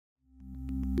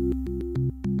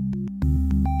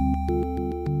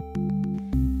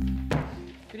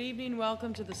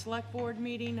welcome to the Select Board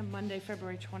meeting of Monday,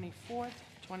 February 24th,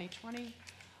 2020.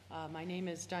 My name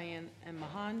is Diane M.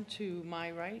 Mahan, to my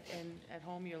right, and at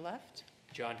home your left.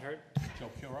 John Hurt.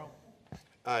 Joe Puro.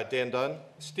 Dan Dunn.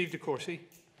 Steve DeCourcy.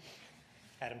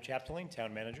 Adam Chapdelaine,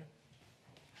 Town Manager.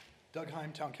 Doug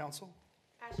Heim, Town Council.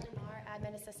 Ashley Marr,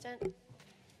 Admin Assistant.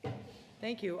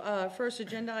 Thank you. First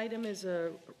agenda item is a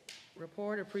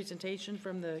report, a presentation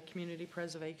from the Community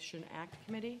Preservation Act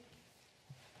Committee.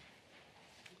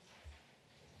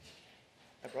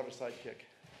 I brought a sidekick.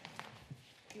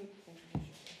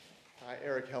 Hi,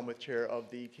 Eric Helmuth, Chair of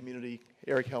the Community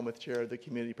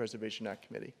Preservation Act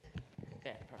Committee.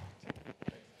 Yeah,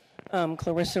 perfect.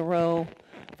 Clarissa Rowe,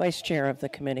 Vice Chair of the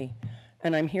committee,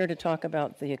 and I'm here to talk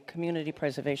about the Community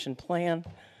Preservation Plan,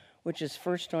 which is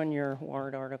first on your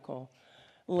warrant article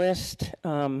list.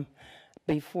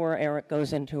 Before Eric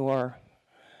goes into our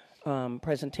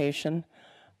presentation,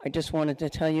 I just wanted to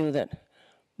tell you that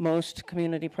most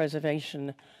Community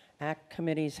Preservation Act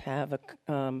committees have a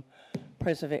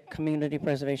community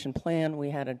preservation plan.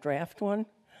 We had a draft one,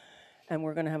 and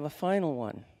we're going to have a final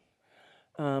one.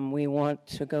 We want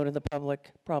to go to the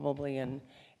public probably in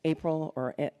April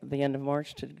or at the end of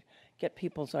March to get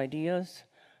people's ideas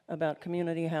about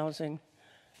community housing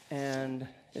and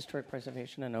historic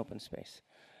preservation and open space.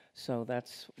 So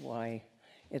that's why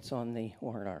it's on the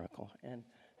warrant article. And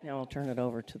now I'll turn it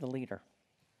over to the leader.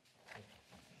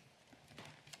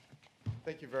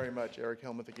 Thank you very much, Eric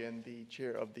Helmuth, again, the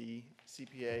Chair of the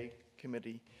CPA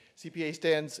Committee. CPA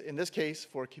stands, in this case,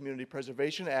 for Community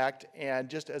Preservation Act, and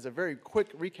just as a very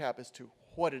quick recap as to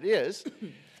what it is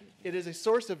a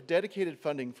source of dedicated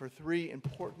funding for three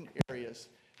important areas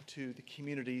to the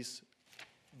community's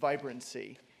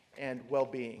vibrancy and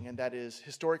well-being, and that is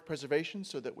historic preservation,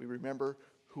 so that we remember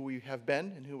who we have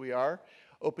been and who we are,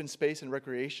 open space and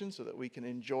recreation, so that we can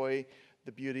enjoy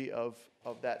the beauty of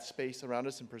that space around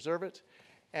us and preserve it,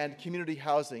 and community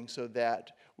housing, so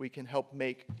that we can help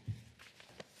make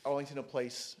Arlington a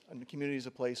place, and the community is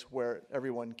a place where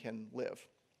everyone can live.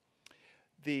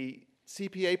 The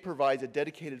CPA provides a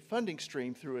dedicated funding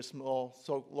stream through a small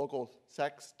local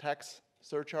tax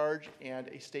surcharge and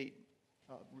a state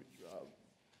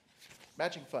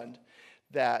matching fund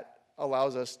that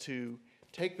allows us to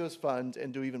take those funds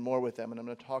and do even more with them. And I'm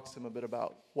going to talk some a bit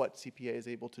about what CPA is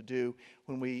able to do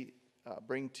when we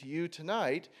bring to you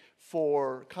tonight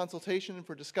for consultation and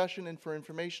for discussion and for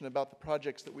information about the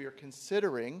projects that we are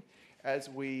considering as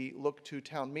we look to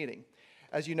town meeting.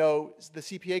 As you know, the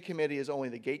CPA committee is only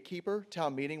the gatekeeper.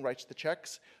 Town meeting writes the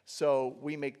checks, so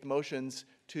we make the motions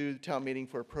to town meeting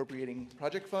for appropriating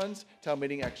project funds. Town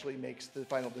meeting actually makes the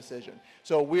final decision.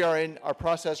 So we are in our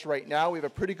process right now. We have a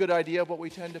pretty good idea of what we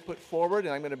tend to put forward,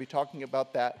 and I'm going to be talking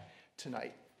about that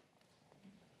tonight.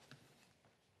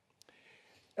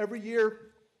 Every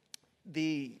year,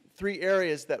 the three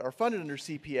areas that are funded under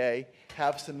CPA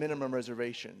have some minimum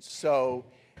reservations. So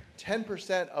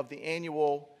 10% of the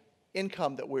annual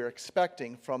income that we're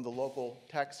expecting from the local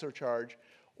tax surcharge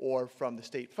or from the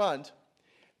state fund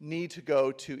need to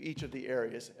go to each of the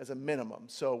areas as a minimum.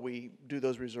 So we do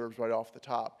those reserves right off the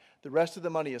top. The rest of the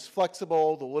money is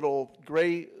flexible. The little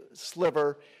gray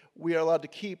sliver, we are allowed to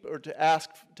keep or to ask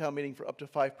town meeting for up to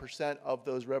 5% of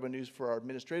those revenues for our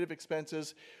administrative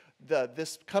expenses.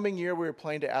 This coming year, we were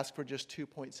planning to ask for just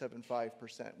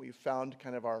 2.75%. We've found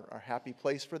kind of our happy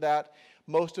place for that.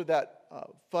 Most of that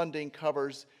funding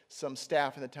covers some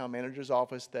staff in the town manager's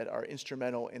office that are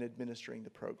instrumental in administering the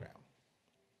program.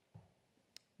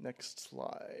 Next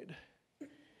slide.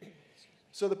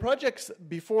 So the projects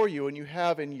before you, and you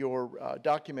have in your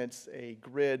documents a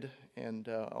grid, and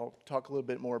I'll talk a little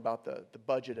bit more about the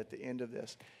budget at the end of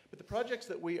this. But the projects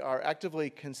that we are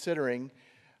actively considering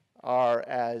are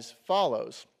as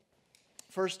follows.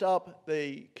 First up,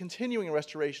 the continuing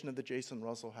restoration of the Jason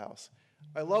Russell House.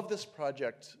 I love this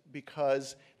project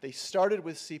because they started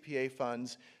with CPA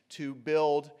funds to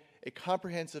build a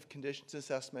comprehensive conditions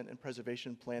assessment and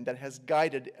preservation plan that has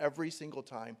guided every single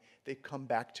time they've come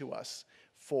back to us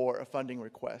for a funding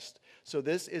request. So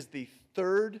this is the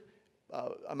third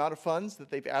amount of funds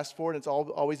that they've asked for, and it's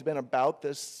always been about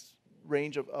this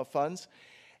range of funds.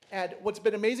 And what's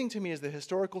been amazing to me is the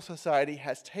Historical Society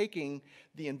has taken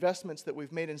the investments that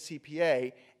we've made in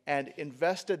CPA and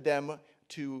invested them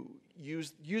to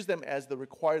use them as the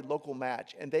required local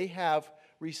match. And they have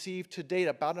received to date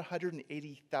about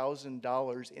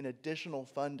 $180,000 in additional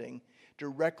funding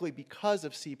directly because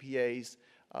of CPA's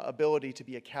ability to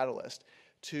be a catalyst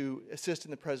to assist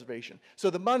in the preservation. So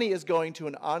the money is going to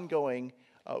an ongoing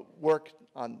work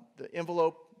on the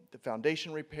envelope, the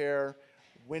foundation repair,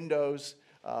 windows,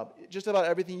 just about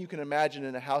everything you can imagine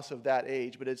in a house of that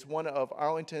age, but it's one of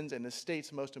Arlington's and the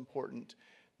state's most important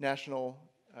national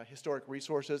historic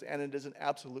resources, and it is an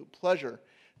absolute pleasure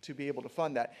to be able to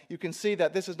fund that. You can see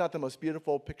that this is not the most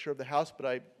beautiful picture of the house, but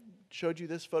I showed you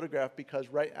this photograph because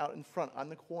right out in front on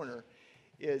the corner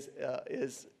is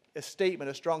a statement,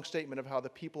 a strong statement of how the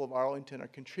people of Arlington are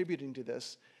contributing to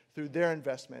this through their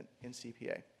investment in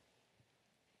CPA.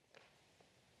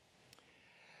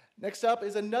 Next up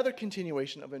is another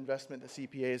continuation of investment that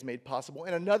CPA has made possible,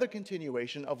 and another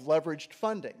continuation of leveraged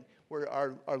funding, where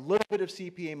our little bit of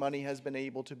CPA money has been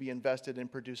able to be invested and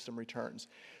produce some returns.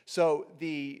 So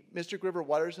the Mystic River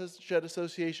Watershed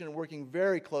Association, working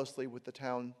very closely with the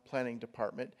town planning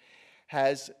department,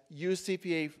 has used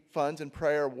CPA funds and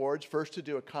prior awards first to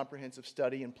do a comprehensive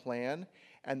study and plan,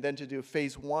 and then to do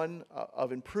phase one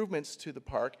of improvements to the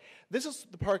park. This is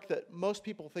the park that most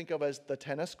people think of as the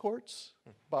tennis courts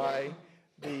by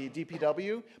the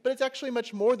DPW, but it's actually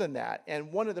much more than that.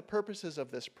 And one of the purposes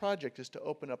of this project is to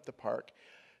open up the park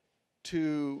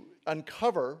to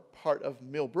uncover part of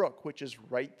Mill Brook, which is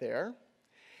right there.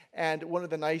 And one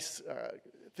of the nice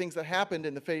things that happened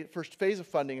in the first phase of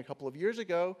funding a couple of years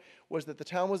ago was that the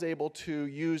town was able to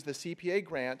use the CPA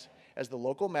grant as the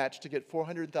local match to get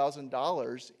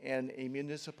 $400,000 in a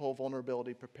municipal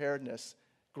vulnerability preparedness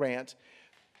grant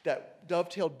that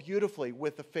dovetailed beautifully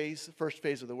with the first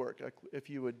phase of the work. If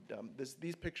you would,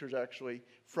 these pictures actually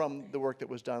from the work that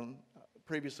was done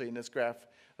previously in this graph,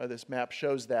 this map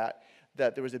shows that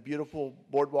there was a beautiful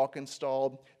boardwalk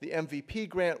installed. The MVP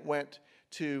grant went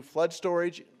to flood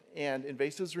storage and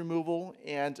invasives removal,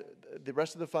 and the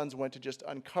rest of the funds went to just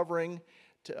uncovering,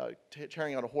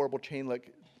 tearing out a horrible chain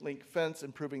link fence,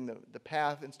 improving the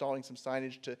path, installing some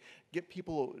signage to get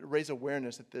people, raise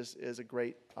awareness that this is a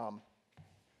great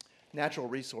natural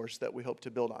resource that we hope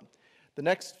to build on. The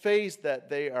next phase that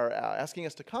they are asking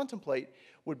us to contemplate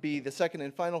would be the second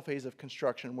and final phase of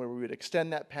construction, where we would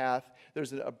extend that path.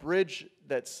 There's a bridge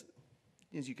that's,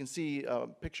 as you can see,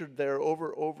 pictured there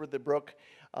over the brook,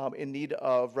 in need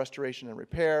of restoration and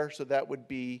repair. So that would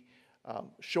be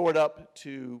shored up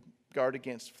to guard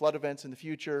against flood events in the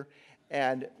future,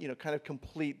 and kind of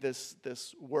complete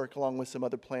this work along with some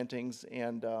other plantings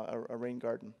and a rain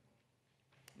garden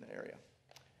in the area.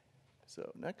 So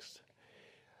next.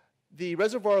 The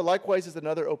reservoir, likewise, is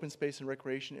another open space and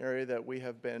recreation area that we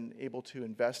have been able to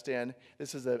invest in.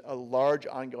 This is a large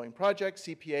ongoing project.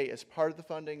 CPA is part of the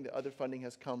funding. The other funding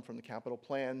has come from the capital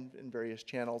plan in various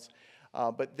channels.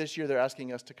 But this year they're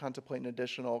asking us to contemplate an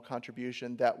additional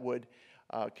contribution that would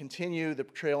continue the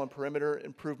trail and perimeter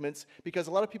improvements, because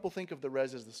a lot of people think of the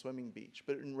res as the swimming beach,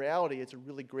 but in reality it's a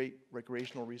really great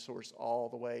recreational resource all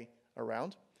the way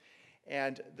around.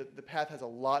 And the path has a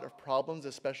lot of problems,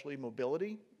 especially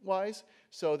mobility-wise.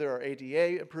 So there are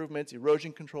ADA improvements,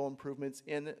 erosion control improvements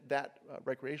in that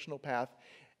recreational path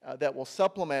that will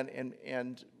supplement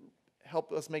and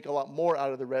help us make a lot more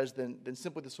out of the res than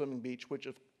simply the swimming beach, which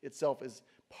of itself is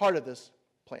part of this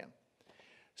plan.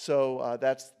 So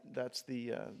that's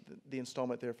the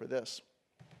installment there for this.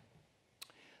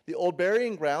 The Old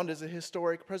Burying Ground is a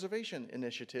historic preservation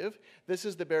initiative. This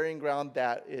is the burying ground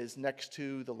that is next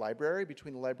to the library,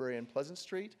 between the library and Pleasant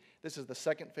Street. This is the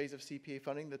second phase of CPA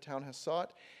funding the town has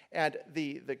sought. And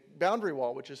the boundary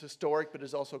wall, which is historic but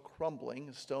is also crumbling,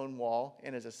 a stone wall,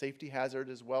 and is a safety hazard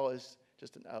as well as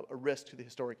just a risk to the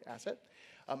historic asset,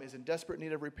 is in desperate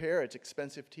need of repair. It's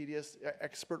expensive, tedious,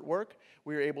 expert work.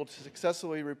 We were able to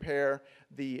successfully repair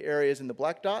the areas in the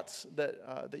black dots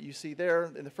that you see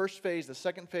there in the first phase. The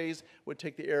second phase would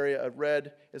take the area of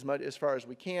red as far as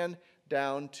we can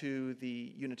down to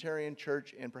the Unitarian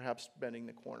Church and perhaps bending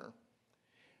the corner.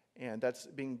 And that's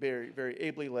being very, very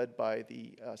ably led by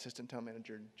the Assistant Town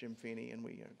Manager, Jim Feeney, and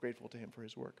we are grateful to him for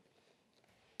his work.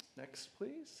 Next,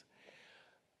 please.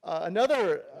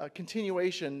 Another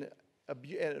continuation,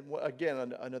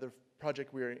 again, another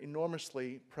project we are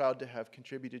enormously proud to have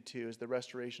contributed to is the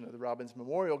restoration of the Robbins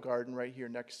Memorial Garden right here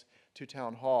next to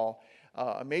Town Hall.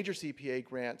 A major CPA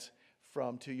grant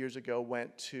from 2 years ago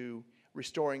went to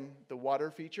restoring the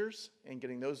water features and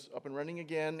getting those up and running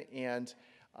again. And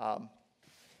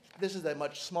this is a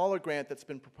much smaller grant that's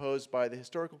been proposed by the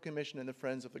Historical Commission and the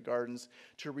Friends of the Gardens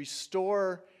to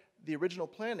restore the original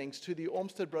plantings to the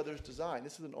Olmsted Brothers design.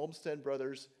 This is an Olmsted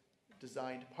Brothers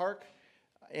designed park,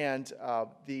 and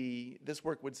this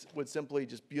work would simply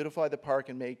just beautify the park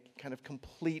and kind of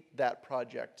complete that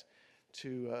project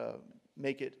to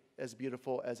make it as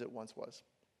beautiful as it once was.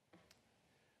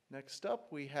 Next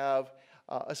up, we have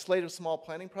a slate of small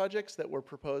planning projects that were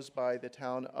proposed by the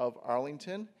town of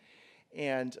Arlington,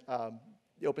 and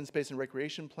The Open Space and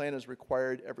Recreation Plan is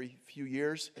required every few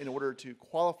years in order to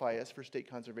qualify us for state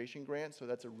conservation grants, so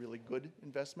that's a really good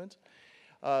investment.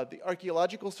 The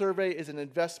Archaeological Survey is an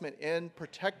investment in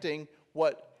protecting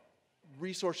what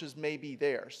resources may be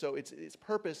there. So its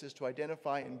purpose is to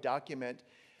identify and document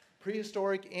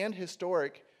prehistoric and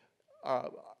historic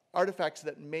artifacts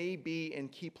that may be in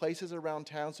key places around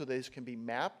town, so these can be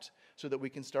mapped, so that we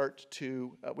can start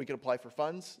to, we can apply for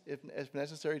funds if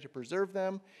necessary to preserve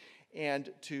them, and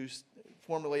to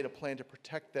formulate a plan to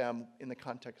protect them in the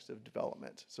context of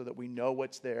development, so that we know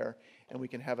what's there and we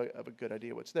can have a good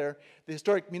idea what's there. The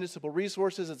Historic Municipal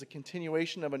Resources is a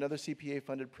continuation of another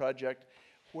CPA-funded project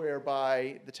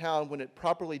whereby the town, when it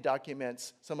properly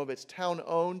documents some of its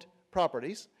town-owned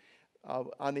properties,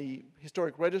 on the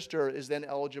historic register, is then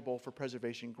eligible for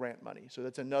preservation grant money. So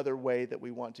that's another way that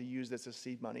we want to use this as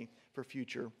seed money for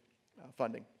future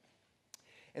funding.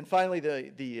 And finally,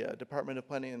 the Department of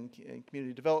Planning and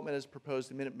Community Development has proposed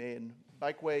the Minute Maid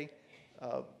Bikeway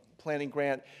planning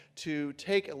grant to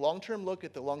take a long-term look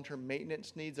at the long-term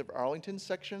maintenance needs of Arlington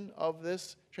section of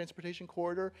this transportation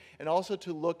corridor, and also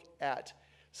to look at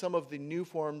some of the new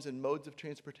forms and modes of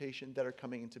transportation that are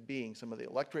coming into being, some of the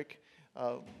electric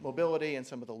mobility and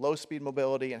some of the low-speed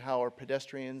mobility, and how are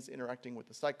pedestrians interacting with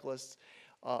the cyclists.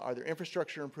 Are there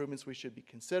infrastructure improvements we should be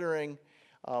considering?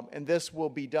 And this will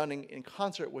be done in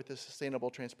concert with the Sustainable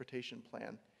Transportation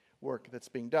Plan work that's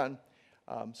being done.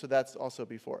 So that's also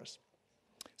before us.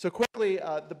 So quickly,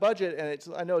 the budget,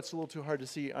 and I know it's a little too hard to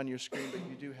see on your screen, but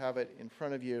you do have it in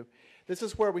front of you. This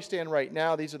is where we stand right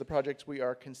now. These are the projects we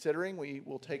are considering. We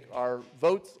will take our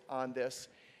votes on this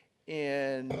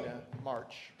in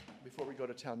March before we go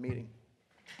to town meeting.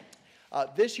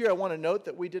 This year, I want to note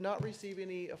that we did not receive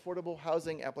any affordable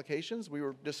housing applications. We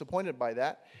were disappointed by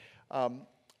that.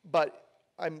 But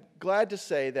I'm glad to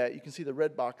say that you can see the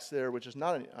red box there, which is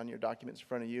not on your documents in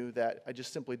front of you, that I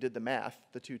just simply did the math,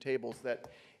 the two tables, that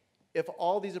if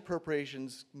all these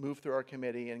appropriations move through our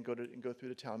committee and go through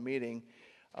the town meeting,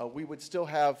 we would still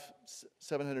have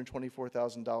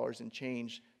 $724,000 in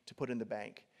change to put in the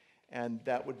bank. And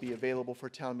that would be available for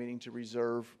town meeting to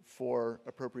reserve for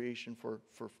appropriation,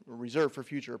 reserve for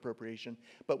future appropriation,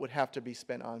 but would have to be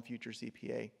spent on future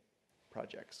CPA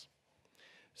projects.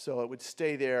 So it would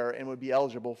stay there and would be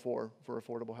eligible for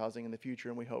affordable housing in the future,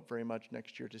 and we hope very much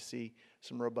next year to see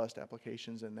some robust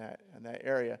applications in that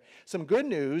area. Some good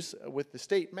news with the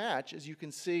state match is you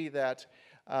can see that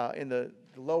in the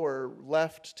lower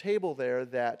left table there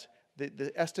that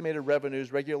the estimated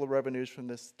revenues, regular revenues from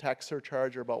this tax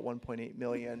surcharge are about $1.8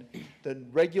 million. The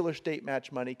regular state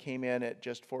match money came in at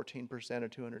just 14% or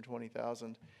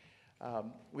 $220,000.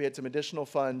 We had some additional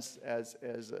funds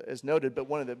as noted, but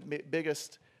one of the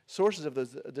biggest sources of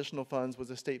those additional funds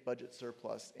was a state budget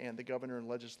surplus, and the governor and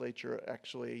legislature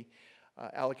actually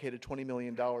allocated $20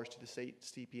 million to the state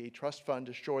CPA trust fund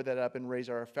to shore that up and raise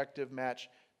our effective match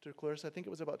to Clarissa. I think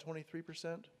it was about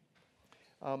 23%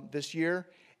 this year.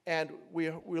 And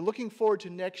we're looking forward to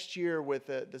next year with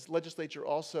this legislature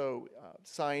also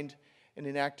signed and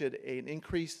enacted an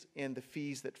increase in the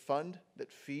fees that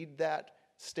feed that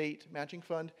state matching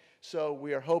fund. So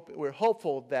we're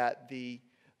hopeful that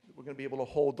we're going to be able to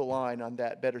hold the line on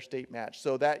that better state match.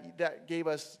 So that gave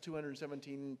us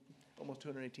almost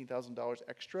 $218,000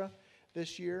 extra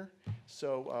this year.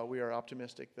 So we are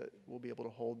optimistic that we'll be able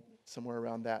to hold somewhere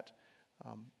around that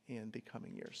in the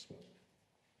coming years.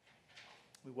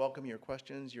 We welcome your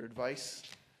questions, your advice,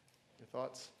 your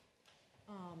thoughts.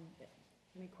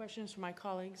 Any questions from my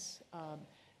colleagues?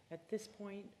 At this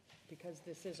point, because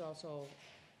this is also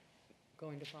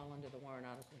going to fall under the warrant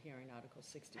article hearing, Article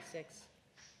 66,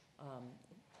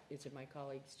 is it my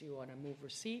colleagues, do you want to move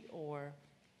receipt, or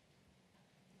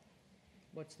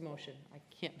what's the motion? I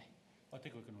can't. I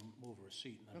think we can move a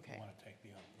receipt, and then if Okay. you want to take the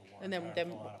And warrant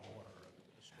then- article out of order.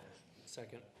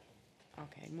 Second.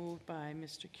 Okay, moved by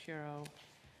Mr. Curo,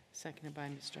 seconded by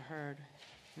Mr. Hurd.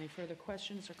 Any further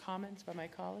questions or comments by my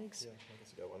colleagues? Yeah,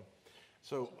 that's a good one.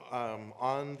 So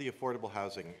on the affordable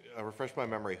housing, refresh my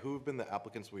memory, who have been the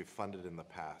applicants we've funded in the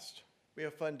past? We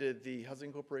have funded the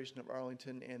Housing Corporation of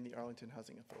Arlington and the Arlington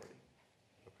Housing Authority.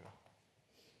 Okay.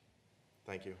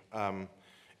 Thank you.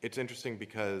 It's interesting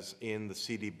because in the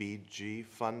CDBG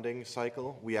funding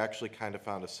cycle, we actually kind of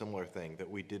found a similar thing, that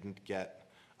we didn't get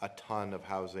a ton of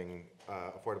housing,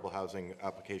 affordable housing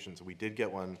applications. We did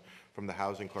get one from the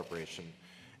Housing Corporation,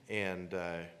 and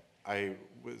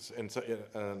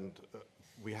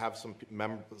we have some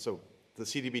members. So the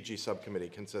CDBG subcommittee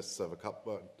consists of a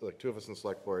couple, like two of us in the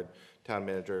select board, town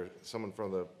manager, someone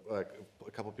from a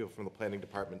couple people from the planning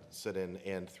department sit in,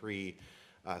 and three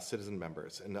citizen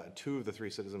members, and 2 of the 3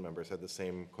 citizen members had the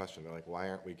same question. They're like, why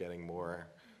aren't we getting more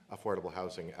affordable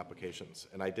housing applications?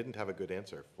 And I didn't have a good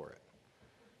answer for it.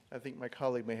 I think my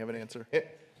colleague may have an answer.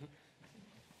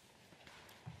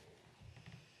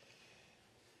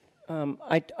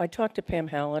 I talked to Pam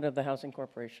Hallett of the Housing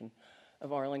Corporation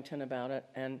of Arlington about it,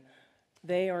 and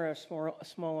they are a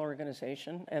small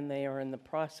organization, and they are in the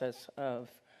process of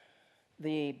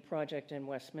the project in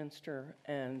Westminster,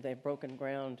 and they've broken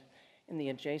ground in the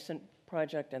adjacent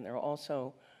project, and they're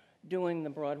also doing the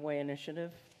Broadway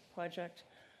Initiative project.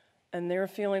 And their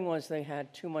feeling was they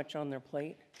had too much on their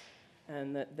plate,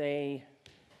 and that they,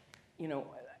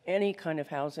 any kind of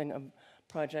housing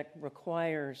project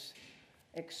requires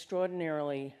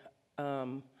extraordinarily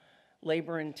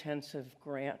labor-intensive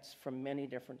grants from many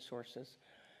different sources,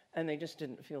 and they just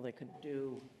didn't feel they could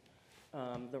do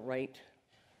the right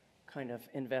kind of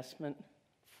investment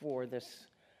for this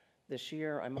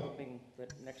year. I'm hoping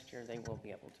that next year they will be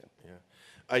able to. Yeah,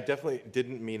 I definitely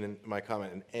didn't mean in my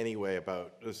comment in any way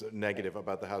about negative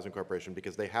about the Housing Corporation,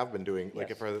 because they have been doing like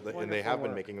Yes, and they have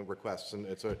been work. making requests, and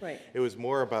it's Right. it was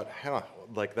more about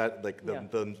like that, like Yeah.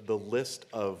 the list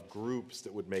of groups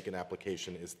that would make an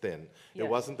application is thin. It Yes.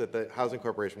 wasn't that the Housing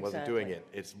Corporation wasn't doing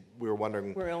Exactly. it. It's we were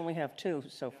wondering. We only have 2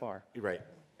 so far, Right.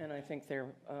 and I think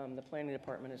they're, the planning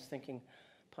department is thinking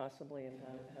possibly of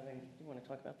having, you want to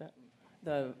talk about that?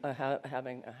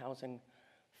 Having a housing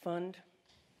fund,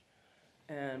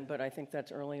 but I think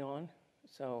that's early on,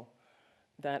 so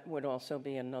that would also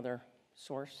be another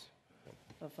source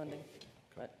of funding.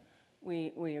 But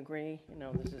we agree,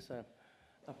 this is a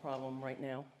problem right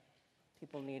now.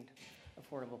 People need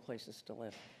affordable places to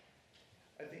live.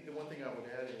 I think the one thing I would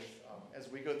add is, as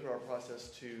we go through our process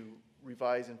to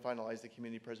revise and finalize the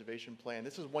community preservation plan,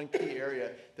 this is one key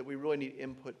area that we really need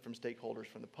input from stakeholders,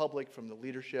 from the public, from the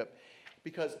leadership,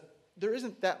 because there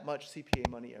isn't that much CPA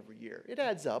money every year. It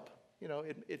adds up.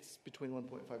 It's between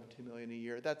 1.5 and 2 million a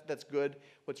year. That's good.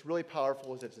 What's really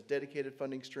powerful is it's a dedicated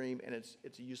funding stream, and it's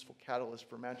a useful catalyst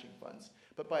for matching funds.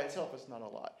 But by itself, it's not a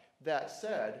lot. That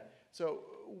said, so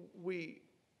we're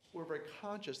very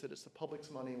conscious that it's the public's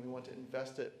money, and we want to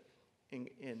invest it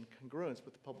in congruence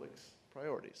with the public's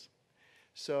priorities.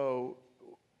 So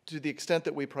to the extent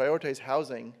that we prioritize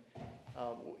housing,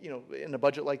 in a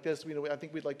budget like this, I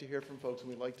think we'd like to hear from folks, and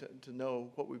we'd like to know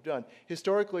what we've done.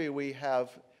 Historically, we have,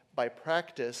 by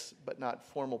practice, but not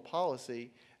formal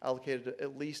policy, allocated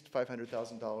at least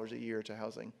 $500,000 a year to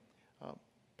housing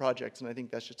projects, and I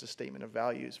think that's just a statement of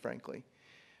values, frankly.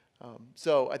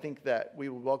 So I think that we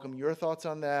would welcome your thoughts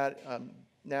on that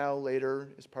now, later,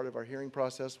 as part of our hearing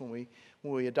process when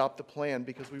we adopt the plan,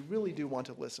 because we really do want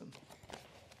to listen.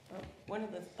 One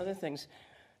of the other things,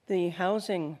 the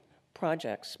housing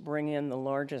projects bring in the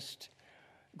largest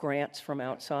grants from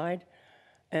outside,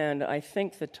 and I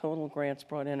think the total grants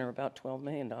brought in are about $12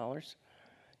 million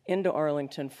into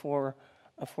Arlington for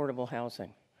affordable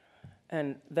housing.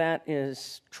 And that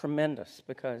is tremendous,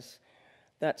 because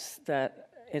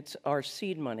it's our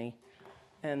seed money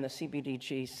and the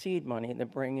CBDG seed money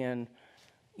that bring in,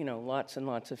 lots and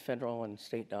lots of federal and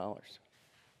state dollars.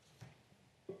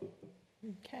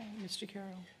 Okay, Mr. Carroll.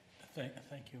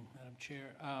 Thank you, Madam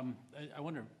Chair. I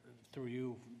wonder, through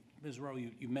you, Ms. Rowe,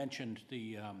 you mentioned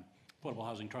the Affordable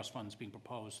Housing Trust Funds being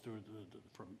proposed through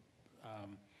from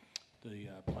the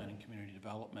Planning Community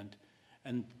Development.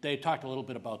 And they talked a little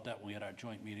bit about that when we had our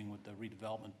joint meeting with the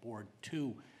Redevelopment Board,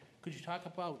 too. Could you talk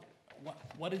about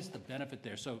what is the benefit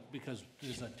there? So, because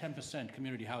there's a 10%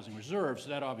 community housing reserve, so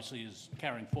that obviously is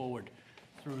carrying forward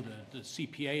through the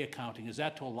CPA accounting. Is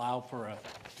that to allow for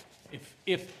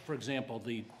if, for example,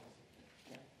 the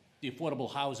affordable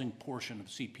housing portion of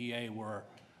CPA were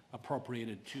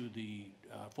appropriated to the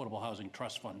Affordable Housing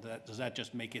Trust Fund, does that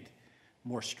just make it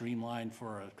more streamlined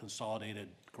for a consolidated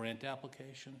grant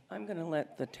application? I'm going to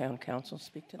let the town council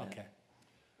speak to that. Okay.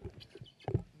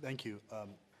 Thank you.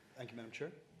 Thank you, Madam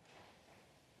Chair.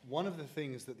 One of the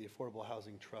things that the Affordable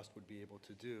Housing Trust would be able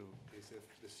to do is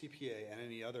if the CPA and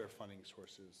any other funding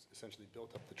sources essentially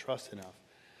built up the trust enough,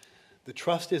 the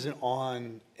trust isn't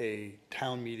on a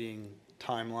town meeting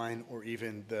timeline or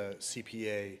even the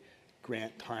CPA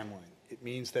grant timeline. It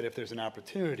means that if there's an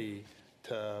opportunity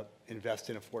to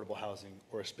invest in affordable housing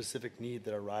or a specific need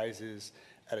that arises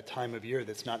at a time of year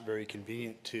that's not very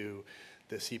convenient to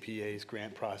the CPA's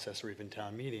grant process or even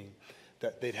town meeting,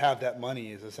 that they'd have that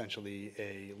money as essentially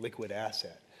a liquid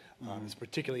asset. It's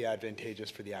particularly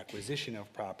advantageous for the acquisition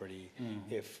of property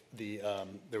if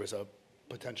there was a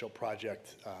potential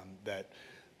project that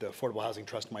the Affordable Housing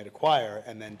Trust might acquire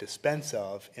and then dispense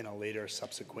of in a later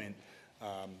subsequent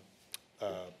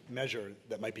measure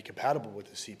that might be compatible with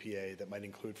the CPA, that might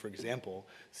include, for example,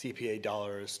 CPA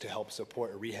dollars to help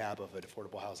support a rehab of an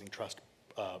affordable housing trust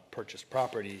purchased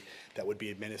property that would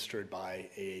be administered by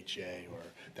AHA or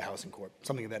the Housing Corp,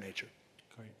 something of that nature.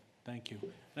 Great, thank you.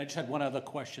 And I just had one other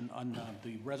question on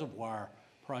the reservoir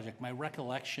project. My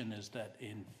recollection is that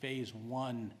in phase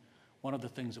one of the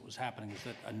things that was happening is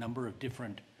that a number of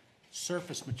different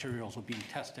surface materials were being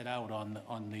tested out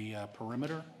on the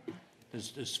perimeter.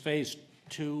 Is phase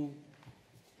two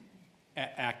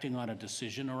acting on a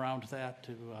decision around that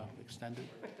to extend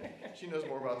it? She knows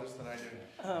more about this than I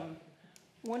do.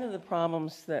 One of the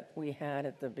problems that we had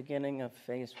at the beginning of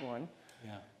phase one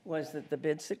Yeah. was that the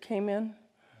bids that came in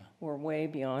were way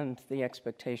beyond the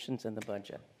expectations in the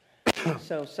budget.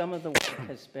 So some of the work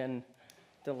has been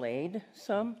delayed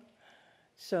some.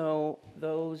 So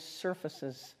those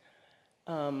surfaces,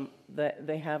 that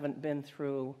they haven't been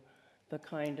through the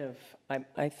kind of,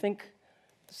 I think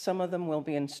some of them will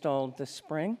be installed this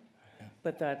spring,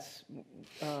 but that's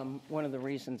one of the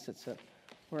reasons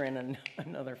we're in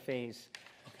another phase.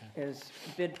 Is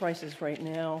bid prices right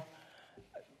now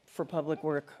for public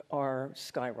work are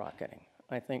skyrocketing.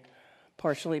 I think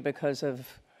partially because of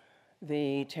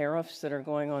the tariffs that are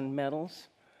going on metals.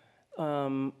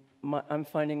 I'm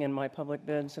finding in my public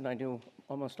bids, and I do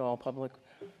almost all public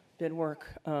bid work,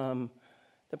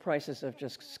 the prices have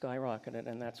just skyrocketed,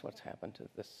 and that's what's happened to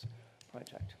this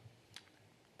project.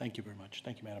 Thank you very much.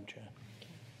 Thank you, Madam Chair.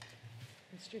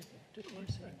 Mr.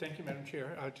 DeCoursey. Thank you, Madam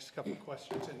Chair. Just a couple of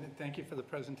questions, and thank you for the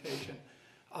presentation.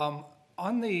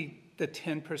 On the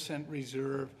 10%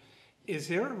 reserve, is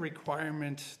there a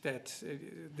requirement that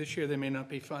this year there may not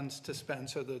be funds to spend,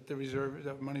 so that the reserve,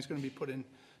 that money's going to be put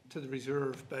into the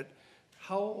reserve, but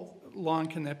how long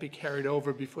can that be carried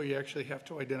over before you actually have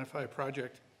to identify a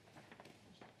project?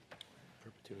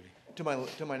 Perpetuity.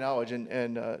 To my knowledge,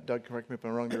 and Doug, correct me if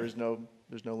I'm wrong, there's no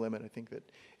limit. I think that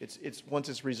it's once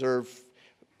it's reserved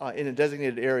in a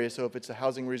designated area, so if it's a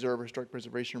housing reserve or historic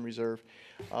preservation reserve,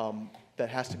 that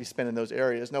has to be spent in those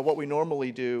areas. Now, what we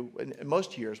normally do, in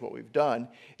most years, what we've done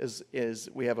is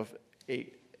we have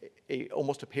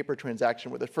almost a paper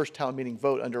transaction where the first town meeting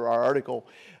vote under our article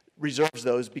reserves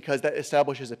those, because that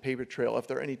establishes a paper trail. If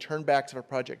there are any turnbacks, if a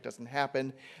project doesn't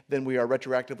happen, then we are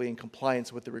retroactively in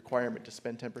compliance with the requirement to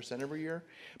spend 10% every year.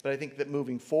 But I think that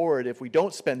moving forward, if we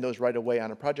don't spend those right away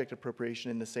on a project appropriation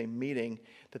in the same meeting,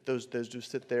 that those do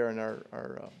sit there and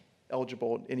are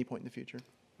eligible at any point in the future.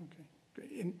 Okay,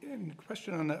 great. And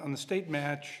question on the state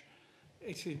match,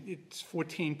 it's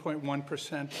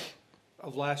 14.1%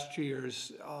 of last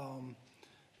year's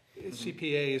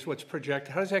CPA is what's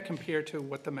projected. How does that compare to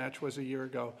what the match was a year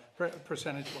ago,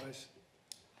 percentage-wise?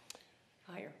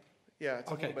 Higher. Yeah,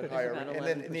 it's Okay, a little bit good. higher. It's about And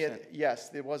then, 11%.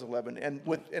 yes, it was 11. And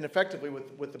effectively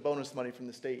with the bonus money from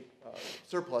the state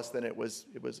surplus, then it was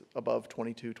above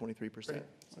 22, 23%. Great.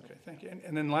 Okay, thank you.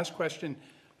 And then last question,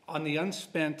 on the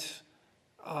unspent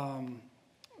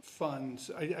funds,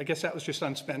 I guess that was just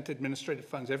unspent administrative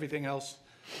funds. Everything else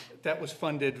that was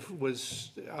funded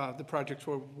was, the projects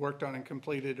were worked on and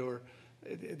completed, or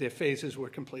their phases were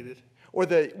completed? Or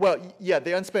the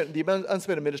unspent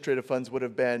administrative funds would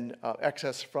have been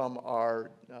excess from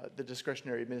the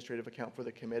discretionary administrative account for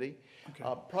the committee. Okay.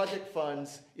 Project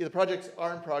funds, the projects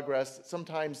are in progress.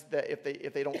 Sometimes that if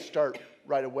they don't start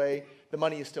right away, the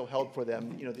money is still held for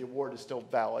them. The award is still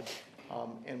valid,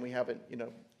 and we haven't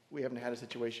had a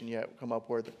situation yet come up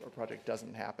where a project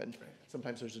doesn't happen. Right.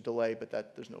 Sometimes there's a delay, but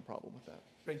there's no problem with that.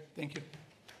 Great, thank you.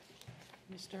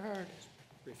 Mr. Hurd.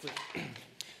 Briefly.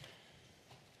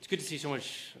 It's good to see so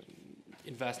much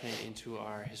investment into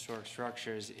our historic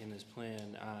structures in this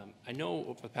plan. I know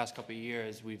over the past couple of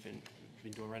years, we've been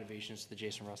doing renovations to the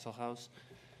Jason Russell House.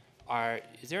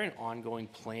 Is there an ongoing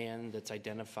plan that's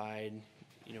identified,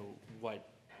 what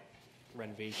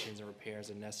renovations and repairs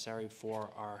are necessary for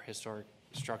our historic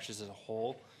structures as a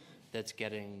whole, that's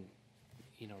getting,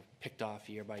 picked off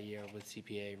year by year with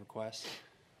CPA requests?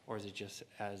 Or is it just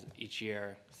as each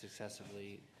year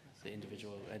successively the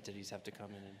individual entities have to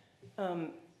come in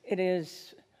and? It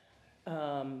is,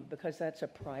 because that's a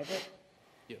private,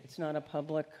 Yep. it's not a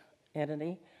public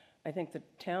entity. I think the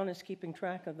town is keeping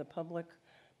track of the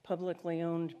publicly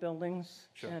owned buildings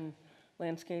Sure. and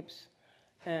landscapes.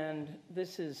 And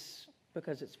this is,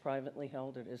 because it's privately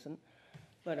held, it isn't.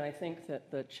 But I think that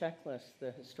the checklist,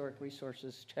 the historic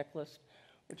resources checklist,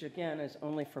 which again is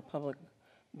only for public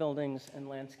buildings and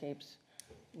landscapes,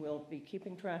 will be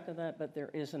keeping track of that, but there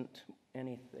isn't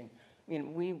anything. I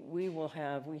mean, we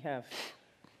have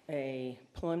a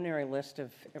preliminary list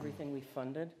of everything we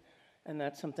funded, and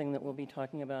that's something that we'll be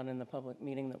talking about in the public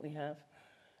meeting that we have.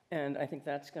 And I think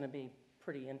that's going to be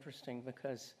pretty interesting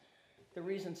because the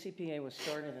reason CPA was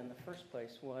started in the first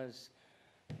place was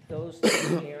those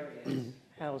three areas,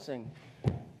 housing,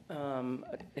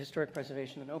 historic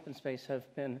preservation, and open space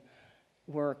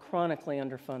were chronically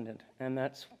underfunded. And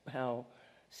that's how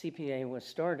CPA was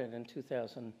started in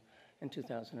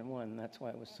 2001. That's why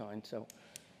it was signed. So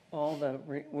all the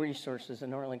resources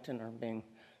in Arlington are being,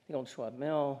 the old Schwab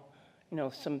Mill,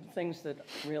 some things that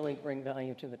really bring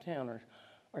value to the town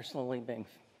are slowly being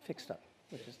fixed up,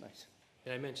 which is nice.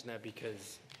 And I mentioned that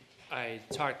because I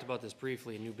talked about this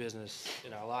briefly in new business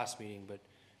in our last meeting, but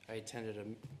I attended a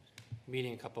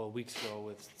meeting a couple of weeks ago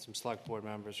with some select board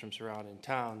members from surrounding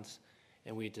towns,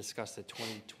 and we discussed the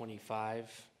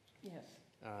 2025 Yes.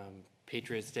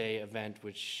 Patriots Day event,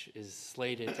 which is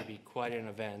slated to be quite an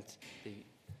event, the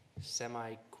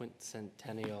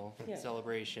semi-quincentennial Yeah.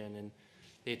 celebration, and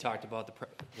they talked about the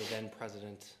then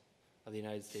president of the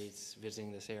United States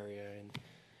visiting this area, and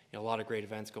a lot of great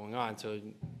events going on. So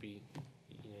it'd be,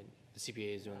 the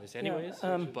CPA is doing this anyways.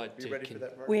 But Be ready for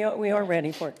that part? We are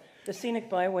ready for it. The Scenic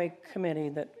Byway Committee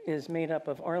that is made up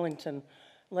of Arlington,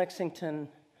 Lexington,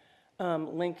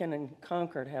 Lincoln, and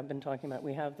Concord have been talking about,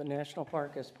 we have the national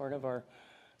park as part of our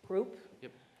group.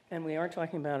 Yep. And we are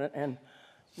talking about it. And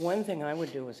one thing I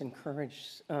would do is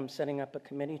encourage setting up a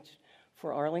committee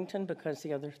for Arlington because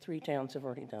the other three towns have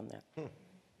already done that.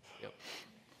 Yep.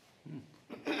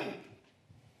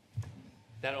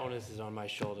 That onus is on my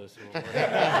shoulders. So we'll work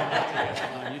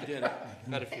You did it.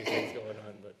 got a few things going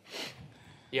on, but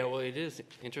yeah, well, it is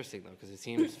interesting though because it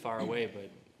seems far away, but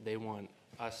they want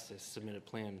us to submit a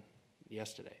plan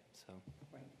yesterday. So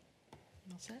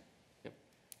All set? Yep.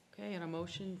 Okay, and a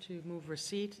motion to move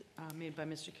receipt made by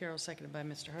Mr. Carroll, seconded by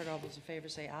Mr. Hurd. All those in favor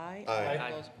say aye. Aye.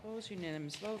 Aye. Those opposed,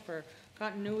 unanimous vote. For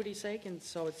continuity's sake, and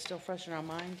so it's still fresh in our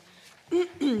mind,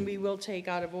 we will take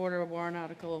out of order a warrant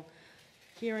article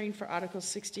hearing for Article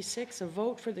 66, a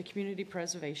vote for the Community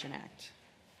Preservation Act.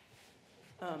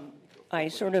 I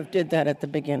sort of did that at the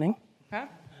beginning. Huh?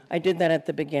 I did that at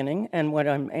the beginning, and what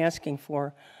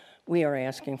we are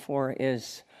asking for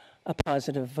is a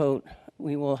positive vote.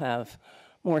 We will have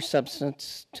more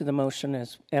substance to the motion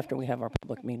after we have our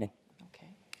public meeting. Okay.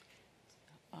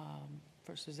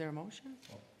 First, is there a motion?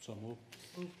 So move.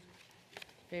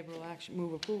 Favorable action,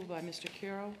 move approval by Mr.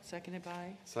 Carroll, seconded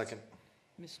by Second.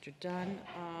 Mr. Dunn.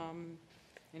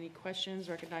 Any questions,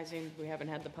 recognizing we haven't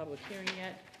had the public hearing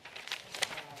yet?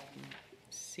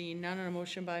 Seeing none, on a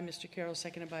motion by Mr. Carroll,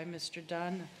 seconded by Mr.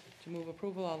 Dunn to move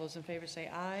approval. All those in favor say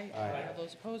aye. Aye. All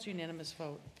those opposed, unanimous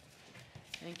vote.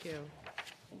 Thank you.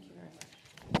 Thank you very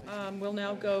much. We'll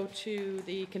now go to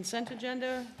the consent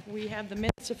agenda. We have the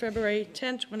minutes of February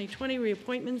 10, 2020,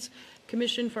 reappointments,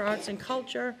 Commission for Arts and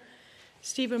Culture,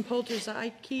 Stephen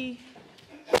Polterzaki,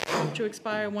 to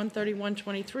expire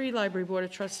 1/31/23, Library Board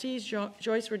of Trustees,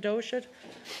 Joyce Radosha,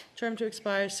 term to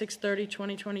expire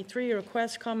 6/30/2023,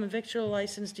 request common victual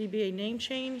license DBA name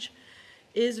change,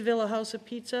 is Villa House of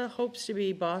Pizza, hopes to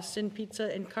be Boston Pizza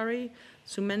and Curry,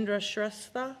 Sumendra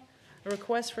Shrestha, a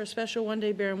request for a special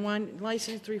one-day beer and wine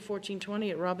license,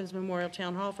 3/14/20 at Robbins Memorial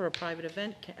Town Hall for a private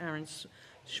event, Karen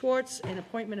Schwartz, and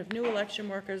appointment of new election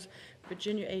workers,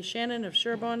 Virginia A. Shannon of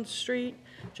Sherborne Street,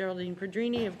 Geraldine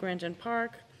Pedrini of Granton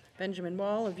Park, Benjamin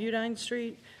Wall of Udine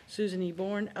Street, Susan E.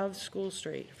 Bourne of School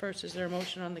Street. First, is there a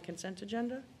motion on the consent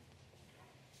agenda?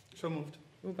 So moved.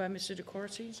 Moved by Mr.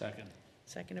 DeCoursey, Second.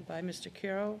 seconded by Mr.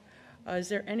 Carroll. Is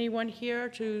there anyone here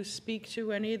to speak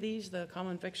to any of these, the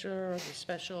common victular or the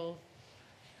special?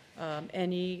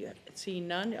 Seeing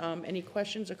none. Any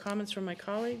questions or comments from my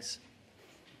colleagues?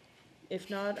 If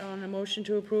not, on a motion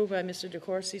to approve by Mr.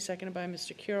 DeCoursey, seconded by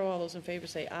Mr. Carroll, all those in favor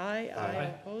say aye.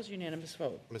 Aye. Opposed, unanimous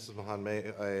vote. Mrs. Mahan,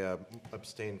 may I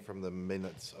abstain from the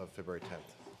minutes of February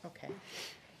 10th? Okay.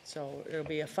 So it'll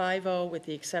be a 5-0 with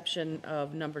the exception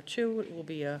of number 2. It will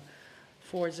be a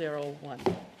 4-0-1.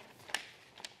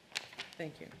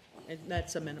 Thank you. And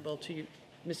that's amenable to you,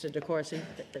 Mr. DeCoursey.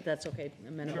 That's okay,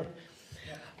 amenable?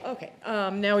 Okay.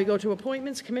 Now we go to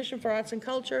appointments. Commission for Arts and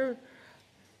Culture,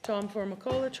 Tom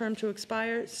Formicola, term to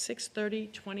expire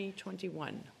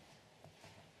 6/30/2021.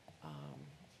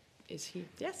 Is he,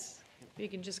 yes? You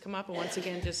can just come up and once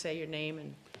again, just say your name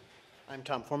and. I'm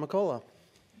Tom Formicola.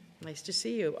 Nice to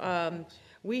see you.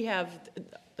 We have,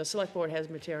 the Select Board has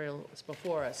materials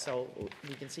before us, so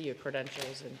we can see your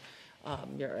credentials and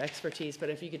your expertise,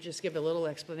 but if you could just give a little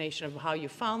explanation of how you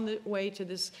found the way to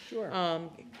this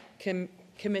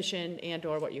commission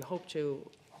and/or what you hope to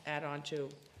add on to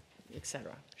et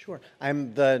cetera? Sure.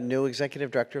 I'm the new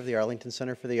executive director of the Arlington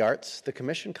Center for the Arts. The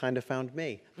commission kind of found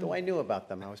me, though I knew about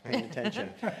them. I was paying attention.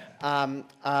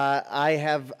 I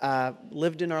have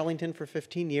lived in Arlington for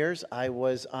 15 years. I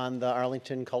was on the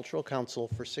Arlington Cultural Council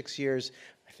for 6 years.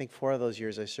 I think 4 of those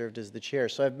years I served as the chair.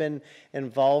 So I've been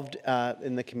involved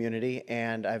in the community,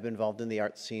 and I've been involved in the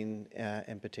art scene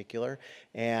in particular.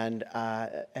 And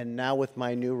now with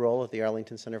my new role at the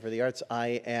Arlington Center for the Arts,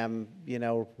 I am,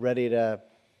 ready to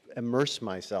immerse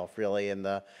myself really in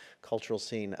the cultural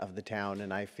scene of the town,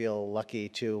 and I feel lucky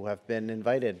to have been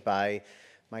invited by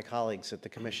my colleagues at the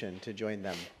commission to join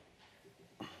them.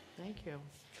 Thank you.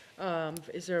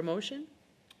 Is there a motion?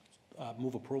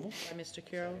 Move approval? By Mr.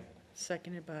 Carroll,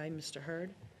 seconded by Mr.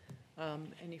 Hurd.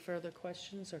 Any further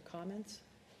questions or comments?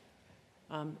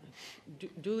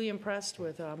 Duly impressed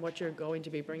with what you're going to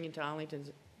be bringing to Arlington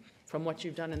from what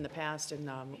you've done in the past, and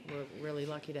we're really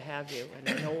lucky to have you.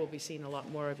 And I know we'll be seeing a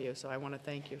lot more of you, so I want to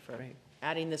thank you for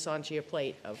adding this onto your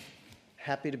plate of.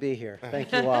 Happy to be here.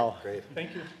 Thank you all. Great.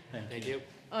 Thank you. Thank you.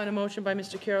 On a motion by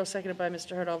Mr. Carroll, seconded by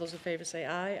Mr. Hurd, all those in favor say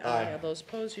aye. Aye. All those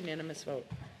opposed, unanimous vote.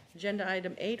 Agenda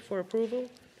item 8 for approval,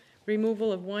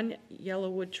 removal of 1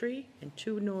 yellowwood tree and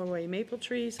 2 Norway maple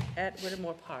trees at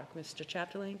Whittemore Park. Mr.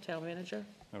 Chapdelaine, Town Manager.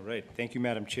 All right, thank you,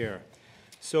 Madam Chair.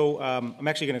 So I'm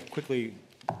actually going to quickly,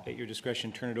 at your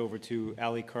discretion, turn it over to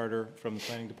Ally Carter from the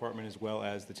Planning Department, as well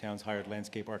as the town's hired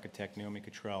landscape architect, Naomi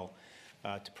Cottrell,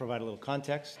 to provide a little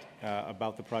context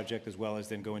about the project, as well as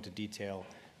then go into detail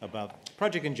about the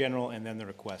project in general, and then the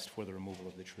request for the removal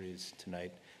of the trees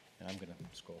tonight. And I'm going to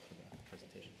scroll for the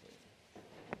presentation for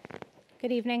you.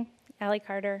 Good evening, Ally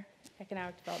Carter,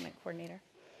 Economic Development Coordinator.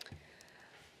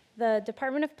 The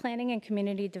Department of Planning and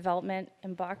Community Development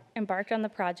embarked on the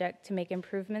project to make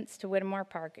improvements to Whittemore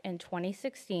Park in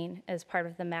 2016 as part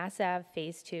of the Mass Ave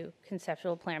Phase 2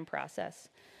 conceptual plan process.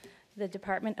 The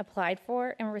department applied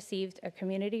for and received a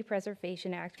Community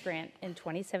Preservation Act grant in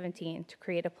 2017 to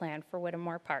create a plan for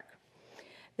Whittemore Park.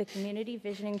 The Community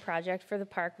Visioning Project for the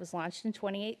park was launched in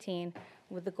 2018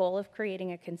 with the goal of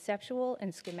creating a conceptual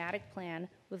and schematic plan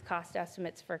with cost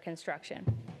estimates for construction.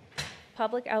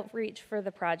 Public outreach for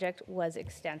the project was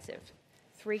extensive.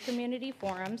 3 community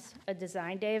forums, a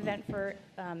design day event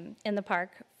in the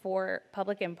park for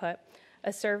public input,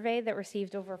 a survey that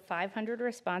received over 500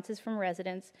 responses from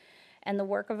residents, and the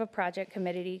work of a project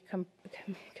committee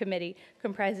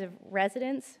comprised of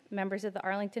residents, members of the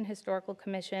Arlington Historical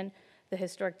Commission, the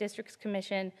Historic Districts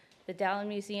Commission, the Dallin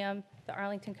Museum, the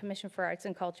Arlington Commission for Arts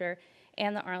and Culture,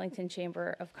 and the Arlington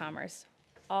Chamber of Commerce.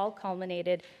 All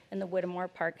culminated in the Whittemore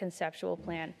Park Conceptual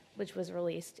Plan, which was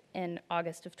released in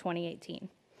August of 2018.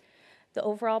 The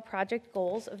overall project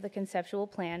goals of the conceptual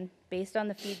plan, based on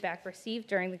the feedback received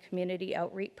during the community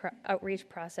outreach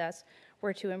process,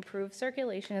 were to improve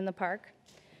circulation in the park,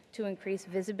 to increase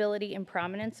visibility and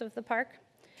prominence of the park,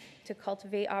 to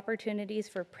cultivate opportunities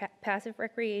for passive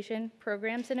recreation,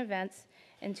 programs, and events,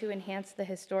 and to enhance the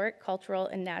historic, cultural,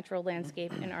 and natural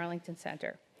landscape in Arlington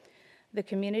Center. The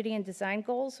community and design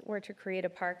goals were to create a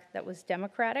park that was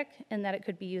democratic and that it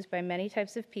could be used by many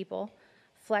types of people,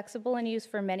 flexible and used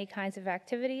for many kinds of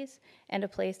activities, and a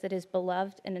place that is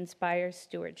beloved and inspires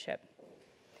stewardship.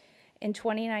 In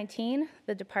 2019,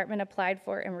 the department applied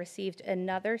for and received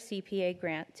another CPA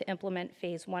grant to implement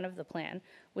Phase 1 of the plan,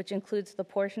 which includes the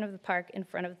portion of the park in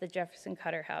front of the Jefferson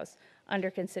Cutter House,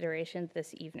 under consideration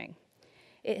this evening.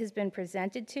 It has been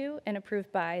presented to and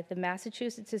approved by the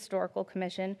Massachusetts Historical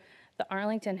Commission, the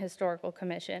Arlington Historical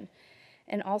Commission,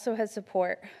 and also has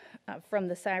support from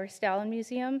the Cyrus Dallin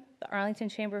Museum, the Arlington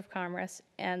Chamber of Commerce,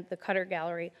 and the Cutter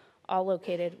Gallery, all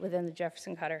located within the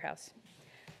Jefferson Cutter House.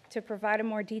 To provide a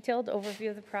more detailed overview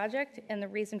of the project and the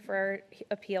reason for our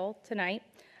appeal tonight,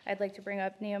 I'd like to bring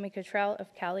up Naomi Cottrell of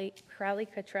Crowley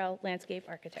Cottrell Landscape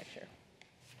Architecture.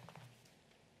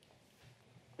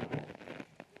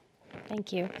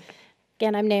 Thank you.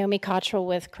 Again, I'm Naomi Cottrell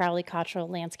with Crowley Cottrell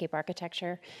Landscape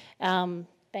Architecture.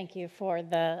 Thank you for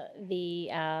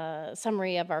the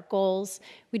summary of our goals.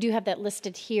 We do have that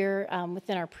listed here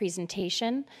within our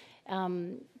presentation.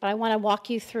 But I want to walk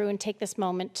you through and take this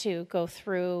moment to go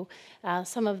through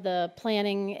some of the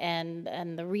planning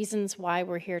and the reasons why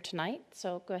we're here tonight.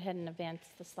 So go ahead and advance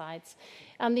the slides.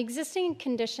 The existing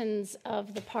conditions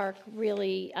of the park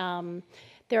really,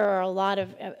 there are a lot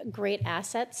of great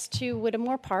assets to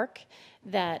Whittemore Park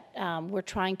that we're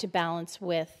trying to balance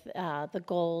with the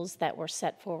goals that were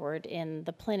set forward in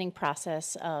the planning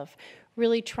process of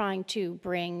really trying to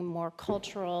bring more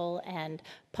cultural and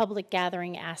public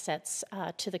gathering assets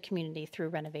to the community through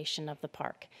renovation of the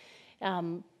park.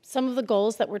 Some of the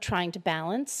goals that we're trying to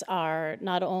balance are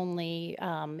not only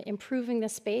improving the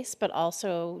space, but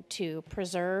also to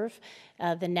preserve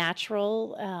the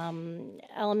natural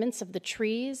elements of the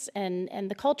trees and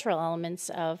the cultural elements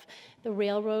of the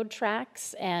railroad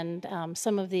tracks and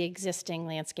some of the existing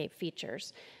landscape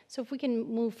features. So if we can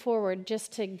move forward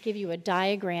just to give you a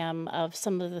diagram of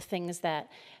some of the things that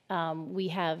we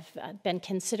have been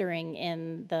considering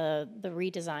in the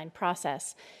redesign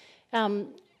process.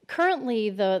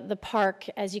 Currently, the park,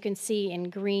 as you can see in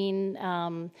green,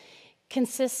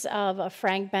 consists of a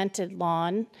fragmented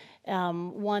lawn,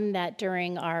 one that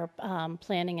during our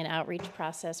planning and outreach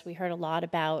process, we heard a lot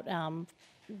about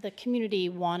the community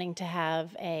wanting to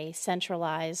have a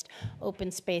centralized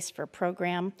open space for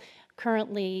program.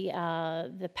 Currently,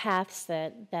 the paths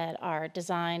that are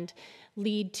designed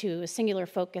lead to a singular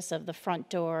focus of the front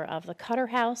door of the Cutter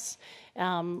House,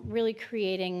 really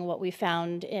creating what we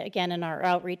found, again, in our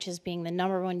outreach as being the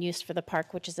 #1 use for the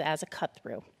park, which is as a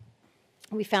cut-through.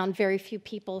 We found very few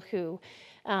people who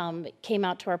came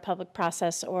out to our public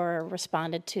process or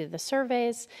responded to the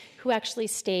surveys who actually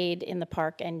stayed in the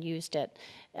park and used it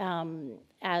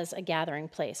as a gathering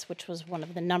place, which was one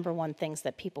of the #1 things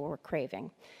that people were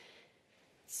craving.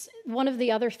 One of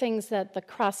the other things that the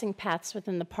crossing paths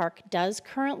within the park does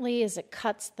currently is it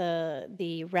cuts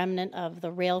the remnant of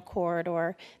the rail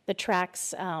corridor, the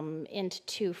tracks, into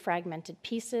 2 fragmented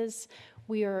pieces.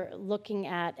 We are looking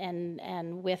at,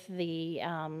 and with the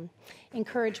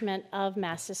encouragement of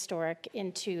Mass Historic,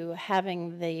 into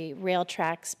having the rail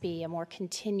tracks be a more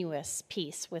continuous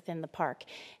piece within the park,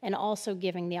 and also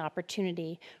giving the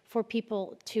opportunity for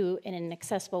people to, in an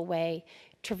accessible way,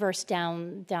 traverse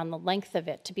down the length of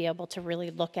it to be able to really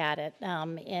look at it,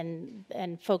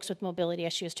 and folks with mobility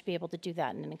issues to be able to do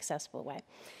that in an accessible way.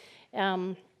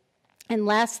 And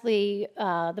lastly,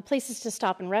 the places to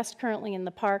stop and rest currently in the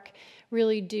park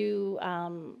really do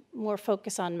more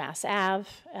focus on Mass Ave.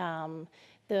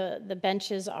 The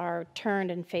benches are turned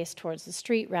and faced towards the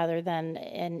street rather than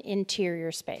an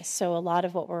interior space. So a lot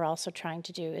of what we're also trying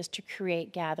to do is to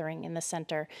create gathering in the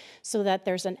center so that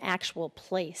there's an actual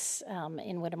place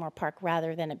in Whittemore Park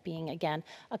rather than it being, again,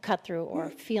 a cut-through or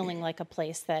feeling like a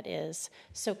place that is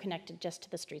so connected just to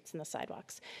the streets and the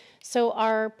sidewalks. So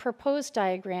our proposed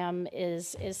diagram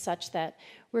is such that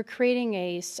we're creating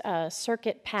a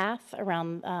circuit path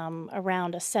around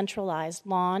a centralized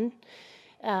lawn.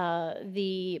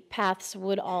 The paths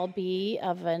would all be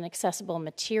of an accessible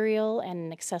material and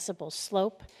an accessible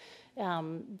slope.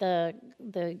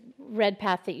 The red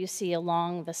path that you see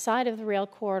along the side of the rail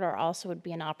corridor also would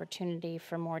be an opportunity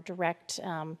for more direct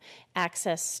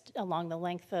access along the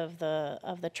length of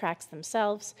the tracks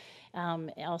themselves,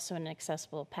 also an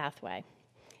accessible pathway.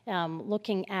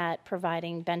 Looking at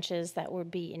providing benches that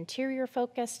would be interior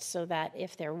focused so that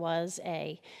if there was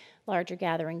a larger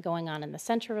gathering going on in the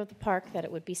center of the park, that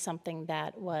it would be something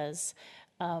that was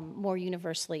more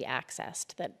universally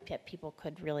accessed, that people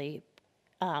could really,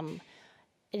 in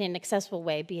an accessible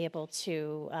way, be able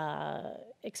to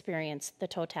experience the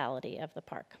totality of the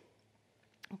park.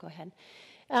 I'll go ahead.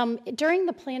 During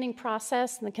the planning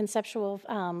process and the conceptual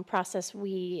process,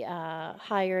 we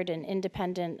hired an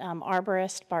independent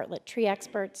arborist, Bartlett Tree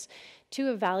Experts,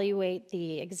 to evaluate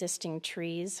the existing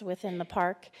trees within the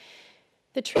park.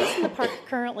 The trees in the park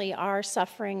currently are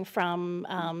suffering from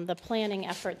the planning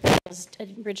effort that was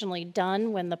originally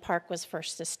done when the park was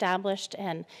first established,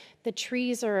 and the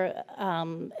trees are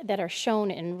that are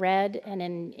shown in red and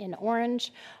in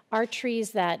orange are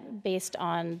trees that, based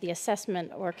on the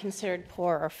assessment, were considered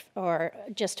poor or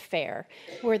just fair,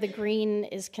 where the green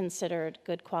is considered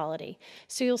good quality.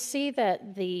 So you'll see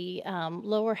that the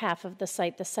lower half of the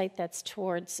site that's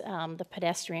towards the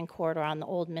pedestrian corridor on the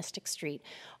old Mystic Street,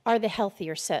 are the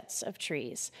healthier sets of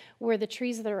trees, where the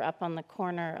trees that are up on the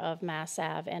corner of Mass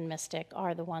Ave and Mystic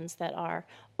are the ones that are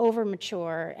over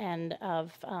mature and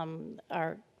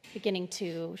are beginning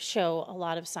to show a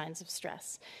lot of signs of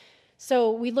stress.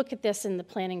 So we look at this in the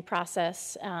planning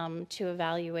process to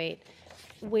evaluate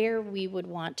where we would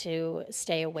want to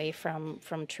stay away from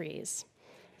trees.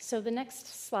 So the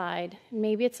next slide,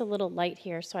 maybe it's a little light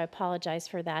here, so I apologize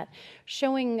for that,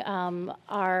 showing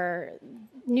our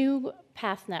new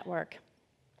path network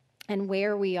and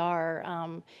where we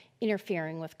are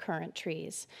interfering with current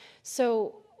trees.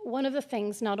 So one of the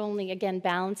things, not only, again,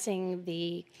 balancing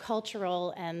the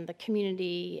cultural and the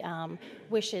community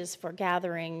wishes for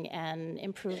gathering and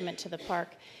improvement to the park,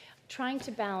 trying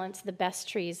to balance the best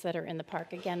trees that are in the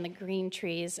park, again, the green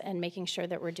trees, and making sure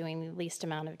that we're doing the least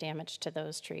amount of damage to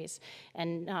those trees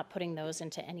and not putting those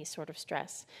into any sort of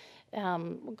stress.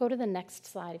 We'll go to the next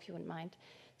slide, if you wouldn't mind.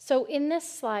 So in this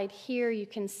slide here, you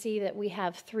can see that we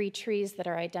have 3 trees that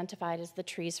are identified as the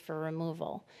trees for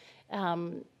removal.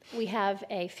 We have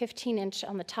a 15-inch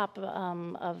on the top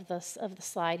of the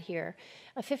slide here,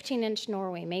 a 15-inch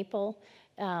Norway maple.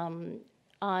 On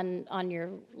your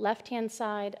left-hand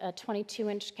side, a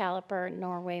 22-inch caliper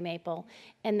Norway maple,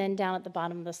 and then down at the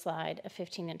bottom of the slide, a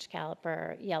 15-inch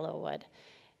caliper yellowwood.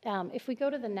 If we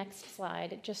go to the next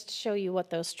slide, just to show you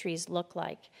what those trees look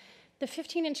like. The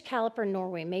 15-inch caliper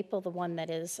Norway maple, the one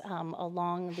that is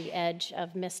along the edge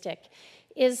of Mystic,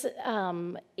 is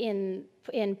in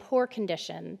poor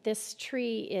condition. This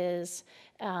tree is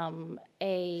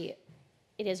it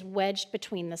is wedged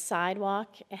between the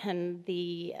sidewalk and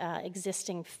the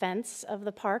existing fence of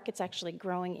the park. It's actually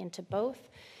growing into both.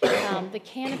 The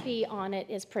canopy on it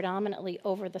is predominantly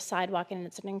over the sidewalk, and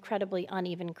it's an incredibly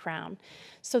uneven crown.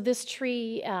 So this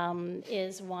tree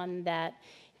is one that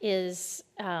is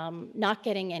not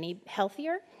getting any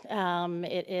healthier.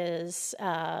 It is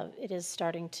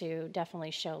starting to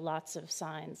definitely show lots of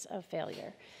signs of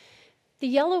failure. The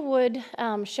yellow wood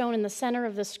shown in the center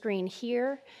of the screen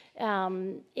here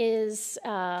is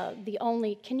the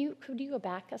only, could you go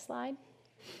back a slide?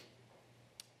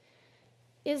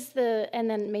 And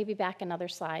then maybe back another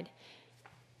slide.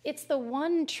 It's the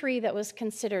one tree that was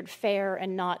considered fair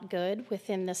and not good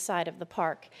within this side of the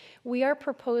park. We are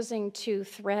proposing to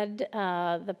thread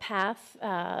the path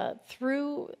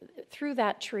through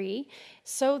that tree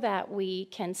so that we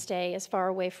can stay as far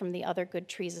away from the other good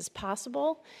trees as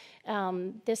possible.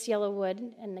 This yellow wood,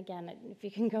 and again, if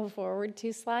you can go forward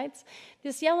 2 slides,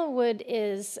 this yellow wood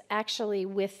is actually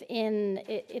within,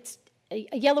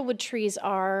 yellowwood trees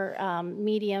are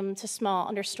medium to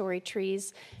small understory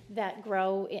trees that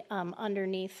grow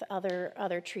underneath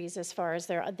other trees as far as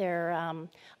their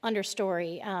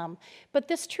understory. But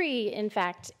this tree, in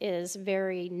fact, is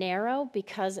very narrow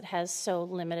because it has so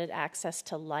limited access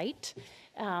to light.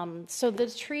 So the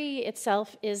tree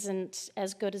itself isn't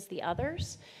as good as the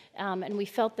others. And we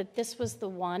felt that this was the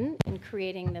one in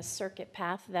creating this circuit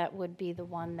path that would be the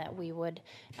one that we would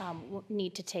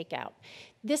need to take out.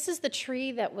 This is the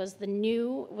tree that was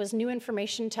new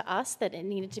information to us that it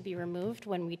needed to be removed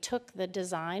when we took the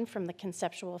design from the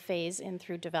conceptual phase in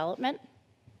through development.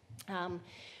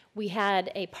 We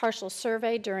had a partial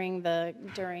survey during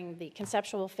the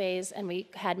conceptual phase, and we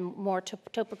had more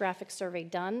topographic survey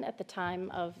done at the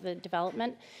time of the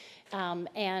development.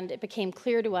 And it became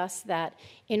clear to us that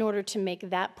in order to make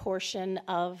that portion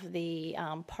of the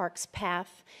park's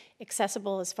path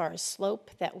accessible as far as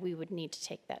slope, that we would need to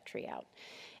take that tree out.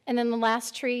 And then the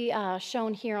last tree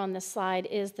shown here on this slide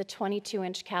is the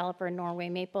 22-inch caliper Norway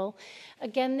maple.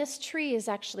 Again, this tree is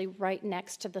actually right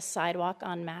next to the sidewalk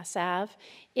on Mass Ave.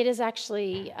 It is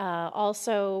actually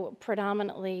also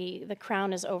predominantly, the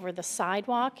crown is over the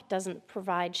sidewalk. It doesn't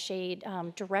provide shade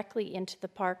directly into the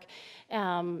park.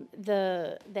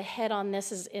 The head on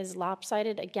this is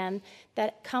lopsided. Again,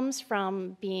 that comes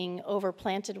from being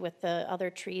overplanted with the other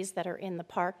trees that are in the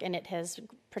park, and it has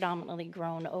predominantly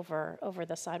grown over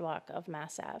the sidewalk of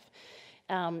Mass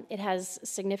Ave. It has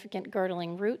significant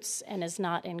girdling roots and is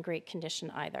not in great condition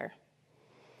either.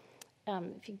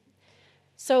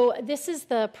 So this is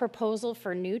the proposal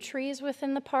for new trees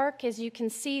within the park. As you can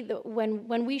see,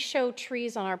 when we show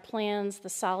trees on our plans, the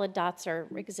solid dots are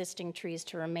existing trees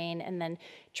to remain, and then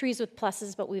trees with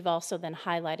pluses, but we've also then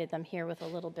highlighted them here with a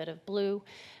little bit of blue.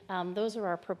 Those are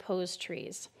our proposed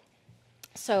trees.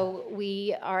 So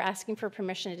we are asking for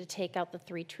permission to take out the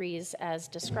 3 trees as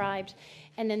described,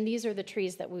 and then these are the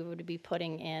trees that we would be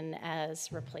putting in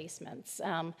as replacements.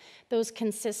 Those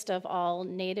consist of all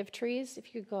native trees.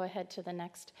 If you could go ahead to the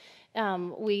next.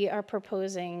 We are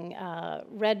proposing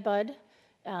redbud,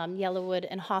 yellowwood,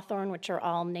 and hawthorn, which are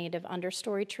all native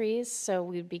understory trees, so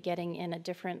we'd be getting in a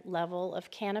different level of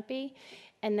canopy.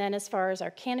 And then as far as our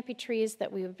canopy trees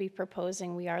that we would be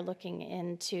proposing, we are looking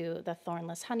into the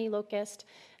thornless honey locust,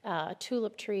 a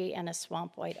tulip tree, and a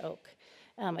swamp white oak.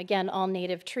 Again, all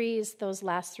native trees. Those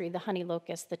last 3, the honey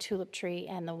locust, the tulip tree,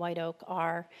 and the white oak,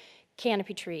 are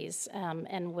canopy trees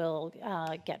and will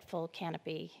get full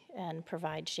canopy and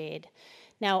provide shade.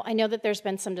 Now, I know that there's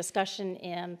been some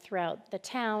discussion throughout the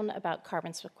town about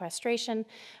carbon sequestration.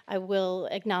 I will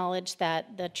acknowledge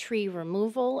that the tree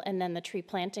removal and then the tree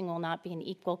planting will not be an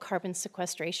equal carbon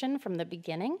sequestration from the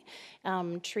beginning.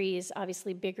 Trees,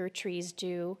 obviously bigger trees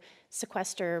do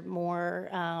sequester more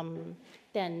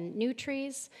than new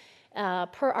trees.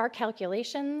 Per our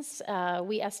calculations,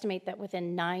 we estimate that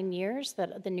within 9 years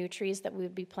that the new trees that we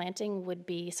would be planting would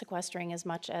be sequestering as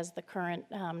much as the current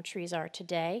trees are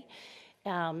today.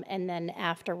 And then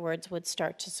afterwards would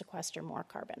start to sequester more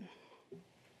carbon.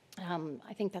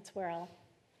 I think that's where I'll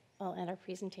I'll end our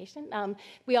presentation.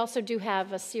 We also do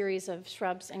have a series of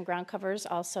shrubs and ground covers,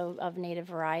 also of native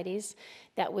varieties,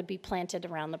 that would be planted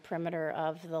around the perimeter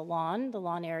of the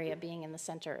lawn area being in the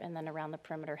center, and then around the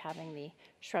perimeter having the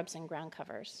shrubs and ground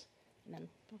covers. And then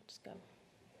I'll just go.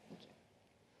 Thank you.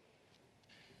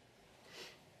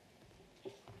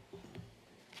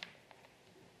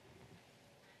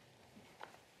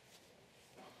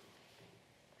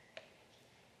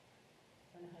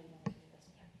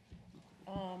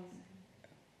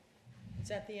 Is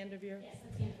that the end of your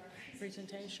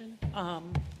presentation?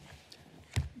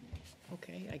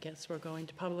 Okay, I guess we're going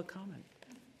to public comment.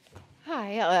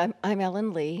 Hi, I'm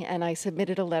Ellen Lee, and I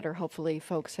submitted a letter. Hopefully,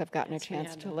 folks have gotten Yes, a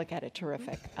chance we to have. look at it.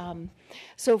 Terrific.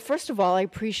 So first of all, I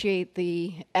appreciate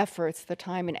the efforts, the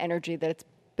time and energy that's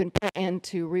been put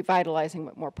into revitalizing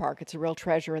Whitmore Park. It's a real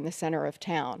treasure in the center of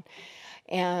town.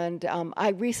 And I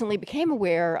recently became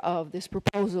aware of this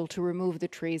proposal to remove the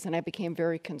trees, and I became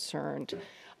very concerned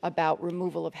about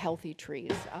removal of healthy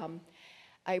trees.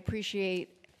 I appreciate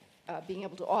being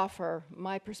able to offer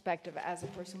my perspective as a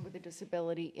person with a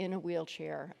disability in a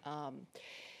wheelchair.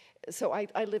 So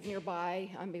I live nearby.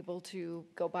 I'm able to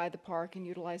go by the park and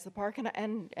utilize the park,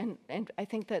 and I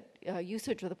think that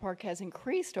usage of the park has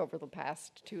increased over the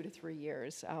past 2 to 3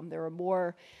 years. There are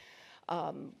more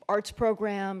arts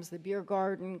programs, the beer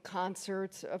garden,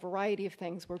 concerts, a variety of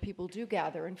things where people do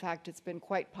gather. In fact, it's been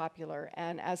quite popular.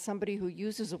 And as somebody who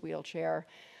uses a wheelchair,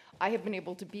 I have been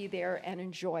able to be there and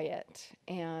enjoy it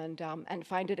and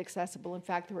find it accessible. In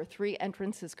fact, there are 3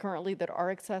 entrances currently that are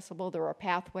accessible. There are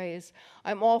pathways.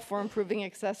 I'm all for improving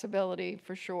accessibility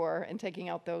for sure and taking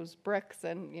out those bricks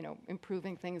and, you know,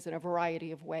 improving things in a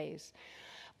variety of ways.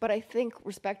 But I think,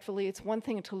 respectfully, it's one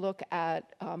thing to look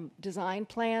at design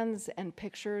plans and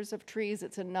pictures of trees.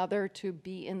 It's another to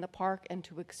be in the park and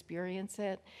to experience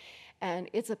it. And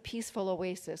it's a peaceful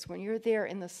oasis. When you're there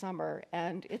in the summer,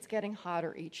 and it's getting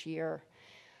hotter each year,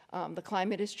 the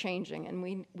climate is changing, and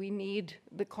we need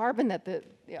the carbon that the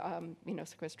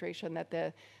sequestration that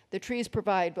the trees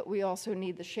provide, but we also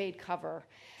need the shade cover.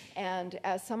 And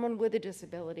as someone with a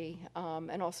disability,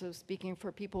 and also speaking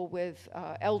for people with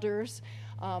elders,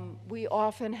 we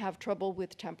often have trouble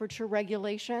with temperature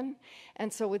regulation,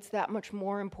 and so it's that much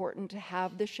more important to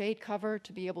have the shade cover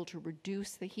to be able to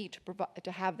reduce the heat,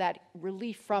 to have that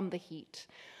relief from the heat.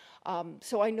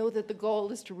 So I know that the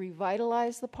goal is to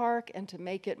revitalize the park and to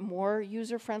make it more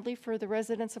user-friendly for the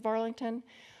residents of Arlington,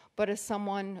 but as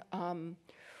someone,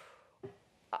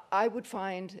 I would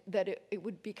find that it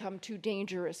would become too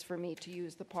dangerous for me to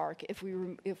use the park if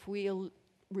we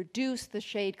reduce the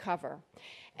shade cover.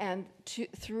 And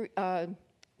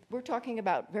we're talking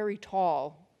about very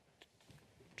tall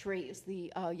trees. The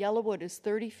yellowwood is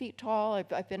 30 feet tall.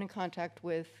 I've been in contact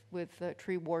with the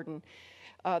tree warden.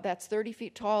 That's 30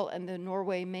 feet tall, and the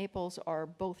Norway maples are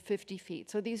both 50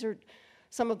 feet. So these are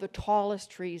some of the tallest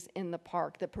trees in the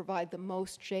park that provide the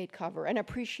most shade cover, and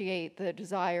appreciate the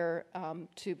desire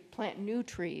to plant new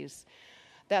trees.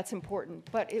 That's important,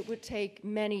 but it would take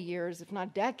many years, if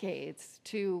not decades,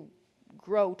 to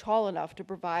grow tall enough to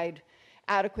provide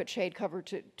adequate shade cover,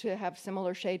 to have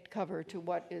similar shade cover to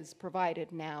what is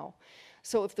provided now.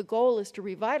 So if the goal is to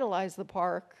revitalize the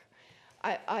park,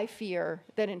 I fear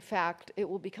that, in fact, it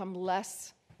will become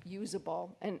less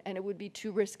usable, and it would be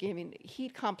too risky. I mean,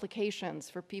 heat complications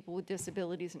for people with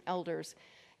disabilities and elders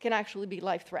can actually be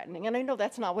life-threatening. And I know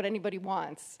that's not what anybody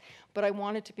wants, but I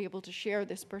wanted to be able to share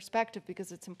this perspective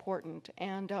because it's important.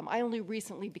 And I only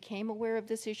recently became aware of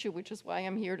this issue, which is why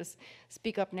I'm here to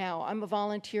speak up now. I'm a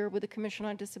volunteer with the Commission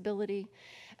on Disability,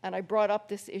 and I brought up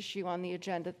this issue on the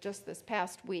agenda just this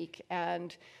past week.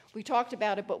 And we talked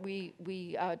about it, but we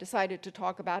decided to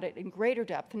talk about it in greater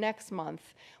depth next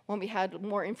month when we had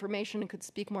more information and could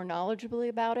speak more knowledgeably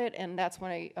about it. And that's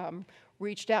when I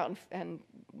reached out and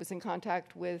was in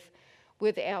contact with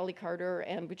Allie Carter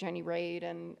and with Jenny Raid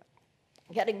and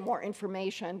getting more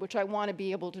information, which I want to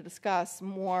be able to discuss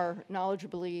more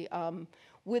knowledgeably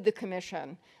with the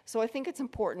Commission. So I think it's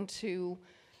important to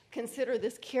consider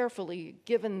this carefully,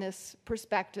 given this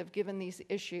perspective, given these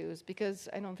issues, because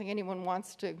I don't think anyone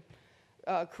wants to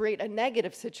create a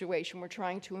negative situation. We're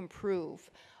trying to improve.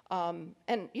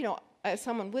 And, you know, as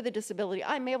someone with a disability,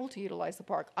 I'm able to utilize the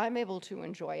park. I'm able to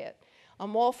enjoy it.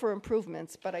 I'm all for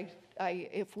improvements, but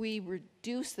if we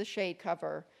reduce the shade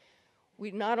cover,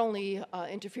 we not only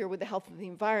interfere with the health of the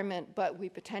environment, but we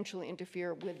potentially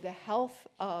interfere with the health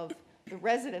of the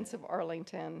residents of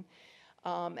Arlington,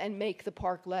 and make the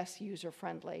park less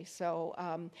user-friendly. So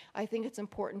I think it's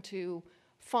important to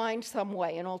find some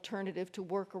way, an alternative to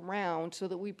work around so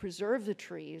that we preserve the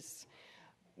trees,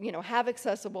 you know, have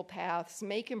accessible paths,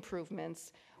 make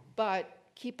improvements, but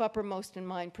keep uppermost in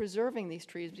mind preserving these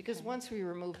trees, because once we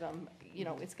remove them, you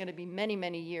know, it's going to be many,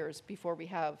 many years before we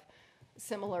have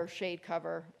similar shade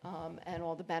cover and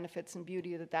all the benefits and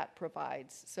beauty that that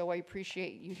provides. So I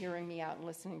appreciate you hearing me out and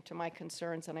listening to my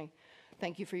concerns, and I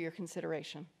thank you for your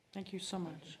consideration. Thank you so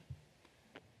much.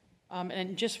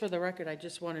 And just for the record, I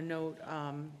just want to note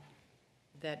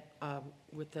that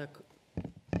with the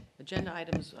agenda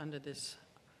items under this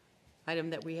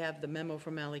item that we have, the memo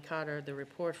from Ally Carter, the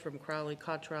report from Crowley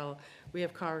Cottrell, we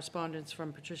have correspondence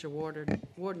from Patricia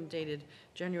Warden dated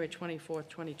January 24th,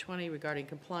 2020 regarding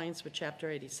compliance with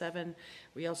Chapter 87.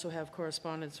 We also have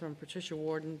correspondence from Patricia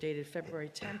Warden dated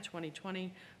February 10th,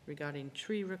 2020 regarding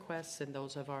tree requests, and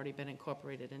those have already been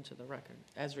incorporated into the record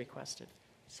as requested.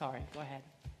 Sorry, go ahead.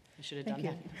 I should have done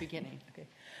that at the beginning. Okay.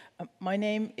 My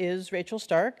name is Rachel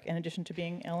Stark. In addition to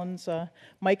being Ellen's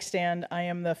mic stand, I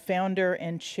am the founder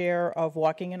and chair of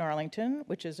Walking in Arlington,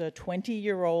 which is a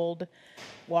 20-year-old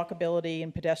walkability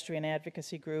and pedestrian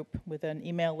advocacy group with an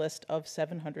email list of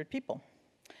 700 people.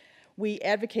 We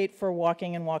advocate for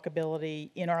walking and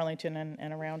walkability in Arlington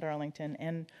and around Arlington,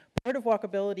 and part of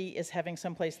walkability is having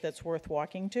someplace that's worth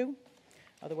walking to.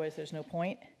 Otherwise, there's no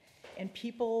point. And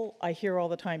people, I hear all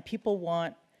the time, people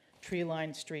want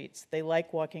tree-lined streets. They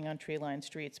like walking on tree-lined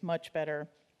streets much better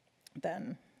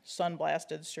than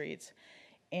sun-blasted streets.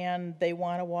 And they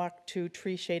want to walk to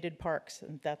tree-shaded parks,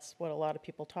 and that's what a lot of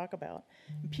people talk about.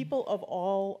 People of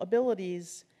all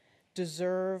abilities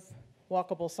deserve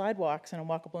walkable sidewalks and a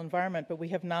walkable environment, but we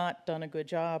have not done a good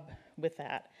job with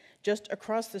that. Just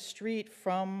across the street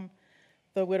from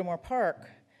the Whittemore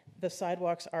Park, the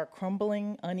sidewalks are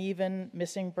crumbling, uneven,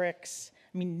 missing bricks,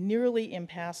 I mean, nearly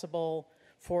impassable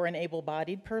for an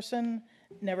able-bodied person,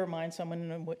 never mind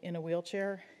someone in a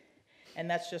wheelchair, and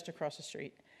that's just across the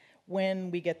street. When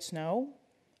we get snow,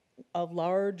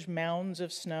 large mounds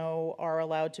of snow are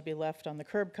allowed to be left on the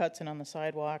curb cuts and on the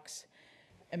sidewalks,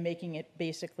 and making it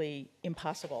basically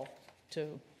impossible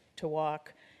to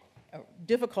walk,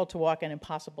 difficult to walk and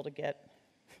impossible to get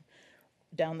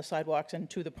down the sidewalks and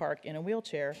to the park in a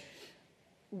wheelchair.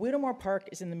 Whittemore Park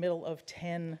is in the middle of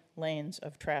 10 lanes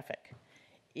of traffic.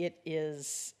 It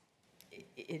is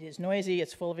noisy,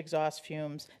 it's full of exhaust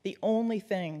fumes. The only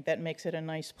thing that makes it a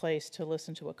nice place to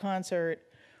listen to a concert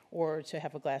or to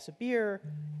have a glass of beer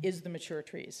is the mature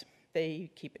trees.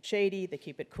 They keep it shady, they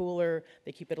keep it cooler,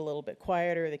 they keep it a little bit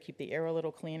quieter, they keep the air a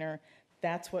little cleaner.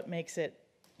 That's what makes it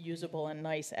usable and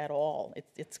nice at all.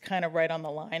 It's kind of right on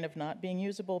the line of not being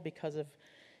usable because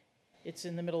it's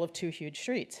in the middle of two huge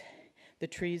streets. The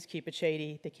trees keep it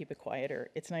shady, they keep it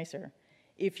quieter, it's nicer.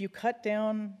 If you cut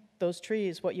down those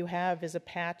trees, what you have is a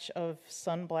patch of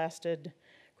sun-blasted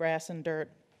grass and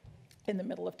dirt in the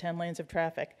middle of 10 lanes of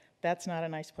traffic. That's not a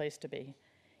nice place to be.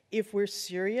 If we're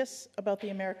serious about the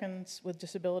Americans with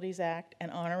Disabilities Act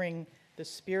and honoring the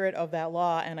spirit of that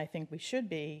law, and I think we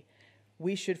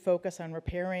should focus on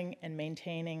repairing and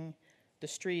maintaining the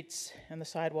streets and the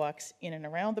sidewalks in and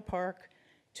around the park,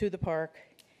 to the park,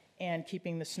 and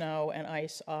keeping the snow and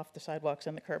ice off the sidewalks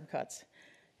and the curb cuts.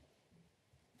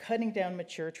 Cutting down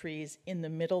mature trees in the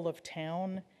middle of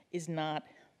town is not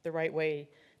the right way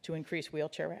to increase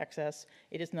wheelchair access.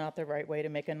 It is not the right way to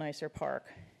make a nicer park.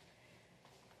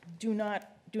 Do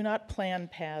not plan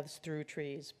paths through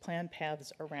trees, plan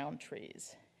paths around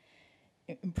trees.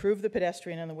 Improve the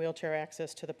pedestrian and the wheelchair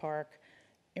access to the park,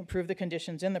 improve the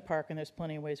conditions in the park, and there's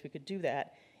plenty of ways we could do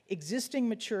that. Existing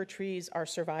mature trees are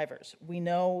survivors. We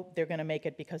know they're going to make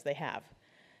it because they have.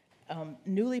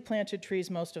 Newly planted trees,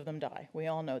 most of them die. We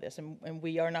all know this, and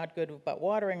we are not good about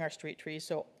watering our street trees,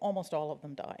 so almost all of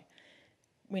them die.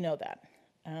 We know that.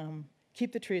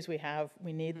 Keep the trees we have.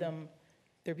 We need them.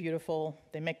 They're beautiful.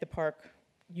 They make the park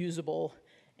usable,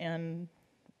 and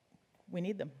we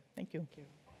need them. Thank you. Thank you.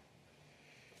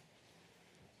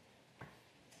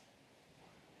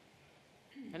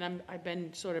 And I've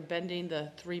been sort of bending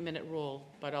the 3-minute rule,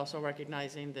 but also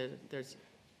recognizing that there's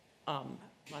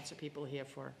lots of people here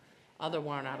for other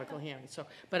warrant article hearings. So,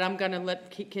 but I'm going to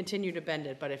continue to bend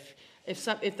it. But if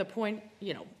the point,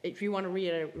 you know, if you want to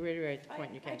reiterate the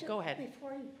point, you can. Go ahead.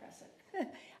 Before you press it,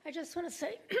 I just want to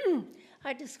say,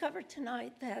 I discovered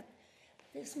tonight that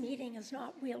this meeting is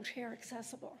not wheelchair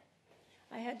accessible.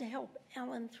 I had to help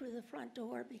Ellen through the front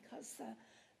door because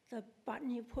the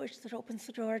button you push that opens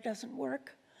the door doesn't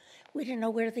work. We didn't know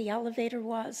where the elevator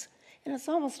was, and it's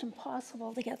almost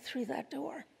impossible to get through that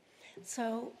door.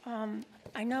 So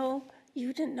I know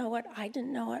you didn't know it, I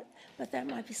didn't know it, but that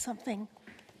might be something,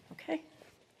 okay?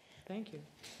 Thank you.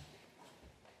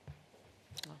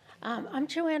 I'm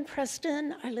Joanne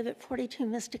Preston. I live at 42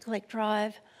 Mystic Lake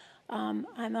Drive. I'm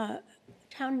a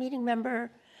town meeting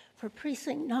member for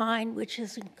Precinct 9, which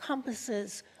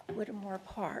encompasses Whittemore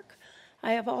Park.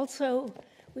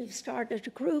 We've started a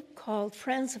group called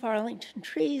Friends of Arlington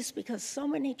Trees because so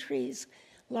many trees,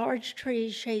 large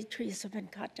trees, shade trees have been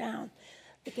cut down.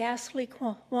 The gas leak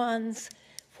ones,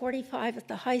 45 at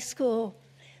the high school,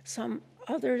 some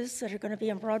others that are going to be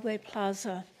in Broadway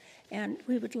Plaza, and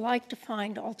we would like to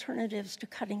find alternatives to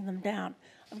cutting them down.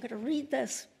 I'm going to read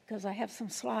this because I have some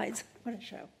slides I want to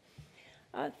show.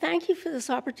 Thank you for this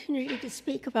opportunity to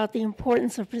speak about the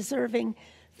importance of preserving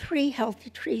 3 healthy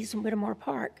trees in Whittemore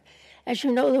Park. As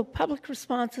you know, the public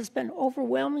response has been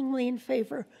overwhelmingly in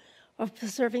favor of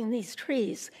preserving these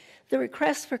trees. The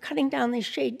request for cutting down these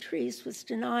shade trees was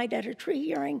denied at a tree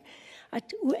hearing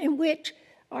in which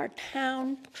our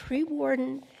town tree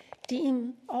warden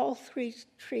deemed all 3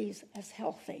 trees as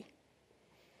healthy.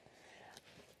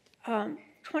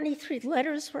 23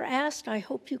 letters were asked. I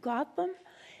hope you got them.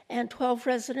 And 12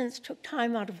 residents took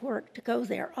time out of work to go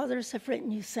there. Others have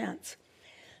written you since.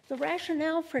 The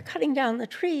rationale for cutting down the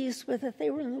trees was that they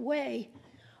were in the way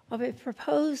of a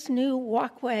proposed new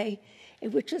walkway,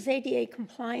 which is ADA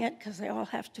compliant because they all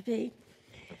have to be.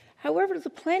 However, the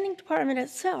planning department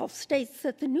itself states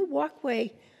that the new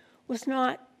walkway was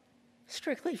not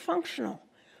strictly functional.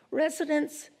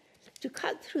 Residents to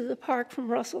cut through the park from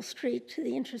Russell Street to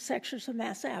the intersections of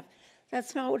Mass Ave.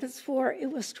 That's not what it's for. It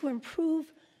was to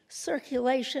improve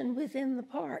circulation within the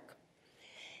park.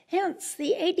 Hence,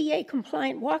 the ADA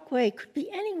compliant walkway could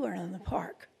be anywhere in the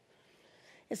park.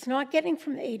 It's not getting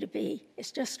from A to B,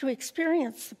 it's just to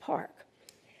experience the park.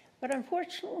 But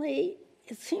unfortunately,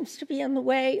 it seems to be in the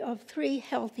way of 3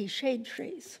 healthy shade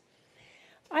trees.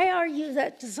 I argue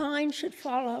that design should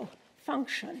follow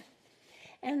function,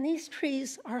 and these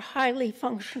trees are highly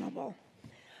functionable.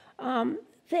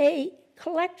 They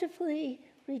collectively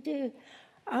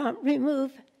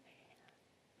remove,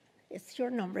 it's your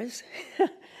numbers,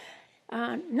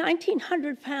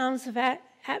 1,900 pounds of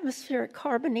atmospheric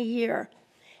carbon a year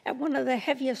at one of the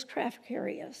heaviest traffic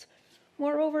areas.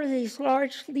 Moreover, these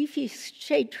large leafy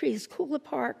shade trees cool the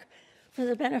park for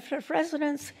the benefit of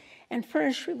residents and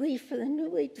furnish relief for the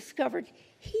newly discovered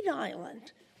heat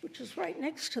island, which is right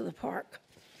next to the park.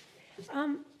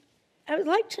 I would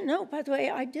like to note, by the way,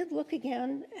 I did look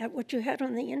again at what you had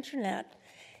on the internet,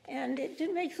 and it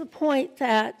did make the point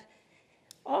that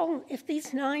if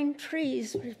these 9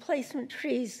 trees, replacement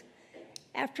trees,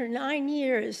 after 9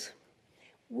 years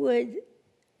would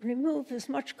remove as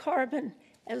much carbon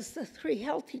as the 3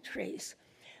 healthy trees.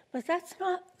 But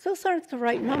those aren't the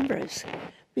right numbers,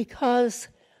 because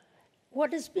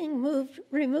what is being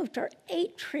removed are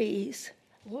 8 trees,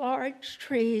 large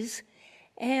trees,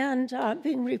 and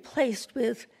being replaced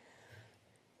with,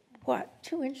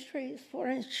 2-inch trees,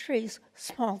 4-inch trees,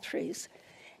 small trees.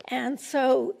 And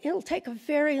so it'll take a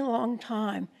very long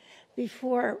time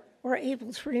before we're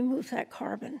able to remove that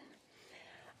carbon.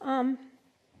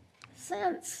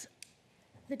 Since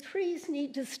the trees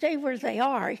need to stay where they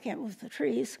are, you can't move the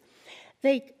trees,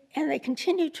 they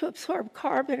continue to absorb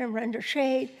carbon and render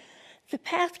shade, the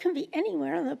path can be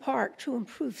anywhere in the park to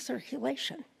improve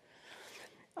circulation.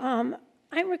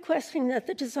 I'm requesting that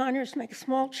the designers make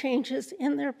small changes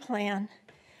in their plan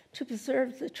to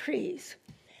preserve the trees.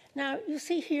 Now, you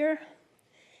see here,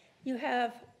 you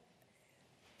have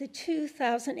the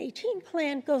 2018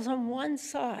 plan goes on one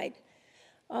side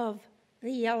of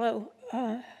the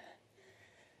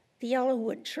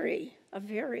yellowwood tree, a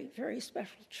very, very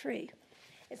special tree.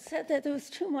 It said that there was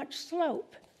too much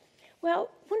slope.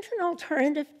 Well, wouldn't an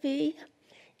alternative be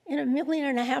in a $1.5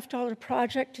 million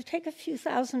project to take a few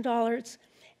 $1,000s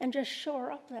and just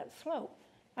shore up that slope?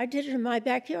 I did it in my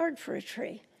backyard for a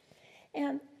tree.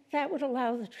 And that would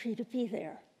allow the tree to be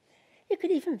there. It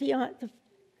could even be on,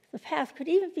 the path could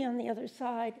even be on the other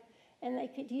side, and they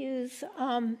could use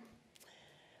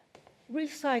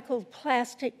recycled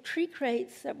plastic tree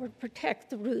crates that would protect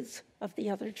the roots of the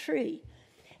other tree.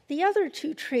 The other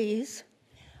 2 trees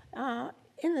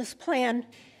in this plan,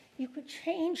 you could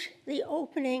change the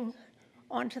opening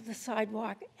onto the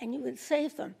sidewalk and you would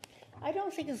save them. I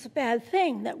don't think it's a bad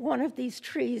thing that one of these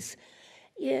trees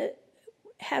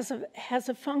has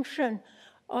a function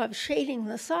of shading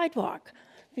the sidewalk,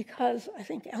 because I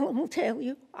think Ellen will tell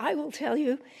you, I will tell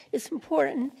you, it's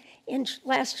important. In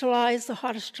last July is the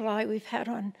hottest July we've had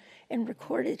in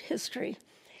recorded history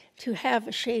to have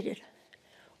a shaded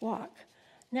walk.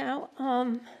 Now,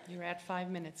 you're at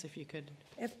 5 minutes if you could.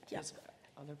 Yeah.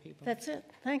 Other people. That's it.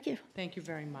 Thank you. Thank you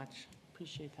very much.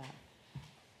 Appreciate that.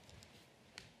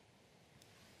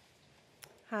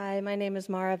 Hi, my name is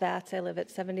Mara Vatz. I live at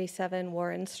 77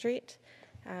 Warren Street.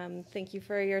 Thank you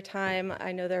for your time.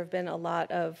 I know there have been a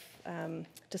lot of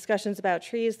discussions about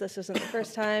trees. This isn't the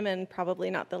first time and probably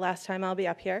not the last time I'll be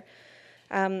up here.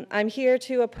 I'm here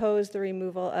to oppose the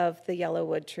removal of the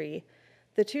yellowwood tree.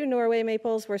 The 2 Norway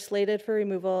maples were slated for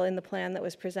removal in the plan that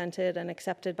was presented and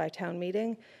accepted by town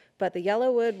meeting, but the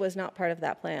yellowwood was not part of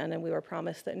that plan, and we were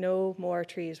promised that no more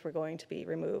trees were going to be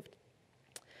removed.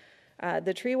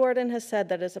 The tree warden has said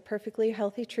that it's a perfectly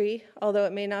healthy tree, although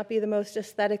it may not be the most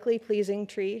aesthetically pleasing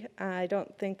tree. I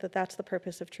don't think that that's the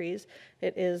purpose of trees.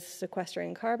 It is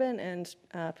sequestering carbon and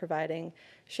providing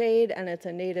shade, and it's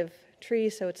a native tree,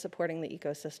 so it's supporting the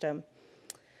ecosystem.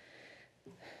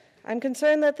 I'm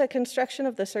concerned that the construction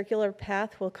of the circular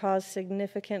path will cause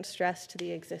significant stress to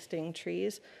the existing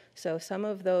trees, so some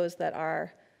of those that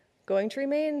are going to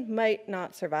remain might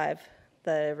not survive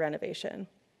the renovation.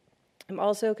 I'm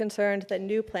also concerned that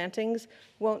new plantings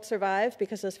won't survive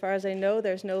because, as far as I know,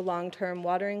 there's no long-term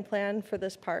watering plan for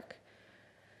this park.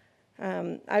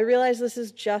 I realize this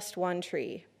is just one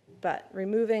tree, but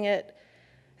removing it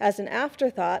as an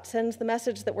afterthought sends the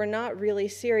message that we're not really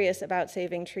serious about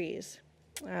saving trees.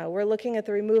 We're looking at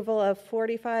the removal of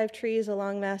 45 trees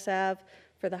along Mass Ave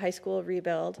for the high school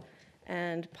rebuild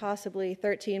and possibly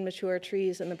 13 mature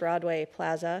trees in the Broadway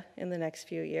Plaza in the next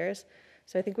few years.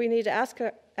 So I think we need to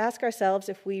ask ourselves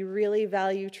if we really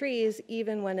value trees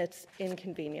even when it's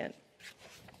inconvenient.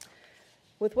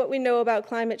 With what we know about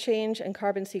climate change and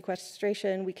carbon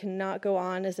sequestration, we cannot go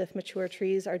on as if mature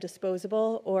trees are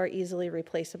disposable or easily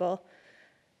replaceable.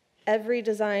 Every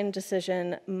design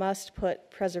decision must put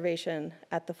preservation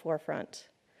at the forefront.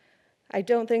 I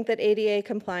don't think that ADA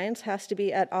compliance has to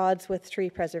be at odds with tree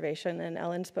preservation, and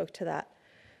Ellen spoke to that.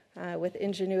 With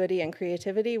ingenuity and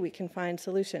creativity, we can find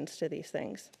solutions to these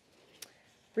things.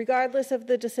 Regardless of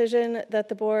the decision that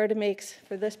the board makes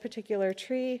for this particular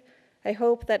tree, I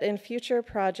hope that in future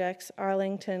projects,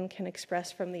 Arlington can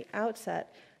express from the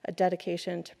outset a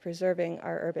dedication to preserving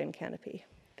our urban canopy.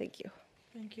 Thank you.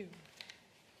 Thank you.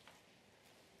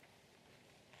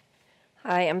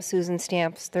 Hi, I'm Susan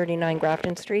Stamps, 39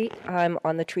 Grafton Street. I'm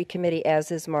on the tree committee,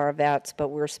 as is Mara Vatz, but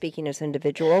we're speaking as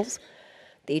individuals.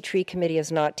 The tree committee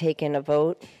has not taken a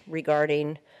vote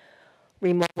regarding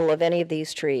removal of any of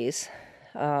these trees.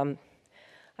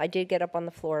 I did get up on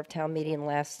the floor of town meeting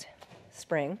last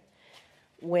spring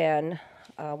when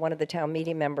one of the town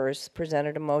meeting members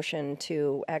presented a motion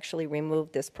to actually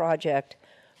remove this project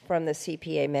from the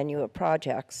CPA menu of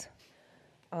projects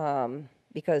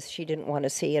because she didn't want to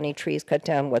see any trees cut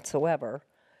down whatsoever.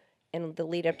 In the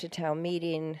lead up to town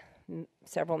meeting,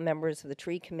 several members of the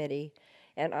tree committee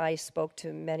and I spoke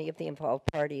to many of the involved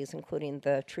parties, including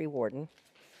the tree warden,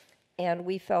 and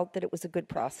we felt that it was a good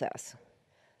process.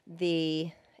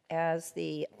 As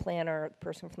the planner, the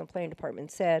person from the planning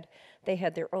department said, they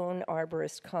had their own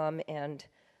arborist come and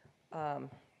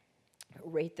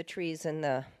rate the trees in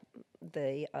the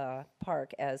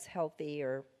park as healthy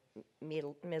or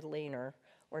middling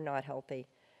or not healthy.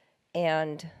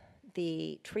 And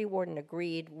the tree warden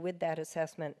agreed with that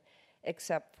assessment,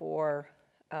 except for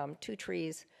 2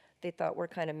 trees they thought were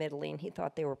kind of middling. He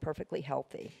thought they were perfectly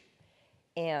healthy.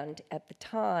 And at the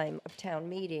time of town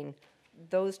meeting,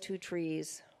 those 2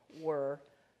 trees were,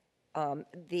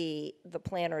 the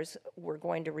planners were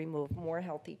going to remove more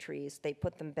healthy trees. They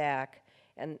put them back,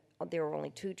 and there were only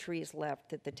 2 trees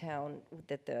left that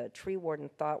the tree warden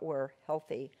thought were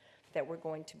healthy that were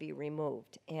going to be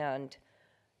removed. And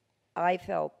I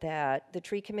felt that the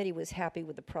tree committee was happy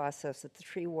with the process, that the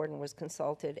tree warden was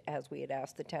consulted, as we had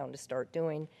asked the town to start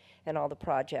doing, and all the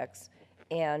projects.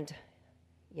 And,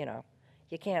 you know,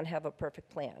 you can't have a perfect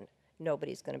plan.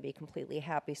 Nobody's going to be completely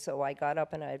happy. So I got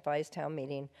up and I advised town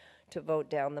meeting to vote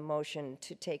down the motion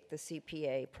to take the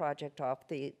CPA project off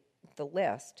the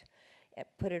list, and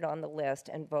put it on the list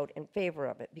and vote in favor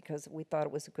of it because we thought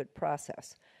it was a good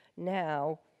process.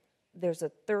 Now, there's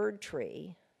a 3rd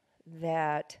tree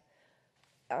that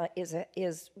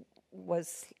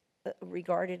was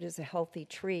regarded as a healthy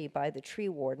tree by the tree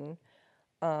warden.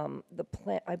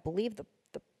 I believe the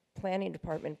planning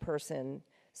department person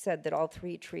said that all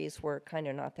 3 trees were kind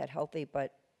of not that healthy,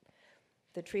 but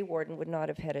the tree warden would not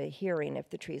have had a hearing if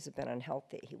the trees had been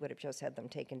unhealthy. He would have just had them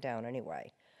taken down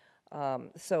anyway.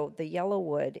 So the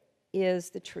yellowwood is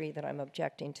the tree that I'm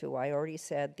objecting to. I already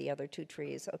said the other 2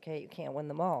 trees, okay, you can't win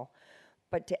them all.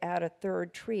 But to add a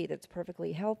 3rd tree that's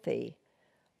perfectly healthy,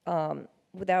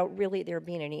 without really there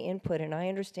being any input, and I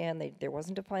understand that there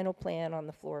wasn't a final plan on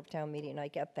the floor of town meeting, I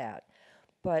get that.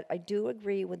 But I do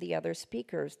agree with the other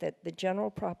speakers that the general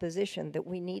proposition that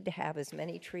we need to have as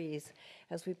many trees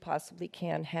as we possibly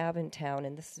can have in town,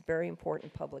 and this is very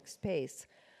important public space,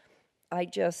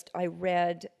 I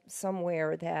read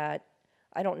somewhere that,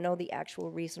 I don't know the actual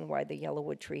reason why the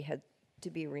yellowwood tree had to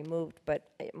be removed,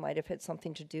 but it might have had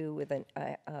something to do with an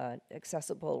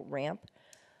accessible ramp.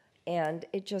 And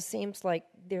it just seems like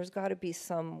there's got to be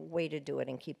some way to do it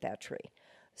and keep that tree.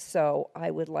 So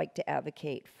I would like to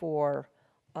advocate for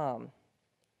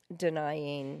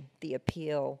denying the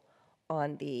appeal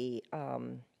on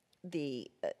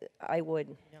I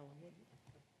would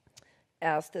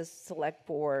ask the select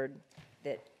board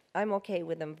that I'm okay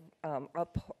with them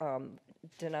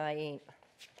denying,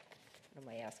 what am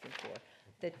I asking for?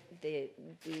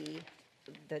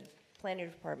 The planning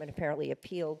department apparently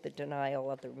appealed the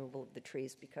denial of the removal of the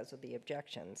trees because of the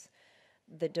objections.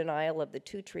 The denial of the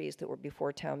 2 trees that were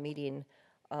before town meeting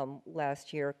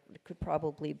last year could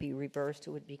probably be reversed. It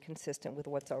would be consistent with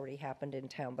what's already happened in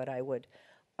town, but I would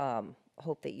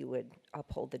hope that you would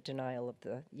uphold the denial of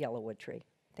the yellowwood tree.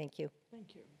 Thank you.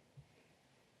 Thank you.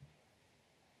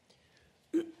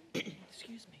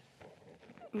 Excuse me.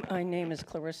 My name is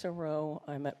Clarissa Rowe.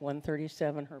 I'm at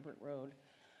 137 Herbert Road.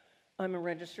 I'm a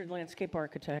registered landscape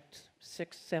architect,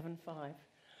 675,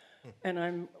 and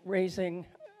I'm raising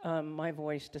my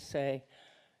voice to say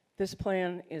this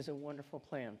plan is a wonderful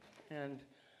plan. And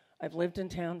I've lived in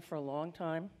town for a long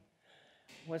time.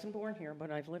 Wasn't born here,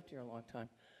 but I've lived here a long time.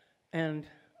 And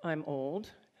I'm old.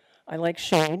 I like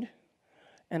shade,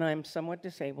 and I'm somewhat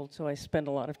disabled, so I spend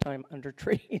a lot of time under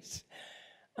trees.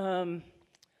 I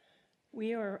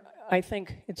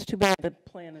think it's too bad the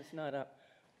plan is not up.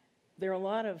 There are a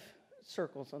lot of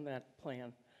circles on that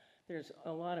plan. There's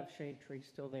a lot of shade trees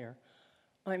still there.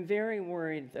 I'm very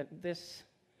worried that this,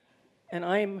 and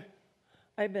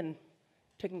I've been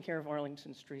taking care of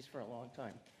Arlington's trees for a long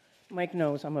time. Mike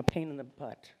knows I'm a pain in the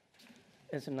butt,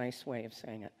 is a nice way of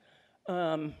saying it.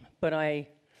 But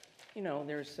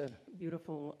there's a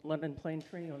beautiful London plane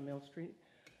tree on Mill Street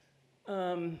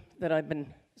that I've been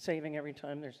saving every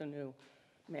time there's a new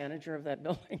manager of that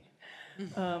building.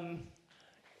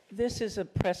 This is a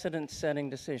precedent-setting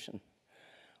decision.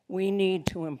 We need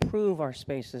to improve our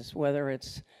spaces, whether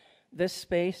it's this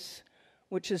space,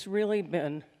 which has really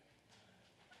been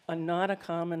not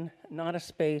a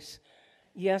space.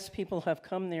 Yes, people have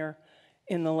come there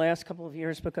in the last couple of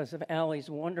years because of Ally's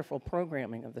wonderful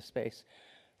programming of the space.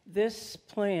 This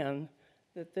plan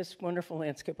that this wonderful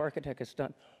landscape architect has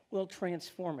done will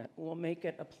transform it, will make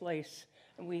it a place,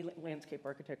 and we landscape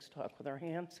architects talk with our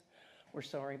hands. We're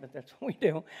sorry, but that's what we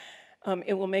do.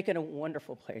 It will make it a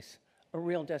wonderful place, a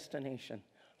real destination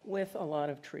with a lot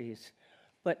of trees.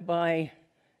 But by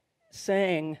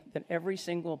saying that every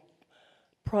single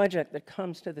project that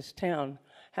comes to this town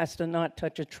has to not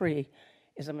touch a tree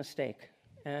is a mistake.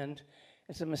 And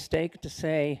it's a mistake to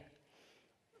say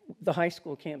the high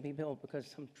school can't be built because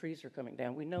some trees are coming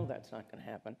down. We know that's not going to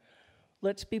happen.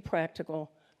 Let's be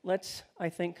practical. I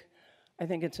think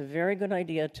it's a very good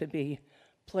idea to be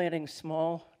planting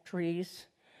small trees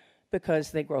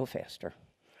because they grow faster.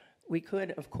 We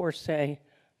could, of course, say,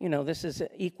 this is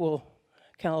equal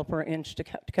caliper inch to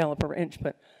caliper inch,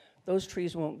 but those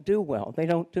trees won't do well.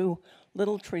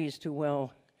 Little trees do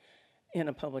well in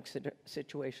a public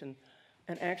situation.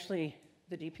 And actually,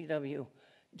 the DPW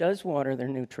does water their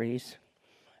new trees,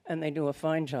 and they do a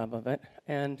fine job of it.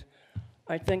 And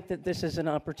I think that this is an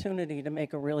opportunity to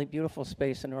make a really beautiful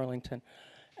space in Arlington.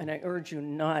 And I urge you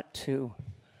not to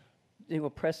do a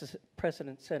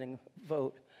precedent-setting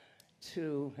vote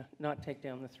to not take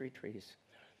down the 3 trees.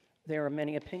 There are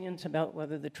many opinions about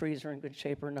whether the trees are in good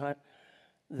shape or not.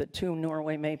 The 2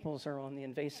 Norway maples are on the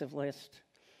invasive list.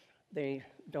 They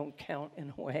don't count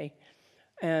in a way.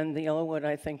 And the yellowwood,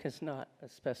 I think, is not a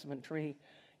specimen tree.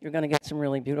 You're going to get some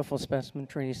really beautiful specimen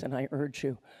trees, and I urge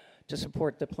you to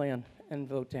support the plan and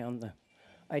vote down the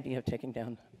idea of taking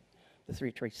down the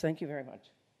 3 trees. Thank you very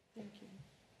much. Thank you.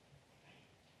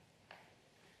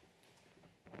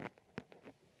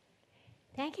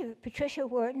 Thank you, Patricia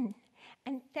Warden,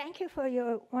 and thank you for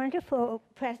your wonderful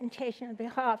presentation on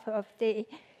behalf of the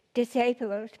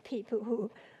disabled people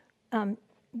who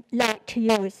like to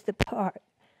use the park.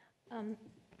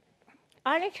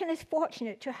 Arlington is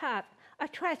fortunate to have a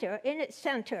treasure in its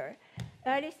center,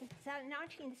 early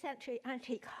 19th century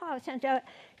antique house and a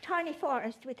tiny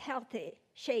forest with healthy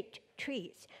shaped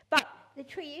trees. But the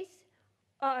trees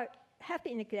have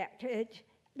been neglected.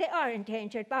 They are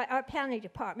endangered by our planning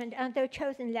department and their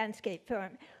chosen landscape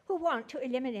firm who want to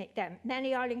eliminate them.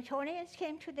 Many Arlingtonians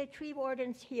came to the tree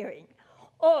warden's hearing,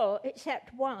 all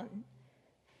except one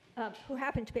who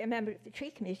happened to be a member of the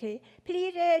tree committee,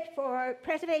 pleaded for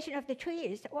preservation of the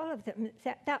trees, all of them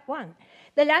except that one.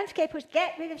 The landscapers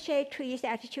get rid of shade trees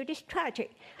attitude is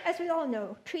tragic. As we all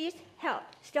know, trees help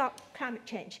stop climate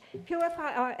change,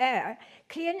 purify our air,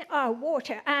 clean our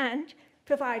water, and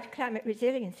provide climate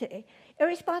resiliency.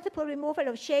 Irresponsible removal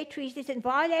of shade trees is in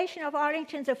violation of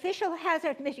Arlington's official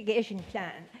hazard mitigation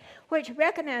plan, which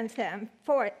recommends them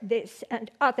for this and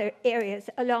other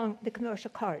areas along the commercial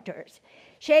corridors.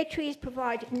 Shade trees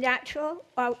provide natural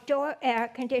outdoor air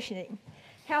conditioning.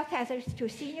 Health hazards to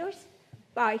seniors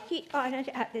by heat island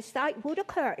at the site would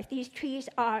occur if these trees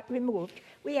are removed.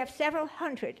 We have several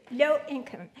hundred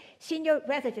low-income senior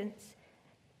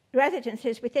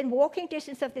residences within walking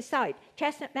distance of the site: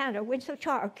 Chestnut Manor, Winslow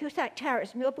Charter, Cusack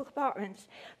Terrace, Millbrook Apartments,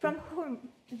 from whom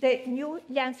the new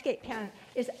landscape plan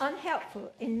is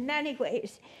unhelpful in many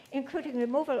ways, including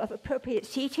removal of appropriate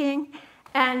seating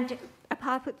and a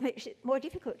path which makes it more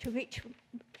difficult to reach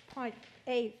point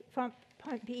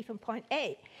B from point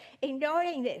A.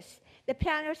 Ignoring this, the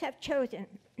planners have chosen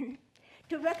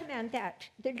to recommend that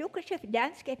the lucrative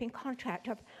landscaping contract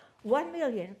of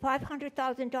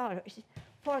 $1,500,000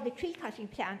 for the tree cutting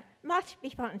plan must be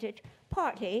funded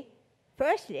partly,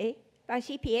 firstly, by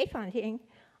CPA funding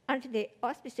under the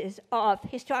auspices of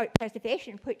historic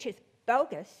preservation, which is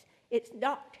bogus. It's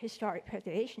not historic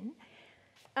preservation.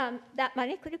 That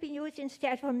money could have been used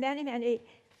instead for many, many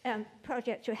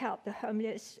projects to help the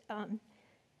homeless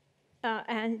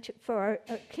and for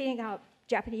cleaning out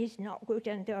Japanese knotwood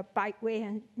and their bikeway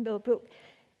and Millbrook.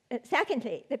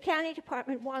 Secondly, the planning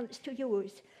department wants to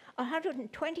use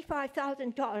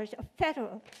 $125,000 of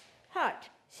federal HUD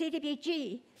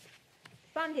CDBG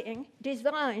funding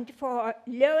designed for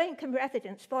low-income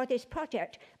residents for this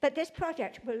project, but this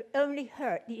project will only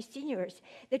hurt these seniors.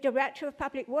 The Director of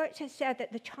Public Works has said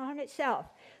that the town itself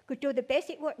could do the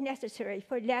basic work necessary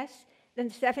for less than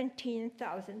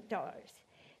 $17,000.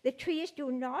 The trees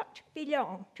do not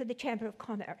belong to the Chamber of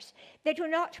Commerce. They do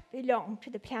not belong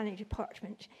to the Planning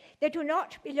Department. They do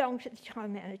not belong to the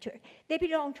town manager. They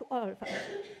belong to all of us,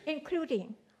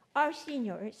 including our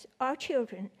seniors, our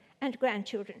children, and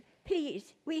grandchildren.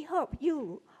 Please, we hope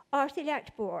you, our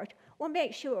select board, will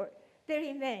make sure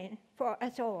they remain for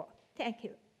us all. Thank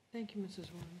you. Thank you, Mrs.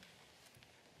 Warren.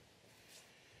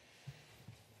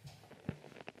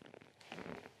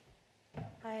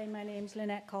 Hi, my name's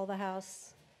Lynette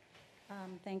Culverhouse.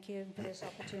 Thank you for this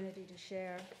opportunity to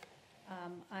share.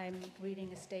 I'm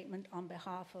reading a statement on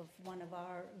behalf of one of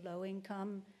our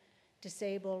low-income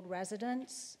disabled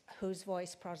residents whose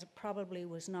voice probably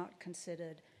was not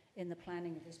considered in the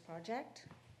planning of this project.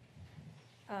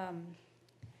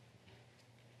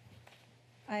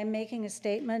 I'm making a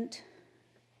statement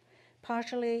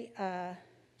partially,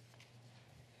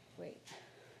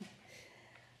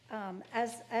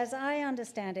 as I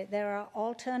understand it, there are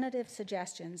alternative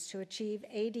suggestions to achieve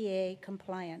ADA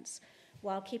compliance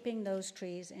while keeping those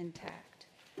trees intact.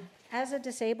 As a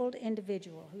disabled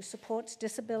individual who supports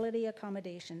disability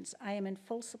accommodations, I am in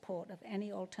full support of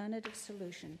any alternative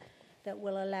solution that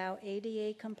will allow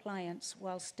ADA compliance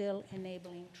while still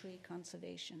enabling tree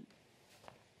conservation.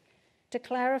 To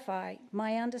clarify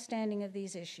my understanding of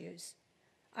these issues,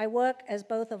 I work as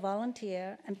both a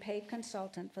volunteer and paid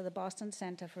consultant for the Boston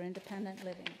Center for Independent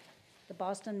Living, the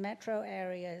Boston metro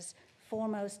area's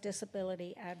foremost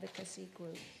disability advocacy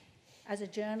group. As a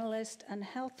journalist and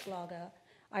health blogger,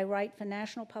 I write for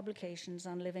national publications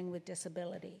on living with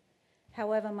disability.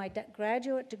 However, my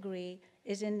graduate degree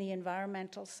is in the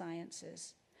environmental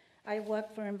sciences. I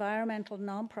work for environmental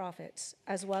nonprofits,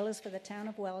 as well as for the town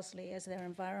of Wellesley as their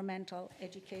environmental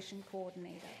education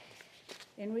coordinator.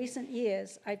 In recent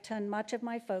years, I've turned much of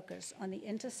my focus on the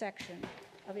intersection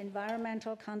of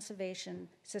environmental conservation,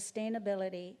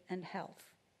 sustainability, and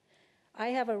health. I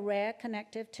have a rare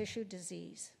connective tissue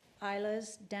disease,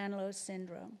 Ehlers-Danlos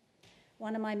syndrome.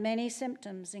 One of my many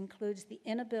symptoms includes the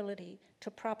inability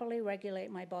to properly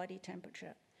regulate my body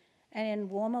temperature, and in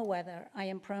warmer weather, I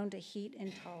am prone to heat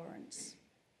intolerance.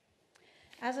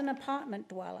 As an apartment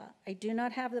dweller, I do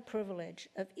not have the privilege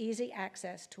of easy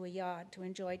access to a yard to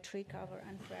enjoy tree cover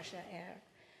and fresher air.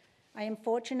 I am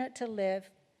fortunate to live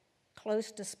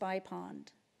close to Spy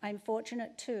Pond. I'm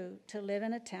fortunate, too, to live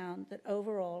in a town that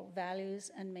overall values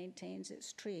and maintains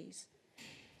its trees.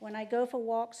 When I go for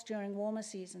walks during warmer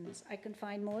seasons, I can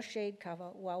find more shade cover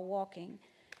while walking,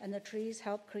 and the trees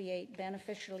help create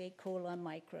beneficially cooler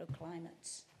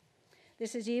microclimates.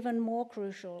 This is even more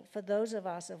crucial for those of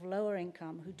us of lower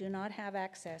income who do not have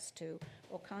access to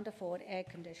or can't afford air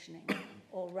conditioning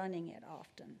or running it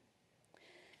often.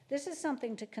 This is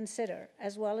something to consider,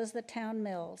 as well as the town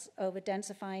mills over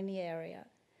densifying the area.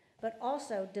 but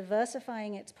also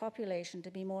diversifying its population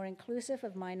to be more inclusive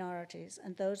of minorities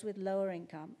and those with lower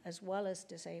income, as well as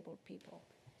disabled people.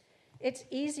 It's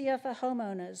easier for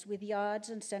homeowners with yards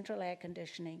and central air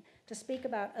conditioning to speak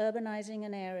about urbanizing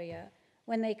an area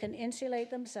when they can insulate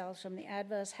themselves from the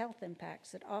adverse health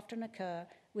impacts that often occur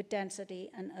with density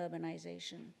and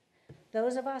urbanization.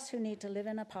 Those of us who need to live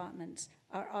in apartments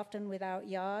are often without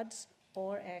yards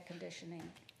or air conditioning.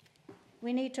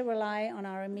 We need to rely on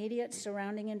our immediate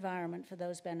surrounding environment for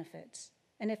those benefits,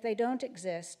 and if they don't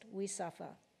exist, we suffer.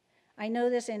 I know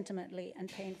this intimately and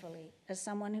painfully as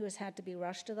someone who has had to be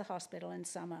rushed to the hospital in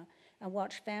summer and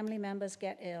watch family members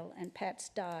get ill and pets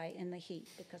die in the heat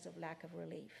because of lack of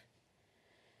relief.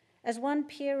 As one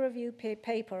peer-reviewed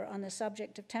paper on the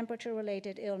subject of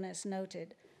temperature-related illness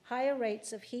noted, higher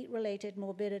rates of heat-related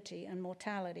morbidity and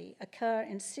mortality occur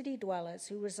in city dwellers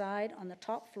who reside on the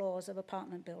top floors of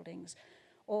apartment buildings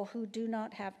or who do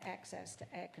not have access to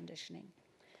air conditioning.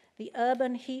 The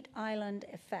urban heat island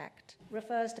effect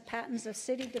refers to patterns of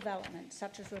city development,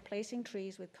 such as replacing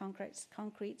trees with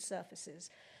concrete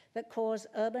surfaces, that cause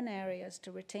urban areas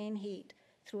to retain heat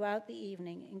throughout the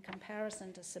evening in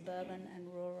comparison to suburban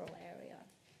and rural area.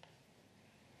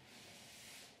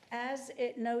 As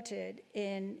it noted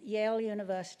in Yale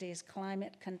University's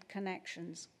Climate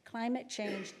Connections, climate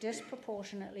change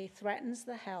disproportionately threatens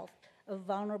the health of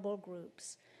vulnerable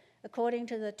groups. According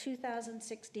to the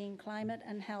 2016 Climate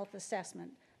and Health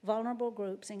Assessment, vulnerable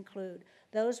groups include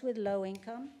those with low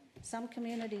income, some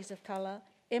communities of color,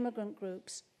 immigrant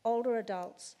groups, older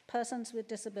adults, persons with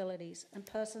disabilities, and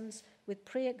persons with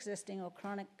pre-existing or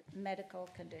chronic medical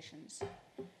conditions.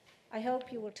 I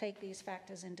hope you will take these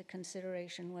factors into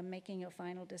consideration when making your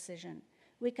final decision.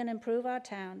 We can improve our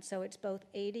town so it's both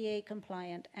ADA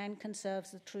compliant and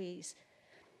conserves the trees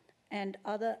and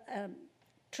other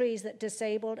trees that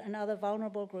disabled and other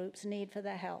vulnerable groups need for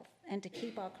their health, and to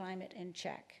keep our climate in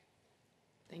check.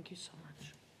 Thank you so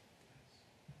much.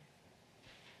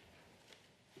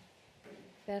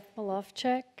 Beth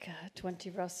Malofchek, 20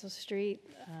 Russell Street,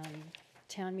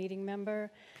 town meeting member.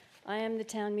 I am the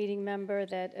town meeting member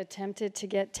that attempted to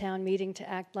get town meeting to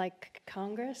act like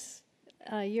Congress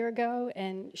a year ago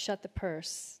and shut the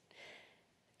purse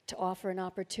to offer an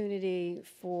opportunity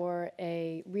for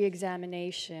a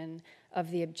reexamination of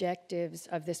the objectives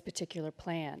of this particular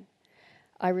plan.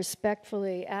 I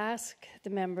respectfully ask the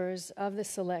members of the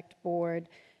Select Board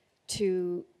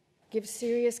to give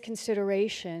serious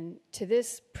consideration to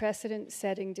this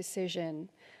precedent-setting decision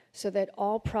so that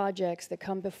all projects that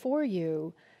come before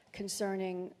you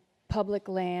concerning public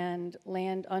land,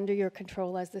 land under your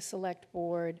control as the Select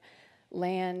Board,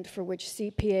 land for which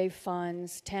CPA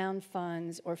funds, town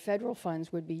funds, or federal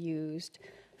funds would be used,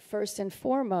 first and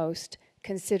foremost,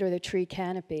 consider the tree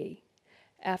canopy.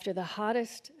 After the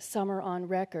hottest summer on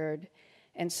record,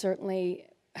 and certainly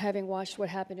having watched what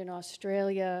happened in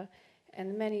Australia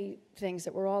and many things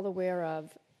that we're all aware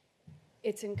of,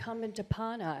 it's incumbent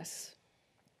upon us,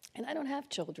 and I don't have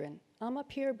children. I'm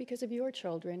up here because of your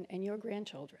children and your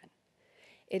grandchildren.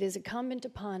 It is incumbent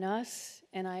upon us,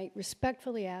 and I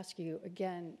respectfully ask you,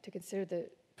 again, to consider the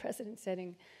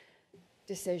precedent-setting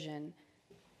decision.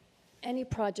 Any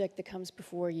project that comes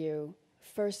before you,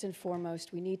 first and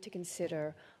foremost, we need to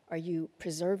consider, are you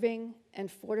preserving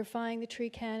and fortifying the tree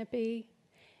canopy?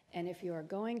 And if you are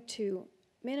going to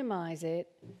minimize it,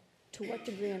 to what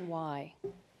degree and why?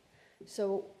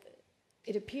 So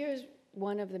it appears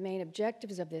one of the main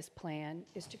objectives of this plan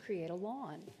is to create a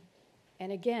lawn.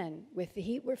 And again, with the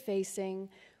heat we're facing,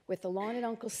 with the lawn at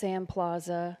Uncle Sam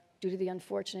Plaza, due to the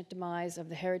unfortunate demise of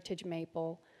the heritage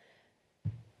maple,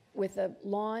 with a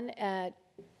lawn at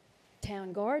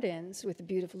Town Gardens with a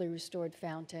beautifully restored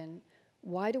fountain,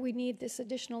 why do we need this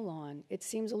additional lawn? It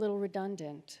seems a little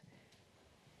redundant.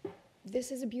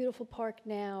 This is a beautiful park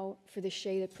now for the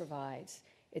shade it provides.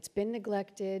 It's been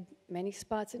neglected. Many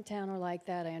spots in town are like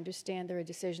that. I understand there are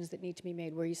decisions that need to be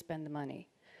made where you spend the money.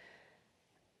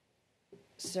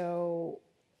 So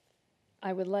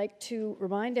I would like to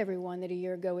remind everyone that a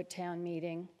year ago at town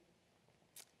meeting,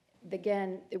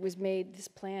 again, it was made, this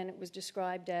plan, it was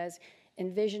described as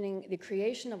envisioning the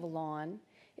creation of a lawn.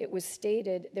 It was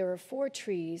stated there are 4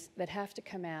 trees that have to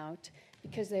come out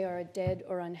because they are dead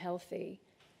or unhealthy.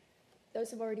 Those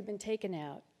have already been taken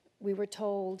out. We were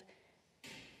told,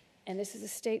 and this is a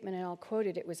statement, and I'll quote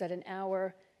it, it was at 1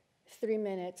 hour, 3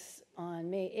 minutes on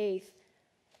May 8th.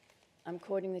 I'm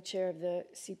quoting the chair of the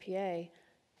CPA.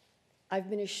 I've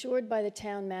been assured by the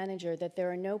town manager that there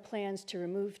are no plans to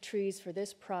remove trees for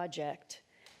this project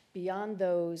beyond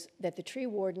those that the tree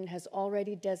warden has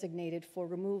already designated for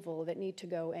removal that need to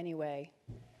go anyway.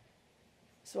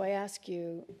 So I ask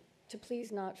you to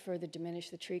please not further diminish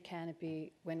the tree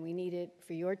canopy when we need it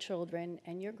for your children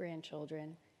and your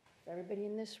grandchildren, for everybody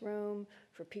in this room,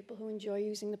 for people who enjoy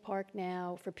using the park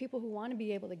now, for people who want to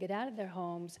be able to get out of their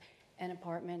homes and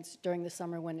apartments during the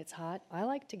summer when it's hot. I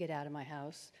like to get out of my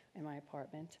house and my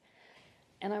apartment.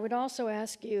 And I would also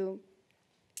ask you,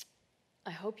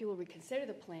 I hope you will reconsider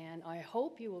the plan. I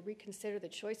hope you will reconsider the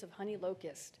choice of honey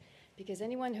locust, because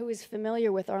anyone who is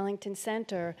familiar with Arlington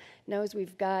Center knows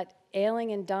we've got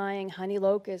ailing and dying honey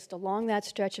locust along that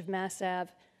stretch of Mass Ave,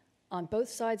 on both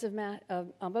sides of Mass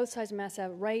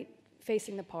Ave, right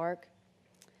facing the park.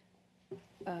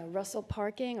 Russell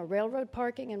Parking, or Railroad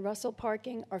Parking and Russell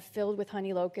Parking are filled with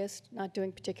honey locust, not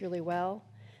doing particularly well.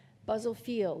 Buzzell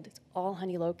Field, it's all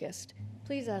honey locust.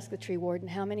 Please ask the tree warden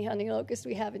how many honey locusts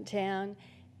we have in town,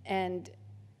 and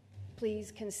please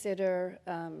consider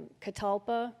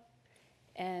catalpa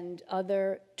and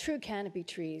other true canopy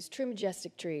trees, true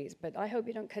majestic trees. But I hope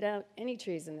you don't cut out any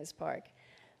trees in this park.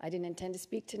 I didn't intend to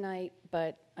speak tonight,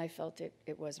 but I felt it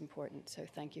was important, so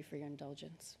thank you for your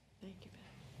indulgence. Thank you, Beth.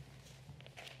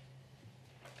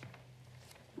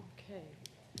 Okay.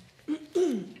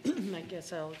 I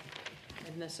guess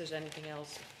unless there's anything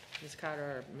else, Ms. Carter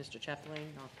or Mr.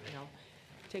 Chaplain,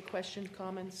 take questions,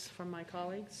 comments from my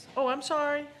colleagues. Oh, I'm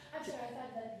sorry. I'm sorry, I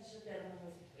thought that Mr. Gentleman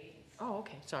was waiting. Oh,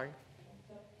 okay, sorry.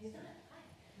 He's not. Hi.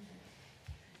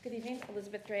 Good evening,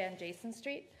 Elizabeth Gray on Jason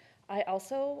Street. I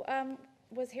also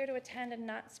was here to attend and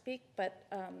not speak, but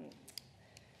on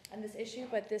this issue,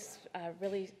 but this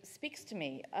really speaks to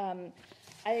me.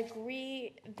 I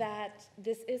agree that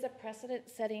this is a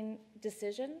precedent-setting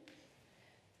decision,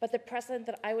 but the precedent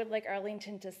that I would like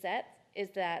Arlington to set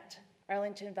is that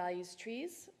Arlington values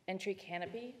trees and tree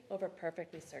canopy over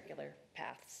perfectly circular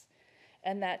paths,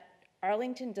 and that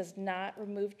Arlington does not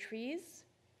remove trees,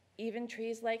 even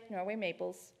trees like Norway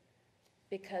maples,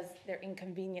 because they're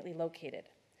inconveniently located.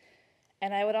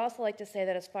 And I would also like to say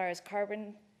that as far as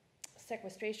carbon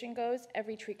sequestration goes,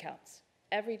 every tree counts.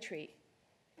 Every tree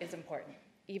is important,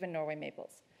 even Norway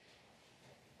maples.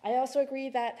 I also agree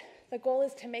that the goal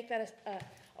is to make that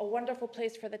a wonderful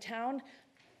place for the town.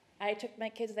 I took my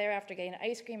kids there after getting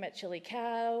ice cream at Chili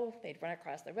Cow. They'd run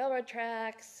across the railroad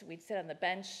tracks. We'd sit on the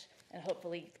bench and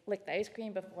hopefully lick the ice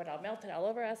cream before it all melted all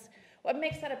over us. What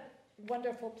makes that a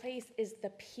wonderful place is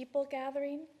the people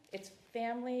gathering. It's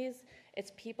families,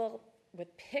 it's people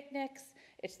with picnics,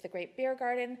 it's the great beer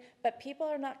garden, but people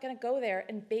are not going to go there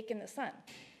and bake in the sun.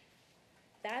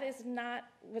 That is not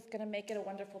what's going to make it a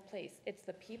wonderful place. It's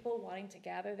the people wanting to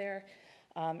gather there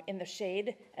in the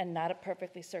shade and not a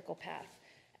perfectly circle path.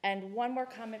 And one more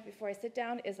comment before I sit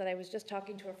down is that I was just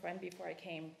talking to a friend before I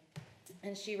came,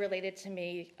 and she related to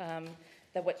me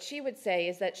that what she would say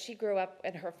is that she grew up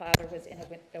and her father was in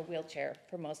a wheelchair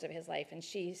for most of his life. And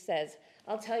she says,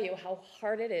 I'll tell you how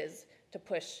hard it is to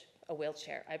push a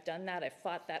wheelchair. I've done that. I've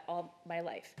fought that all my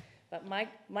life. But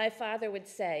my father would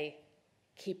say,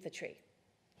 keep the tree.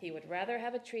 He would rather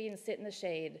have a tree and sit in the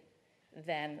shade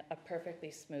than a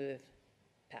perfectly smooth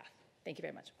path. Thank you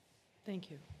very much.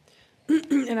 Thank you.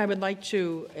 And I would like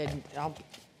to, and I'll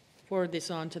forward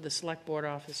this on to the Select Board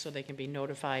office so they can be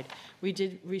notified. We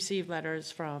did receive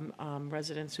letters from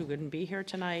residents who couldn't be here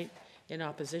tonight in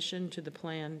opposition to the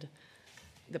plan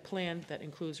that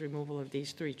includes removal of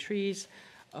these 3 trees.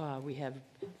 We have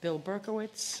Bill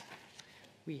Berkowitz.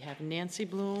 We have Nancy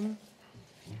Bloom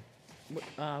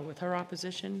with her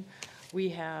opposition. We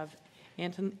have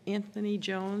Anthony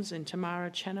Jones and Tamara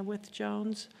Chenoweth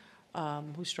Jones,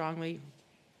 who strongly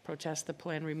protest the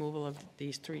planned removal of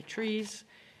these 3 trees.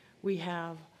 We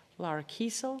have Laura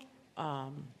Kiesel,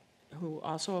 who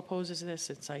also opposes this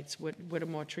and cites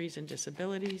Whittemore trees and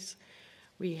disabilities.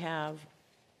 We have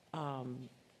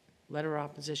letter of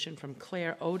opposition from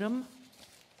Claire Odom.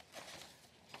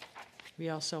 We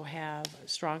also have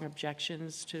strong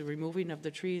objections to removing of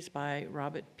the trees by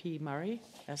Robert P. Murray,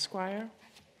 Esquire.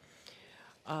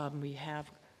 We have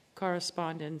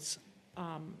correspondence,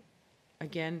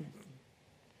 again,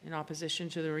 in opposition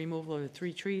to the removal of the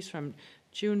 3 trees from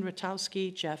June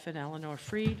Ratowski, Jeff and Eleanor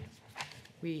Freed.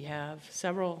 We have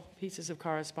several pieces of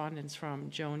correspondence from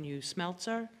Joan U.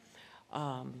 Smeltzer,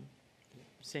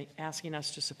 asking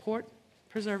us to support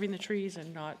preserving the trees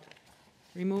and not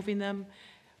removing them.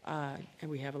 And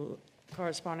we have a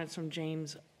correspondence from Jane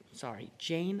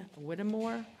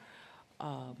Whittemore,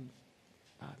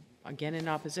 again in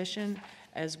opposition,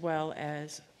 as well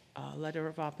as a letter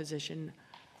of opposition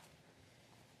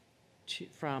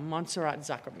from Montserrat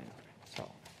Zuckerman. So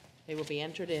they will be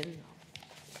entered in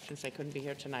since they couldn't be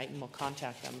here tonight, and we'll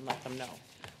contact them and let them know.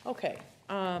 Okay.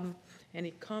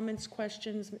 Any comments,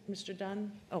 questions, Mr.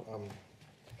 Dunn? Oh.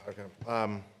 Okay.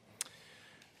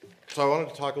 So I wanted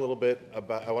to talk a little bit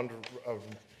about,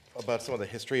 about some of the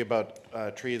history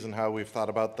about trees and how we've thought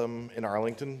about them in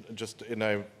Arlington.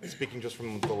 Speaking just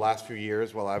from the last few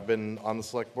years while I've been on the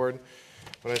select board.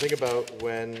 When I think about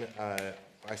when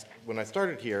I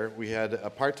started here, we had a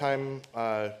part-time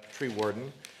tree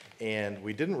warden, and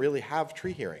we didn't really have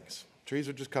tree hearings. Trees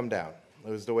would just come down.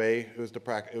 It was the way, it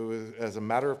was as a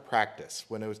matter of practice.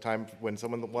 When it was time, when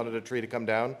someone wanted a tree to come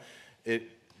down, it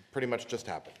pretty much just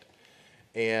happened.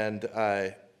 And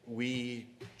we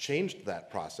changed that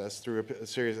process through a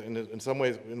series,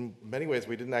 in many ways,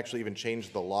 we didn't actually even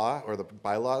change the law or the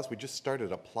bylaws, we just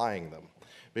started applying them.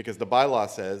 Because the bylaw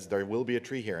says there will be a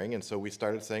tree hearing, and so we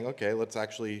started saying, okay, let's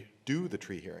actually do the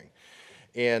tree hearing.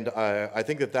 And I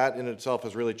think that in itself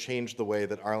has really changed the way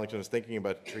that Arlington is thinking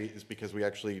about trees, because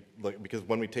because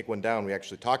when we take one down, we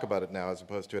actually talk about it now as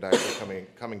opposed to it actually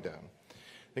coming down.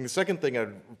 I think the second thing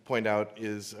I'd point out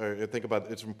is,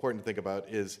 it's important to think about,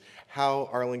 is how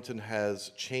Arlington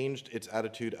has changed its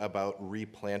attitude about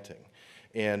replanting.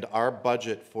 And our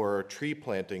budget for tree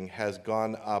planting has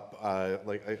gone up,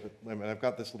 I've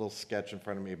got this little sketch in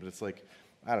front of me, but it's like,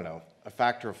 I don't know, a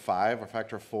factor of 5 or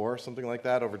factor of 4, something like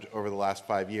that over the last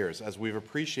 5 years, as we've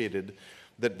appreciated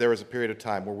that there was a period of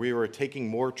time where we were taking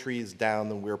more trees down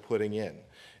than we were putting in.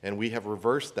 And we have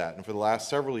reversed that, and for the last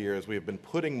several years, we have been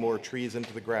putting more trees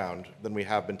into the ground than we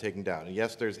have been taking down. And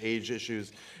yes, there's age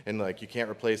issues, and you can't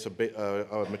replace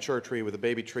a mature tree with a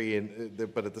baby tree,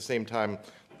 but at the same time,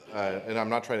 and I'm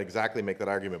not trying to exactly make that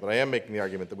argument, but I am making the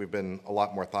argument that we've been a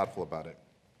lot more thoughtful about it.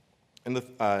 And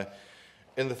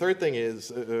the third thing is,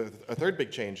 a third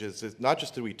big change is not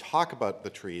just do we talk about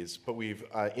the trees, but we've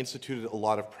instituted a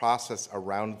lot of process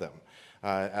around them.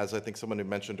 As I think someone had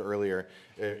mentioned earlier,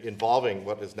 involving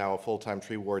what is now a full-time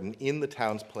tree warden in the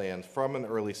town's plans from an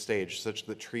early stage, such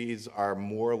that trees are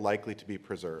more likely to be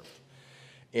preserved.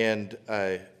 And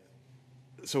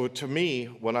so to me,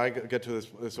 when I get to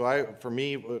this,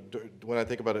 when I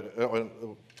think about it,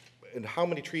 and how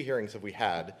many tree hearings have we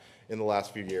had in the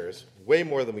last few years? Way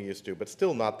more than we used to, but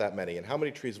still not that many. And how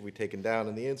many trees have we taken down?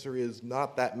 And the answer is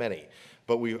not that many.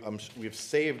 But we've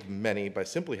saved many by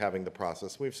simply having the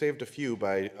process. We've saved a few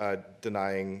by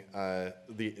denying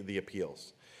the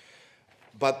appeals.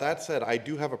 But that said, I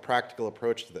do have a practical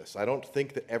approach to this. I don't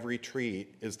think that every tree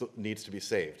needs to be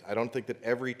saved. I don't think that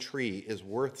every tree is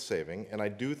worth saving, and I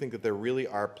do think that there really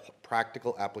are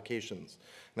practical applications.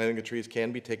 And I think the trees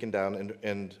can be taken down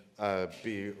and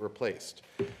be replaced.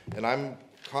 And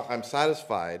I'm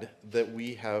satisfied that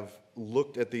we have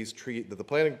looked at these trees, that the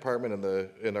planning department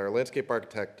and our landscape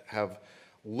architect have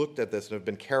looked at this and have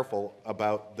been careful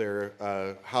about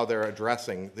how they're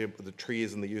addressing the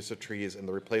trees and the use of trees and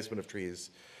the replacement of trees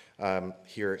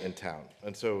here in town.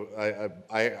 And so I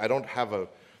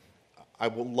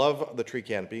will love the tree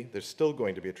canopy. There's still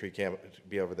going to be a tree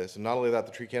canopy over this. And not only that,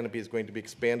 the tree canopy is going to be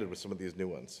expanded with some of these new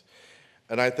ones.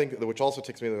 And I think, which also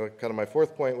takes me to kind of my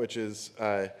fourth point, which is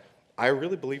I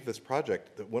really believe this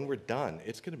project, that when we're done,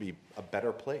 it's going to be a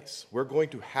better place. We're going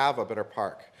to have a better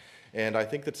park. And I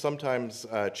think that sometimes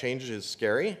change is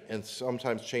scary, and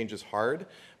sometimes change is hard,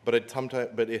 but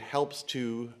it helps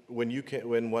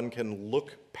when one can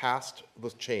look past the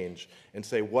change and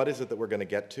say, what is it that we're going to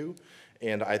get to?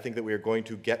 And I think that we are going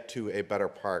to get to a better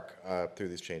park through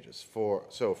these changes.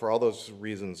 So for all those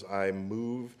reasons, I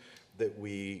move that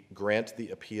we grant the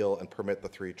appeal and permit the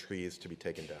 3 trees to be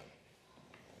taken down.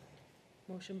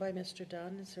 Motion by Mr.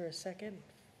 Dunn. Is there a second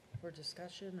for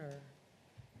discussion, or?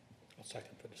 I'll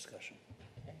second for discussion.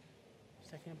 Okay.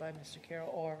 Seconded by Mr. Carroll,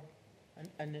 or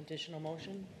an additional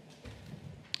motion?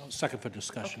 I'll second for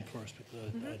discussion first,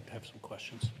 because I have some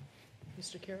questions.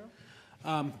 Mr. Carroll?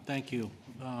 Thank you.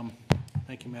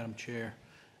 Thank you, Madam Chair.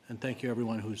 And thank you,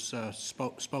 everyone who's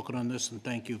spoken on this, and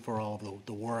thank you for all of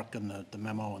the work and the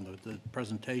memo and the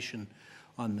presentation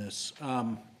on this.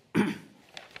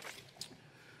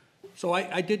 So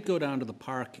I did go down to the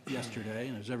park yesterday,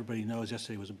 and as everybody knows,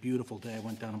 yesterday was a beautiful day. I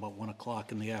went down about 1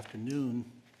 o'clock in the afternoon,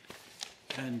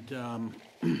 and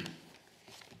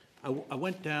I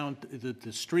went down,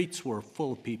 the streets were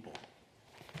full of people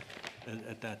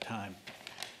at that time.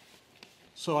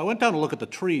 So I went down to look at the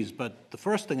trees, but the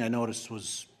first thing I noticed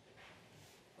was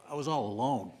I was all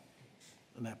alone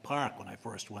in that park when I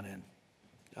first went in.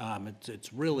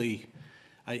 It's really,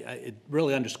 it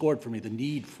really underscored for me the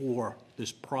need for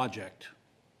this project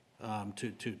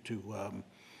to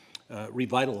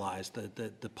revitalize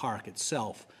the park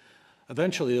itself.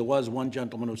 Eventually, there was one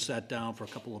gentleman who sat down for a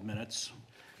couple of minutes.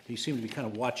 He seemed to be kind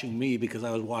of watching me because I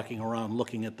was walking around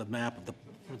looking at the map of the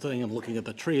thing and looking at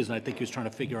the trees, and I think he was trying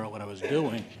to figure out what I was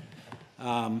doing.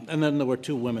 And then there were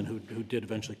two women who did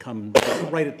eventually come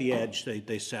right at the edge.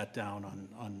 They sat down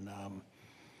on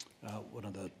one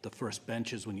of the first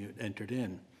benches when you entered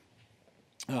in,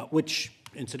 which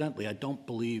incidentally, I don't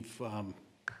believe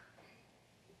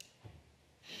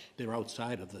they're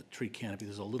outside of the tree canopy.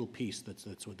 There's a little piece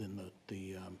that's within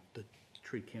the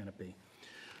tree canopy.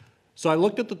 So I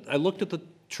looked at the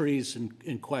trees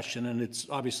in question, and it's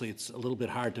obviously it's a little bit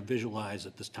hard to visualize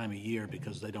at this time of year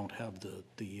because they don't have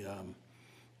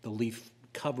the leaf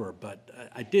cover. But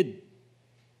I did,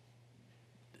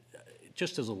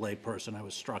 just as a layperson, I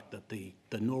was struck that the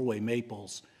Norway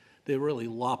maples, they're really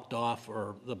lopped off,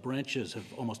 or the branches have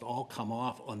almost all come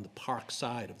off on the park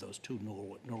side of those two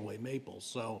Norway maples.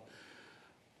 So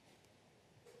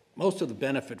most of the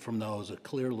benefit from those are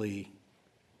clearly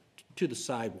to the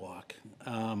sidewalk.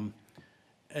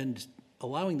 And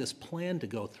allowing this plan to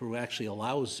go through actually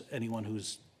allows anyone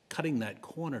who's cutting that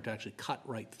corner to actually cut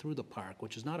right through the park,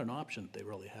 which is not an option that they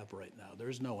really have right now. There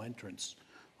is no entrance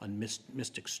on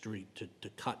Mystic Street to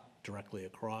cut directly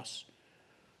across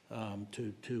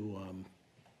to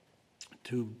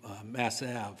Mass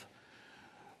Ave.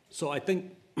 So I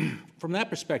think from that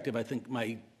perspective, I think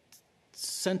my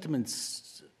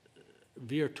sentiments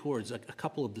veer towards a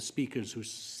couple of the speakers who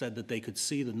said that they could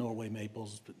see the Norway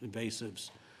maples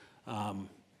invasives,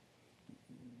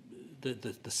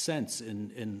 the sense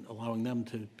in allowing them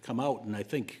to come out. And I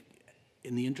think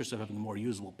in the interest of having a more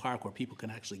usable park where people can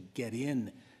actually get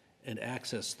in and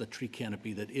access the tree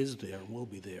canopy that is there and will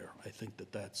be there, I think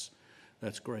that's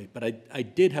great. But I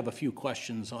did have a few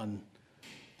questions on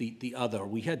the other.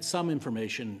 We had some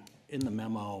information in the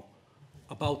memo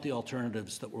about the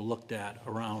alternatives that were looked at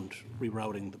around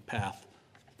rerouting the path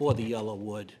for the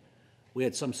Yellowwood. We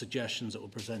had some suggestions that were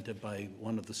presented by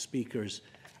one of the speakers.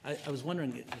 I was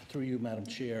wondering, through you, Madam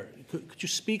Chair, could you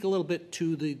speak a little bit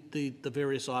to the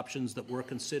various options that were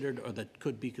considered or that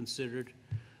could be considered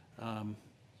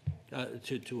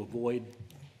to avoid?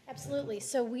 Absolutely.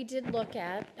 So we did look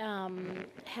at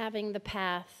having the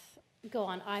path go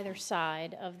on either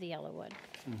side of the Yellowwood.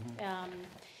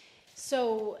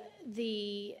 So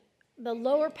the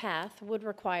lower path would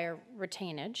require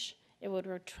retainage. It would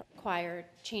require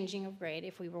changing of grade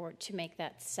if we were to make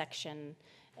that section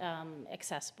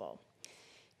accessible.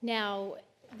 Now,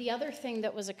 the other thing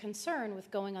that was a concern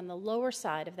with going on the lower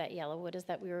side of that Yellowwood is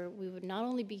that we would not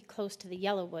only be close to the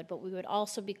Yellowwood, but we would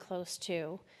also be close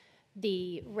to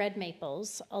the red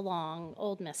maples along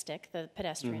Old Mystic, the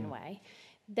pedestrian way,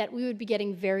 that we would be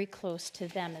getting very close to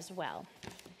them as well.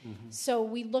 So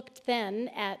we looked then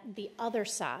at the other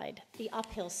side, the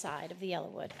uphill side of the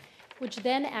Yellowwood, which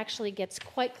then actually gets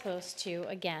quite close to,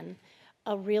 again,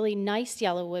 a really nice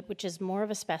Yellowwood, which is more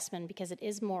of a specimen because it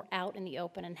is more out in the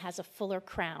open and has a fuller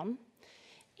crown.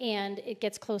 And it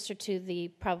gets closer to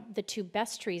the two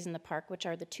best trees in the park, which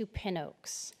are the two pin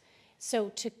oaks.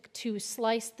 So to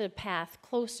slice the path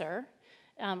closer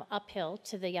uphill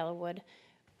to the Yellowwood,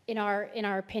 in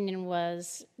our opinion,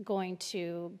 was going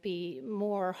to be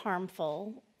more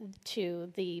harmful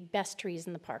to the best trees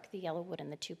in the park, the Yellowwood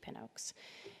and the two pin oaks.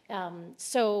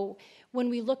 So when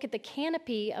we look at the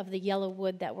canopy of the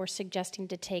Yellowwood that we're suggesting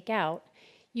to take out,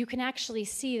 you can actually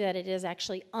see that it is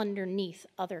actually underneath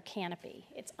other canopy.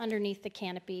 It's underneath the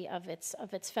canopy of its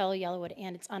fellow Yellowwood,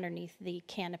 and it's underneath the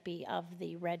canopy of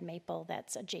the red maple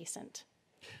that's adjacent.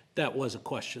 That was a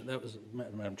question. That was,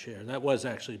 Madam Chair, that was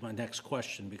actually my next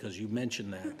question, because you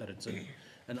mentioned that it's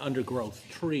an undergrowth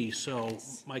tree. So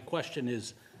my question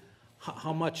is,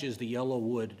 how much is the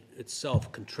Yellowwood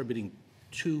itself contributing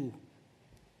to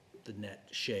the net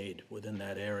shade within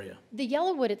that area? The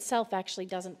Yellowwood itself actually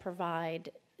doesn't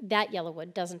provide, that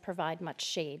Yellowwood doesn't provide much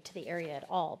shade to the area at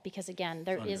all, because again,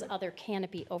 there is other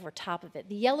canopy over top of it.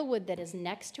 The Yellowwood that is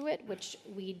next to it, which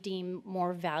we deem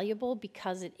more valuable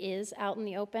because it is out in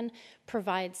the open,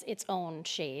 provides its own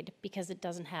shade because it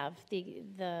doesn't have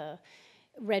the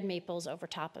red maples over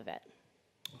top of it.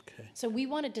 Okay. So we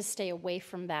wanted to stay away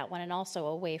from that one and also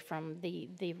away from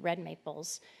the red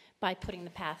maples by putting the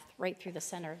path right through the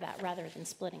center of that rather than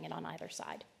splitting it on either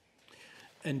side.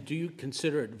 And do you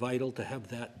consider it vital to have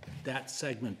that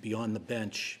segment beyond the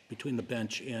bench, between the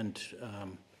bench and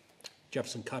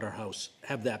Jefferson Cutter House,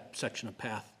 have that section of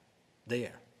path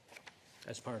there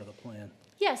as part of the plan?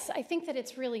 Yes, I think that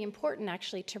it's really important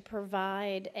actually to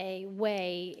provide a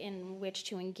way in which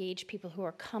to engage people who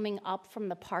are coming up from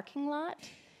the parking lot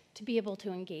to be able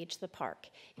to engage the park.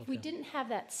 If we didn't have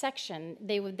that section,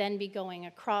 they would then be going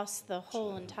across the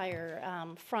whole entire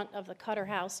front of the Cutter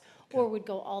House, or would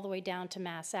go all the way down to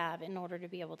Mass Ave in order to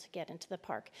be able to get into the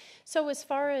park. So as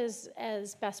far as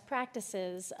best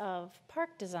practices of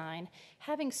park design,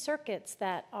 having circuits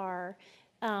that are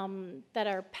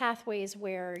pathways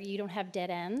where you don't have dead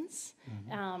ends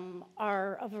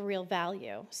are of a real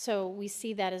value. So we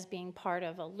see that as being part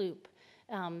of a loop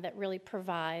that really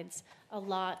provides a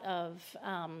lot of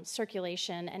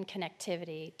circulation and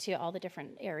connectivity to all the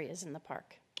different areas in the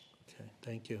park. Okay,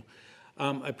 thank you.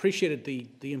 I appreciated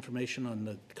the information on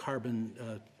the carbon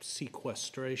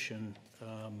sequestration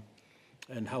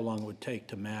and how long it would take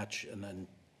to match and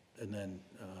then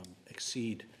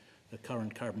exceed the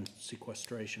current carbon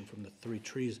sequestration from the 3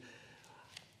 trees.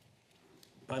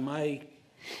 By my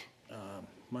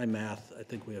math, I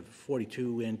think we have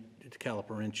 42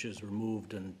 caliper inches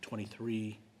removed and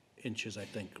 23 inches, I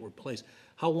think, replaced.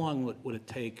 How long would it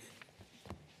take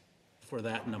for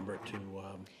that number to?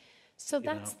 So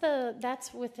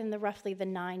that's within roughly the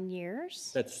 9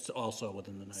 years. That's also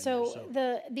within the 9 years.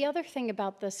 So the other thing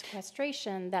about the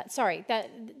sequestration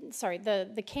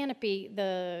the canopy,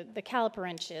 the caliper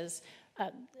inches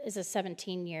is a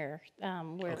 17-year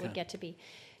where it would get to be.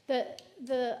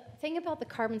 The thing about the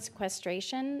carbon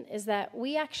sequestration is that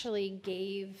we actually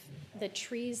gave the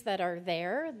trees that are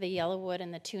there, the yellowwood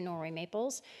and the 2 Norway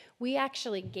maples, we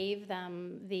actually gave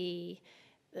them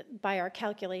by our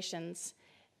calculations,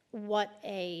 what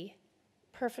a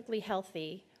perfectly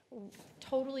healthy,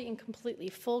 totally and completely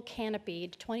full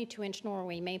canopied 22-inch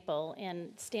Norway maple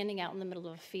and standing out in the middle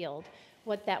of a field,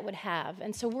 what that would have.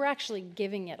 And so we're actually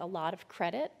giving it a lot of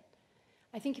credit.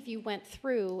 I think if you went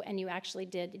through and you actually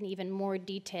did an even more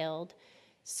detailed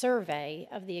survey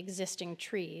of the existing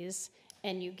trees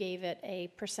and you gave it a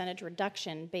percentage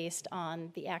reduction based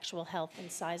on the actual health and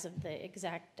size of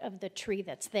the tree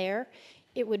that's there,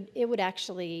 it would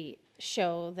actually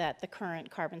show that the current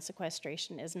carbon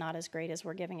sequestration is not as great as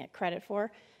we're giving it credit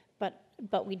for.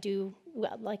 But we do,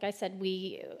 like I said,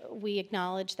 we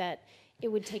acknowledge that it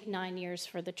would take 9 years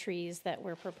for the trees that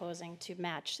we're proposing to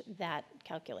match that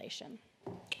calculation.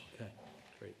 Okay,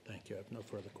 great, thank you. I have no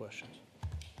further questions.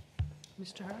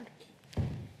 Mr. Hard?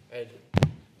 I had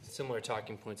similar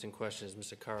talking points and questions as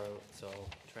Mr. Caro, so I'll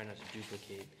try not to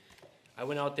duplicate. I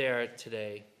went out there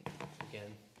today,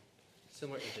 again,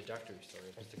 similar introductory story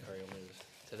of Mr. Caro lives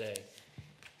today.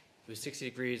 It was 60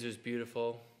 degrees, it was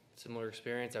beautiful, similar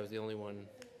experience. I was the only one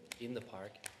in the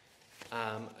park.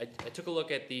 I took a look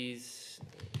at these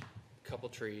couple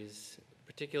trees,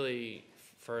 particularly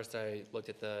first I looked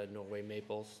at the Norway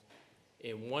maples,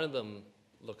 and one of them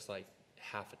looks like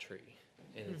half a tree,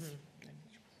 and it's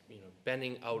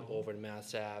bending out over to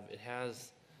Mass Ave. It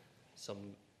has some,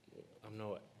 I'm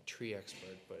no tree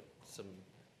expert, but some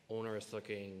onerous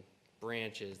looking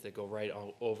branches that go right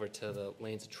over to the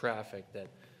lanes of traffic that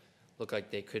look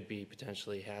like they could be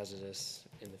potentially hazardous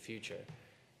in the future.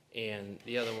 And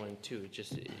the other one too,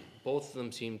 both of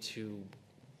them seem to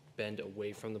bend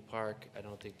away from the park. I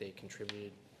don't think they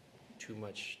contributed too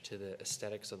much to the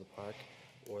aesthetics of the park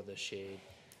or the shade.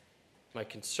 My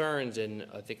concerns, and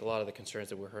I think a lot of the concerns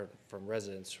that we heard from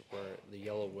residents, were the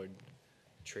yellowwood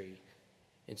tree.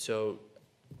 And so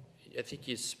I think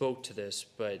you spoke to this,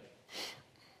 but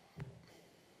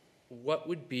what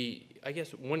would be, I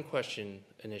guess one question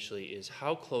initially is,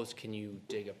 how close can you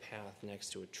dig a path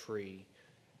next to a tree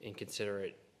and consider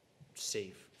it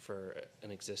safe for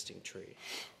an existing tree?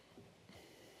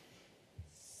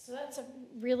 So that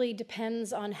really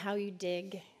depends on how you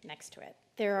dig next to it.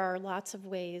 There are lots of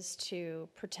ways to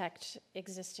protect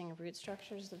existing root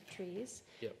structures of trees,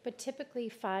 but typically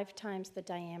 5 times the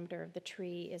diameter of the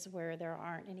tree is where there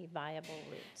aren't any viable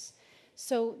roots.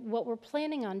 So what we're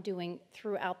planning on doing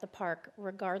throughout the park,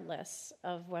 regardless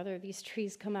of whether these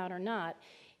trees come out or not,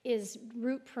 is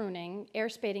root pruning, air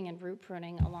spading and root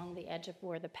pruning along the edge of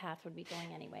where the path would be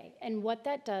going anyway. And what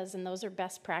that does, and those are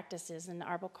best practices in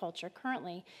arboriculture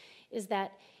currently, is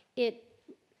that it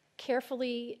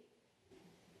carefully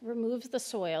removes the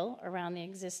soil around the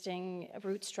existing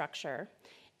root structure,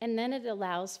 and then it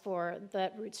allows for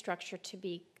that root structure to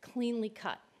be cleanly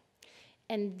cut.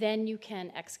 And then you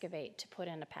can excavate to put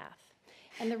in a path.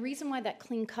 And the reason why that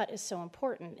clean cut is so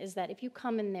important is that if you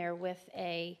come in there with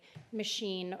a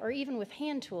machine or even with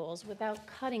hand tools without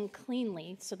cutting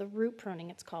cleanly, so the root pruning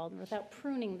it's called, without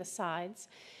pruning the sides,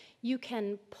 you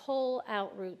can pull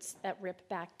out roots that rip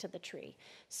back to the tree.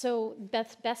 So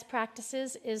best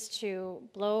practices is to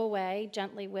blow away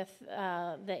gently with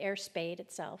the air spade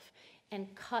itself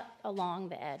and cut along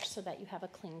the edge so that you have a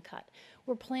clean cut.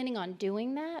 We're planning on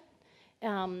doing that.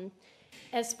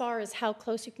 As far as how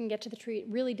close you can get to the tree, it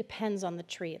really depends on the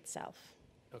tree itself.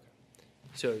 Okay.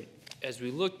 So as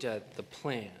we looked at the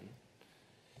plan,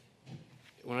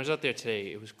 when I was out there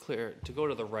today, it was clear to go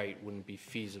to the right wouldn't be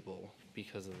feasible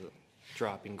because of the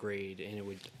drop in grade, and it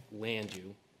would land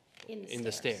you in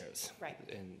the stairs. Right.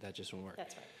 And that just wouldn't work.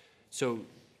 That's right. So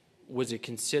was it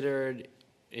considered,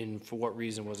 and for what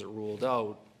reason was it ruled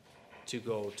out, to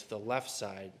go to the left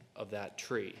side of that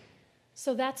tree?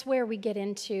 So that's where we get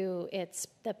into its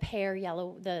the pear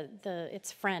yellow,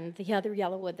 its friend, the other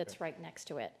yellowwood that's right next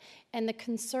to it. And the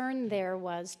concern there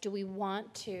was, do we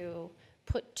want to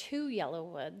put two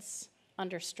yellowwoods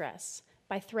under stress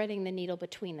by threading the needle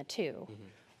between the two? Mm-hmm.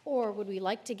 Or would we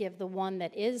like to give the one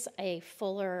that is a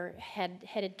fuller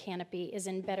headed canopy, is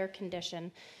in better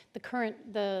condition?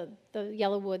 The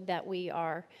yellowwood that we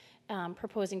are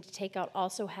proposing to take out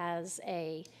also has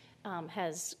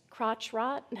crotch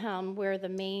rot, where the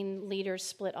main leaders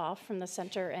split off from the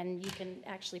center, and you can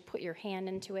actually put your hand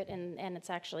into it, and it's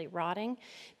actually rotting.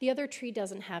 The other tree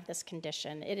doesn't have this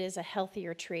condition. It is a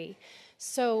healthier tree.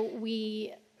 So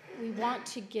we want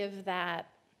to give that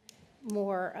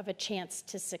more of a chance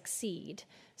to succeed.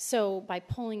 So by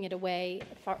pulling it away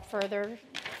further,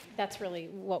 that's really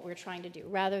what we're trying to do.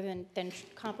 Rather than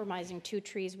compromising two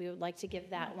trees, we would like to give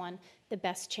that one the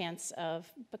best chance of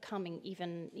becoming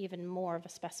even more of a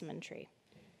specimen tree.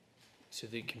 So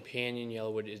the companion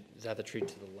yellowwood, is that the tree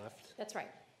to the left? That's right.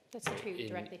 That's the tree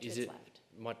directly to its left.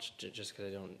 Much, just because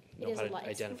I don't know how to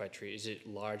identify tree, is it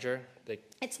larger?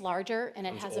 It's larger, and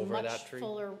it has a much tree?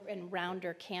 fuller and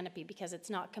rounder canopy because it's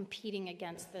not competing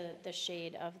against the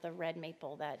shade of the red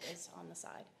maple that is on the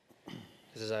side.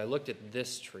 Because as I looked at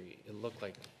this tree, it looked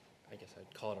like, I guess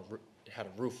I'd call it it had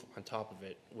a roof on top of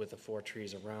it with the 4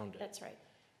 trees around it. That's right.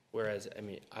 Whereas, I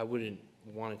mean, I wouldn't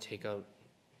want to take out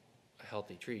a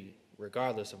healthy tree,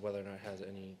 regardless of whether or not it has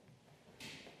any,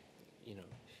 you know,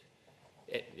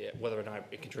 whether or not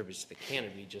it contributes to the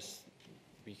canopy, just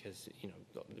because, you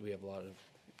know, we have a lot of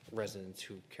residents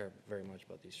who care very much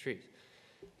about these trees.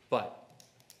 But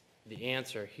the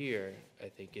answer here, I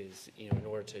think, is, you know, in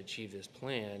order to achieve this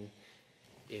plan,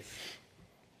 if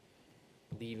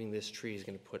leaving this tree is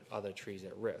going to put other trees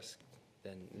at risk,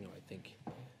 then, you know, I think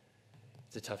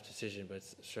it's a tough decision, but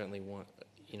it's certainly one,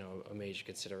 you know, a major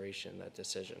consideration, that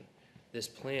decision. This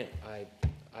plan,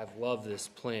 I've loved this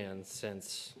plan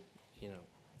since, you know,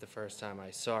 the first time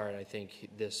I saw it. I think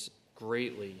this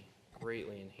greatly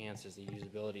enhances the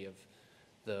usability of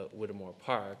the Whittemore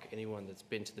Park. Anyone that's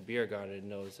been to the beer garden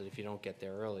knows that if you don't get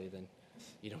there early, then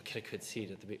you don't get a good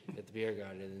seat at the beer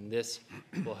garden. And this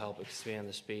will help expand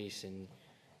the space and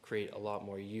create a lot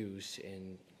more use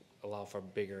and allow for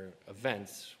bigger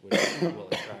events, which will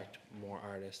attract more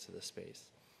artists to the space.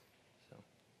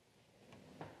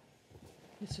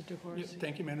 Mr. DeHorsey.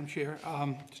 Thank you, Madam Chair.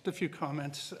 Just a few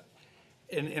comments.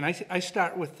 And I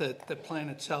start with the plan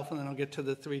itself, and then I'll get to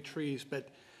the 3 trees. But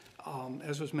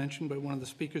as was mentioned by one of the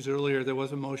speakers earlier, there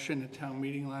was a motion at town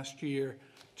meeting last year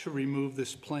to remove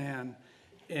this plan.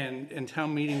 And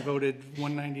town meeting voted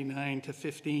 199 to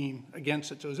 15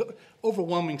 against it. So it was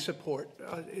overwhelming support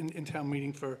in town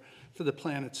meeting for the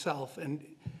plan itself. And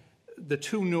the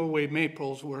 2 Norway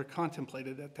maples were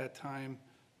contemplated at that time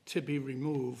to be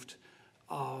removed.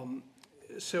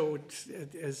 So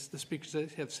as the speakers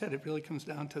have said, it really comes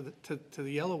down to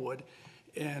the yellowwood.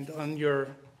 And on your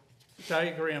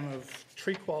diagram of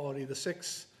tree quality, the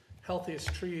 6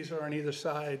 healthiest trees are on either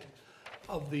side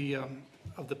of the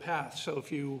path. So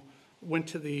if you went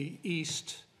to the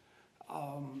east,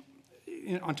 on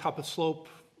top of slope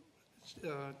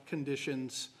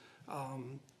conditions,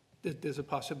 there's a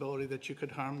possibility that you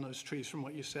could harm those trees from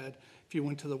what you said. If you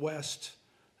went to the west,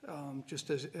 just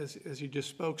as you just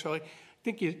spoke. So I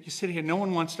think you sit here, no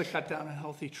one wants to cut down a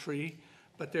healthy tree,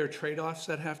 but there are trade-offs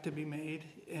that have to be made.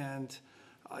 And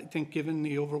I think given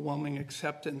the overwhelming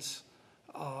acceptance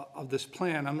of this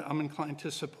plan, I'm inclined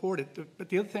to support it. But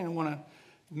the other thing I want to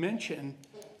mention,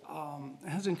 it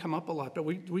hasn't come up a lot, but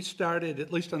we started,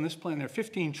 at least on this plan, there are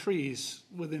 15 trees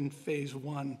within phase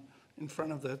 1 in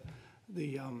front of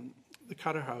the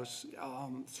Cutter House.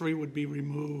 3 would be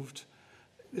removed.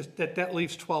 That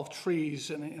leaves 12 trees,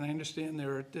 and I understand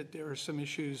there are some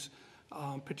issues,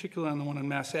 particularly on the one on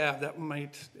Mass Ave, that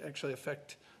might actually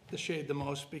affect the shade the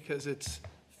most because it's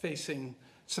facing,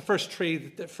 it's the first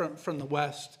tree from the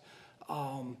west.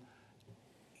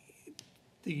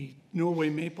 The Norway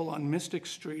maple on Mystic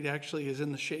Street actually is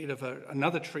in the shade of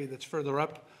another tree that's further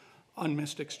up on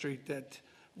Mystic Street that,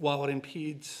 while it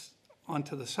impedes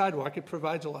onto the sidewalk, it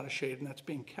provides a lot of shade, and that's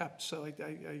being kept. So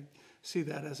I see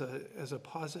that as a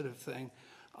positive thing.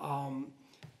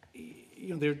 you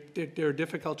know, there are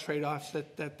difficult trade-offs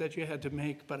that you had to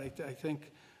make, but I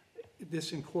think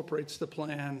this incorporates the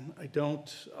plan. I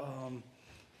don't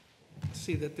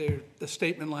see that the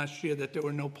statement last year that there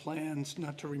were no plans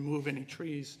not to remove any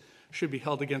trees should be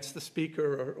held against the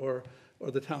speaker or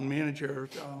the town manager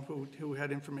who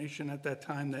had information at that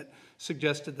time that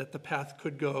suggested that the path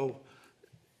could go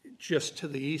just to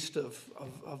the east of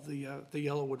the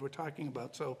Yellowwood we're talking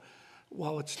about. So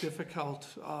while it's difficult,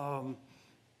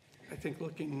 I think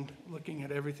looking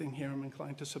at everything here, I'm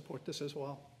inclined to support this as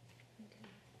well.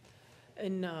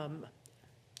 And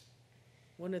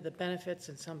one of the benefits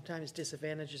and sometimes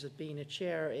disadvantages of being a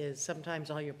chair is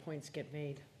sometimes all your points get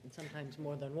made, and sometimes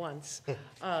more than once.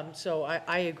 So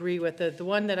I agree with the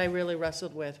one that I really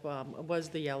wrestled with was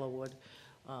the Yellowwood.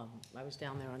 I was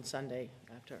down there on Sunday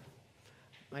after,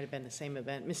 might have been the same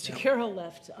event. Mr. Carroll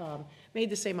left, made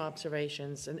the same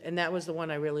observations, and that was the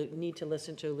one I really need to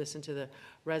listen to the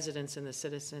residents and the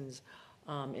citizens.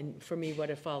 And for me, what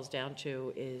it falls down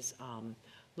to is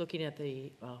looking at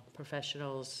the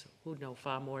professionals who know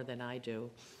far more than I do,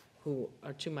 who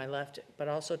are to my left, but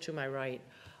also to my right,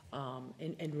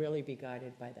 and really be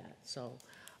guided by that. So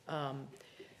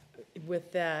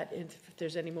with that, if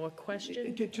there's any more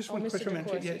questions? Just one question,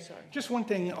 Madam Chair. Yeah, just one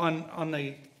thing on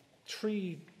the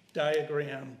tree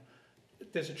diagram.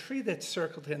 There's a tree that's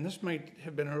circled in. This might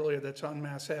have been earlier, that's on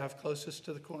Mass Ave, closest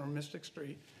to the corner of Mystic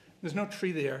Street. There's no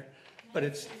tree there, but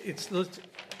it's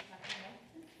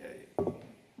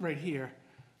right here.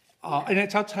 And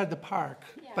it's outside the park,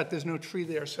 but there's no tree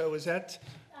there. So is that?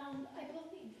 I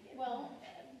believe, well,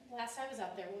 last I was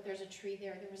out there, there's a tree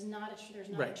there. There's not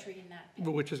Right. a tree in that pit.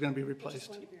 Which is going to be replaced.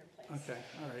 Which is going to be replaced. Okay,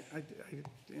 all right.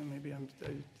 Maybe I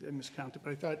miscounted,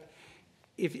 but I thought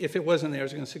if it wasn't there, I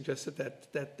was going to suggest that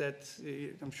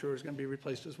I'm sure is going to be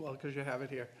replaced as well because you have it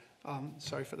here.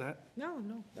 Sorry for that. No,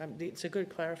 it's a good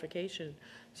clarification.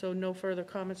 So no further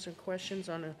comments or questions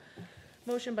on a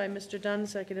motion by Mr. Dunn,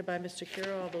 seconded by Mr.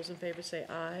 Carroll. All those in favor say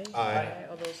aye. Aye.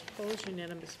 All those opposed,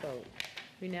 unanimous vote.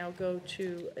 We now go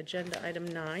to agenda item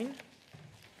 9,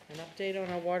 an update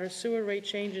on our water sewer rate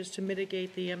changes to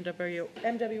mitigate the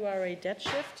MWRA debt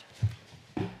shift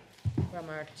from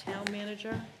our town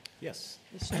manager, Yes.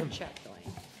 Mr.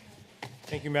 Chatelain.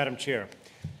 Thank you, Madam Chair.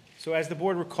 So as the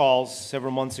board recalls,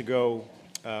 several months ago,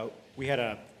 we had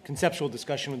a conceptual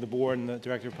discussion with the board and the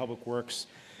Director of Public Works,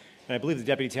 and I believe the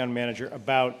Deputy Town Manager,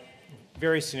 about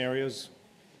various scenarios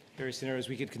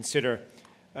we could consider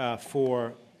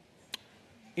for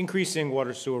increasing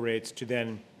water sewer rates to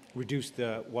then reduce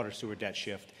the water sewer debt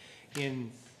shift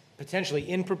potentially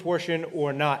in proportion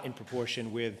or not in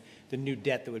proportion with the new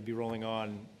debt that would be rolling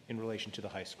on in relation to the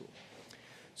high school.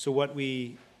 So what do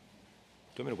you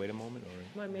want me to wait a moment?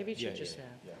 Or? Well, maybe it should just have.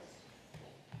 Yeah.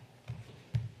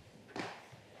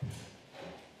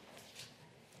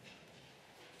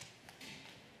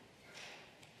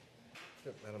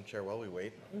 Madam Chair, while we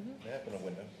wait, may I open a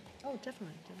window? Oh,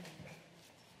 definitely.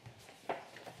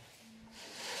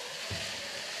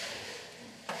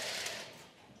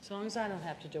 As long as I don't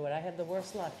have to do it. I have the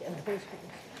worst luck.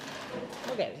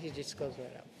 Okay, he just goes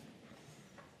right up.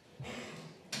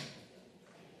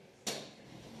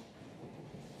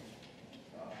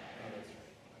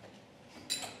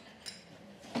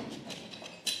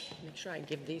 Let me try and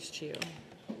give these to you.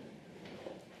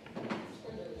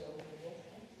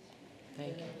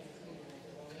 Thank you.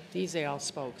 These they all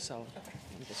spoke, so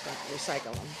I'm just going to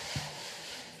recycle them.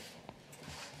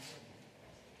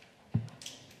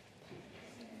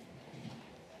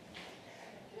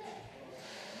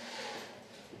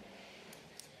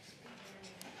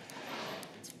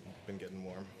 Been getting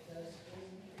warm.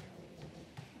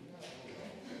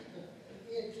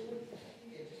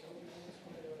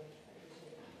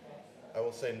 I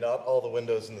will say not all the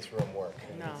windows in this room work.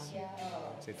 No.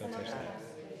 Say don't touch that.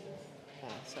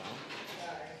 So,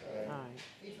 all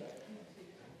right.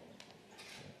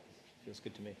 Feels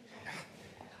good to me.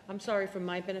 I'm sorry, for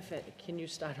my benefit, can you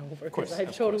start over? Of course, Because I've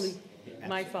of totally, course.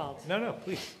 my fault. No,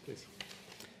 please.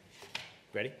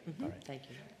 Ready? All right. Thank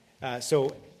you.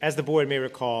 So, as the board may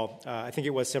recall, I think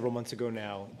it was several months ago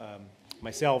now,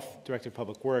 myself, Director of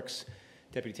Public Works,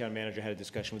 Deputy Town Manager, had a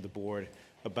discussion with the board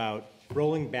about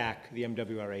rolling back the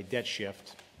MWRA debt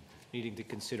shift, needing to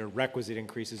consider requisite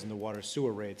increases in the water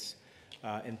sewer rates,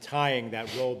 and tying that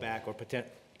rollback, or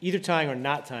either tying or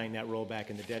not tying that rollback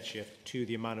in the debt shift to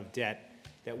the amount of debt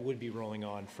that would be rolling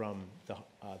on from the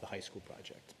high school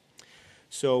project.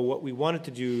 So what we wanted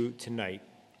to do tonight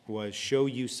was show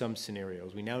you some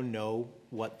scenarios. We now know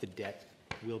what the debt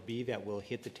will be that will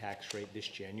hit the tax rate this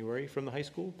January from the high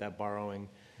school. That borrowing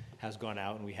has gone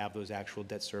out, and we have those actual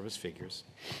debt service figures.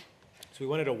 So we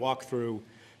wanted to walk through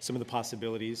some of the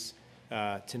possibilities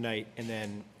tonight, and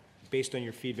then based on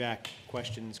your feedback,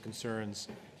 questions, concerns,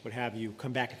 what have you,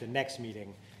 come back at the next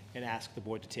meeting and ask the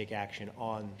board to take action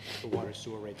on the water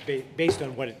sewer rates, based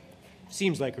on what it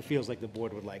seems like or feels like the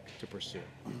board would like to pursue.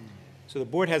 So the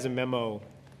board has a memo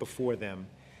before them,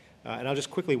 and I'll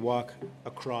just quickly walk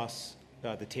across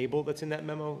the table that's in that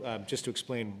memo, just to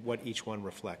explain what each one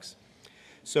reflects.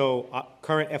 So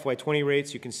current FY20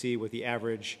 rates, you can see what the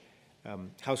average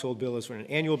household bill is on an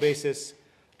annual basis,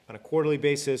 on a quarterly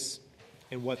basis,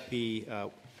 and what the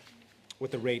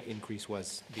rate increase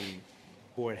was. The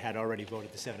board had already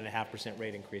voted the 7.5%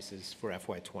 rate increases for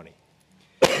FY20.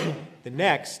 The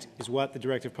next is what the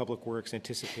Director of Public Works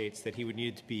anticipates that he would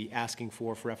need to be asking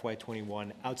for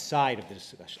FY21 outside of the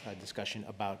discussion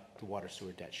about the water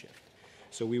sewer debt shift.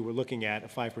 So we were looking at a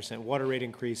 5% water rate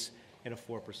increase and a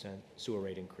 4% sewer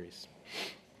rate increase.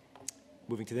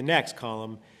 Moving to the next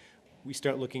column, we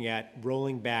start looking at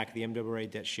rolling back the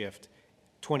MWRA debt shift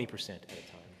 20% at a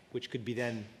time, which could be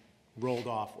then rolled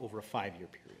off over a 5-year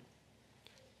period.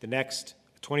 The next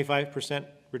 25%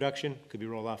 reduction could be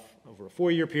rolled off over a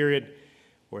 4-year period,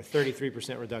 or a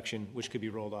 33% reduction, which could be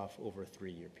rolled off over a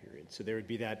 3-year period. So there would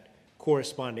be that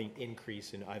corresponding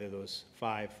increase in either those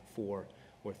 5, 4,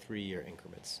 or 3-year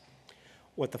increments.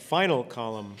 What the final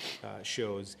column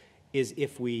shows is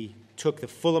if we took the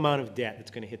full amount of debt that's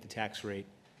going to hit the tax rate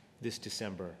this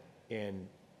December and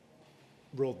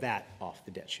rolled that off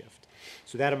the debt shift.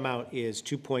 So that amount is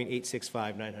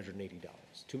 $2,865,980.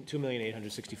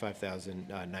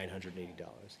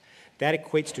 $2,865,980. That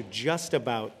equates to just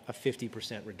about a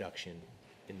 50% reduction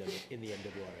in the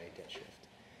MWRA debt shift.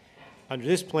 Under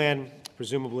this plan,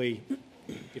 presumably,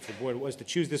 if the board was to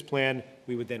choose this plan,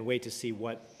 we would then wait to see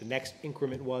what the next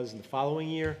increment was in the following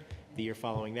year, the year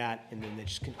following that, and then they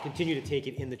just continue to take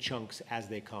it in the chunks as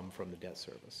they come from the debt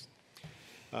service.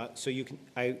 I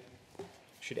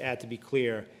should add, to be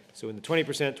clear, so in the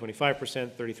 20%, 25%,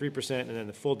 33%, and then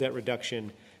the full debt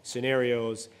reduction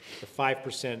scenarios, the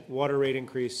 5% water rate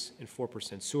increase and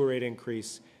 4% sewer rate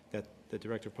increase that the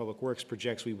Director of Public Works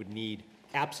projects we would need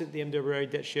absent the MWRA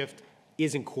debt shift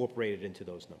is incorporated into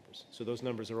those numbers. So those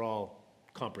numbers are all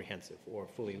comprehensive or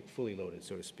fully loaded,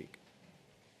 so to speak.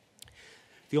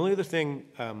 The only other thing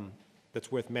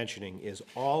that's worth mentioning is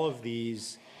all of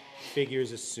these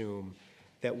figures assume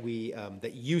that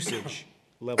that usage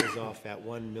levels off at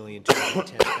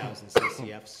 1,210,000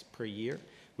 CCFs per year,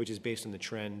 which is based on the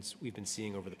trends we've been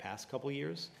seeing over the past couple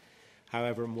years.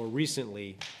 However, more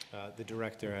recently, the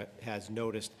director has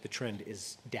noticed the trend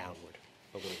is downward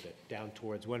a little bit, down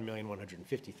towards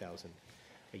 1,150,000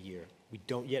 a year. We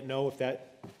don't yet know if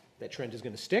that trend is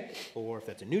going to stick or if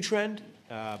that's a new trend,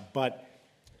 but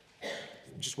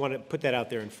just want to put that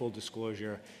out there in full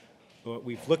disclosure. But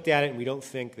we've looked at it, and we don't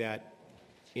think that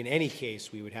in any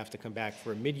case we would have to come back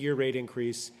for a mid-year rate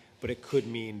increase, but it could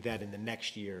mean that in the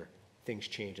next year things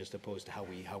change as opposed to how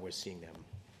we're seeing them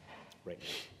right now.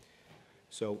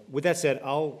 So with that said,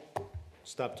 I'll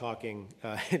stop talking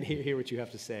and hear what you have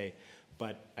to say,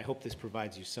 but I hope this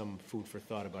provides you some food for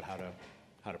thought about how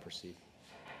to proceed.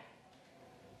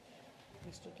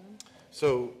 Mr. Dunn?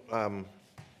 So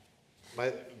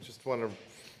I just want to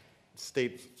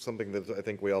state something that I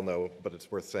think we all know, but it's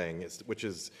worth saying, which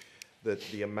is that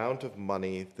the amount of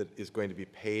money that is going to be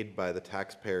paid by the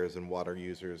taxpayers and water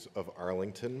users of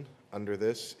Arlington under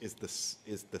this is the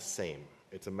same.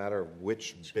 It's a matter of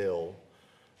which bill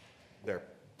they're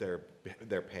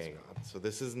paying on. So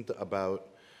this isn't about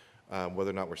whether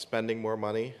or not we're spending more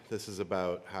money. This is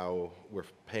about how we're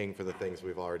paying for the things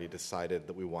we've already decided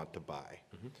that we want to buy.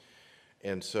 Mm-hmm.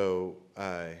 And so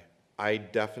I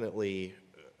definitely.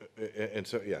 And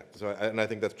so, yeah, and I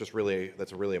think that's a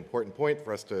really important point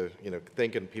for us to,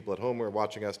 think, and people at home who are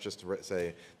watching us just to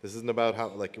say, this isn't about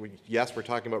how, yes, we're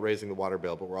talking about raising the water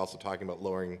bill, but we're also talking about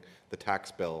lowering the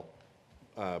tax bill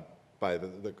by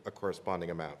a corresponding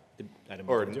amount.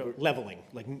 Or leveling,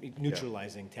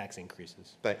 neutralizing tax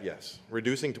increases. Yes,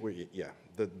 reducing to,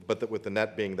 but with the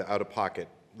net being the out-of-pocket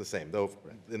the same. Though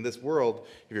in this world,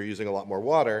 if you're using a lot more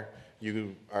water,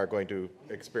 you are going to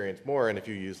experience more, and if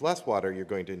you use less water, you're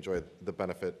going to enjoy the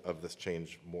benefit of this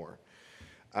change more.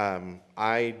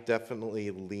 I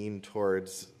definitely lean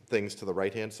towards things to the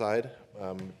right-hand side,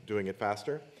 doing it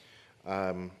faster.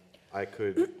 I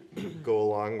could go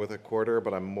along with a quarter,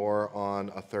 but I'm more on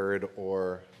a third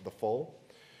or the full.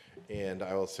 And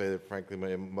I will say that, frankly,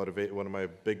 one of my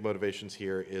big motivations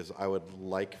here is I would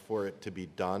like for it to be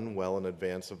done well in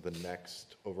advance of the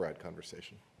next override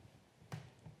conversation.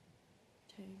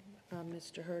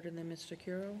 Mr. Hurd and then Mr.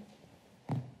 Curo.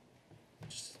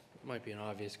 Might be an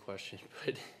obvious question,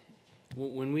 but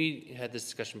when we had this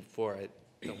discussion before,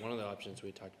 one of the options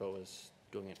we talked about was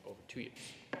doing it over 2 years,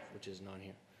 which isn't on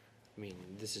here. I mean,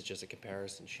 this is just a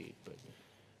comparison sheet, but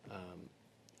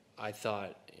I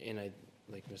thought, and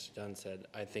like Mr. Dunn said,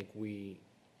 I think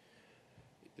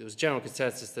there was general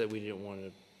consensus that we didn't want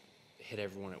to hit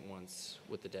everyone at once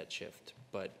with the debt shift,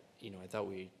 but, I thought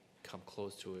we'd come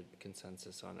close to a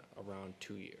consensus on around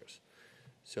 2 years.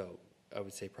 So I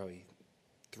would say probably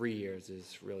 3 years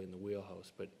is really in the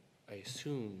wheelhouse, but I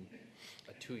assume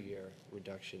a 2-year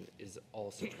reduction is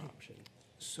also an option.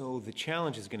 So the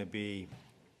challenge is going to be,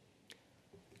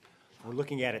 we're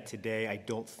looking at it today, I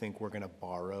don't think we're going to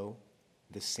borrow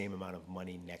the same amount of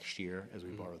money next year as we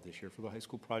borrowed this year for the high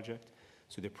school project.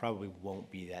 So there probably won't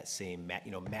be that same,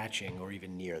 matching or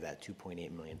even near that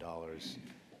 $2.8 million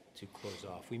to close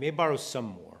off. We may borrow some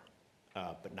more,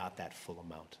 but not that full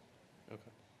amount.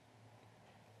 Okay.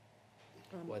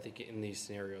 Well, I think in these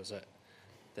scenarios,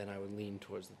 then I would lean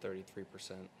towards the 33%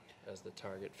 as the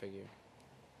target figure.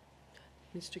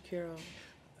 Mr. Kiro?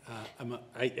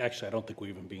 I don't think we're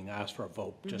even being asked for a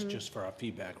vote, just for our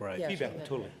feedback, right? Yeah, Feedback, sure.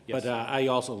 totally. Yes. But I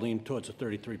also lean towards the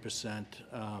 33%.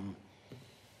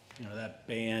 That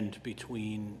band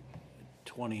between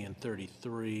 20 and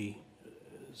 33,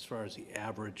 as far as the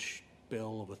average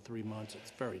bill over 3 months,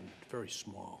 it's very, very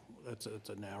small. It's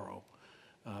a narrow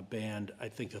band. I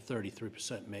think the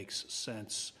 33% makes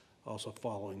sense, also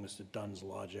following Mr. Dunn's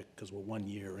logic, because we're 1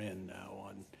 year in now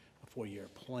on a 4-year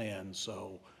plan.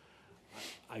 So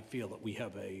I feel that we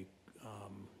have a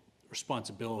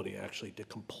responsibility actually to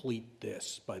complete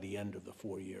this by the end of the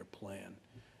 4-year plan,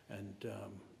 and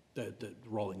the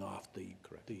rolling off the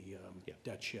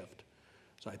debt shift.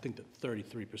 So I think that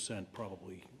 33%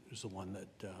 probably is the one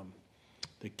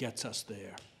that gets us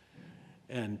there.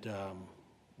 And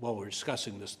while we're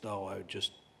discussing this, though, I would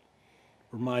just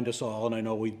remind us all, and I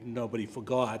know nobody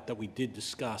forgot, that we did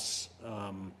discuss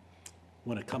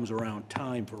when it comes around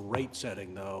time for rate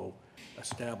setting, though,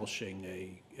 establishing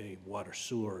a water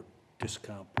sewer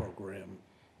discount program,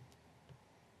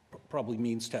 probably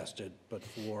means tested, but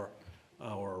for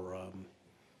our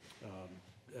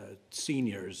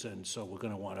seniors, and so we're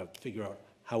going to want to figure out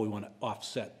how we want to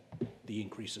offset the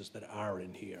increases that are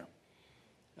in here.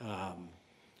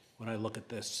 When I look at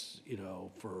this,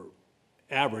 for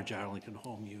average Arlington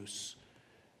home use,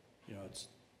 it's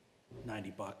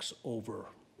 $90 over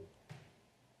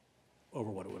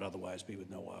what it would otherwise be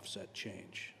with no offset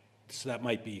change. So that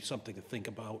might be something to think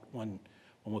about when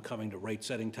we're coming to rate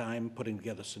setting time. Putting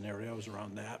together scenarios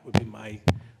around that would be my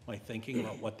thinking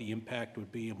about what the impact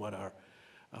would be and what our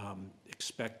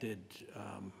expected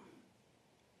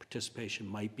participation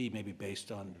might be, maybe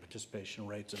based on participation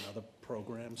rates and other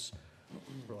programs,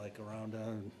 for like around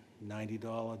a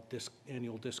 $90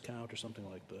 annual discount or something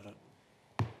like that.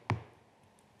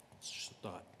 It's just a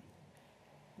thought.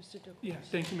 Mr. Duke? Yeah,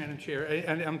 thank you, Madam Chair.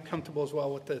 And I'm comfortable as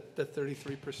well with the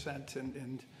 33%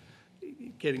 and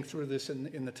getting through this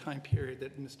in the time period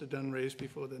that Mr. Dunn raised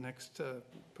before the next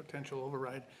potential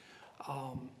override.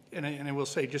 And I will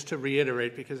say, just to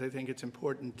reiterate, because I think it's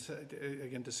important,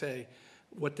 again, to say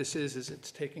what this is it's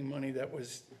taking money that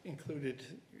was included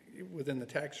within the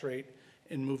tax rate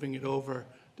and moving it over,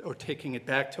 or taking it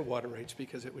back to water rates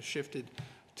because it was shifted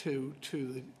to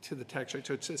the tax rate.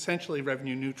 So it's essentially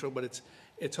revenue neutral, but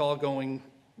it's all going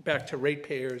back to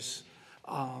ratepayers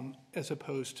as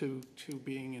opposed to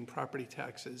being in property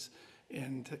taxes.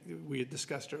 And we had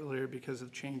discussed earlier, because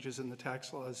of changes in the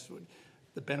tax laws,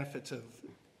 the benefits of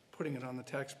putting it on the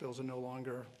tax bills are no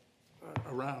longer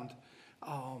around.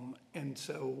 And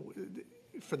so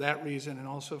for that reason, and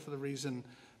also for the reason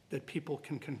that people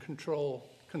can control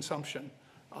consumption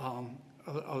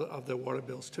of their water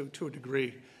bills to a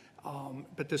degree.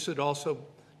 But this would also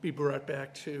be brought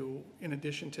back to, in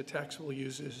addition to taxable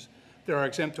users, there are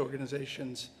exempt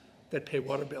organizations that pay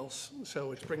water bills.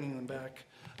 So it's bringing them back,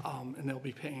 and they'll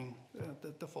be paying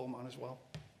the full amount as well.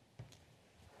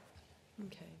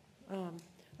 Okay.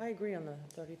 I agree on the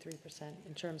 33%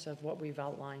 in terms of what we've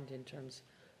outlined in terms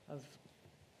of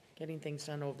getting things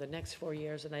done over the next 4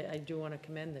 years. And I do want to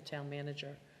commend the town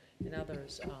manager and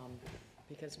others,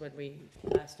 because when we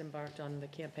last embarked on the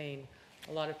campaign,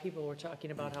 a lot of people were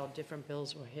talking about how different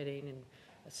bills were hitting and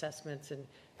assessments, and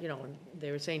and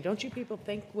they were saying, don't you people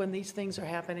think when these things are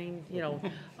happening,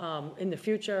 in the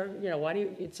future, why do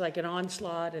you, it's like an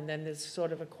onslaught and then there's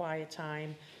sort of a quiet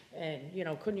time, and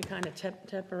couldn't you kind of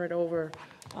temper it over,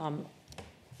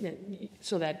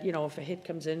 so that if a hit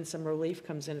comes in, some relief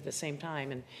comes in at the same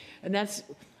time, and that's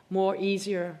more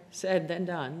easier said than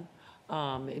done.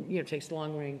 It takes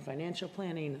long-range financial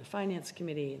planning, the finance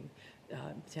committee,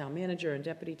 and town manager and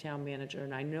deputy town manager,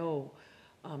 and I know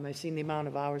I've seen the amount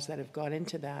of hours that have gone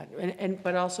into that,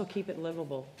 but also keep it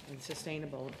livable and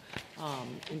sustainable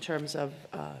in terms of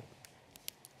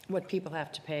what people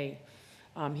have to pay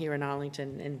here in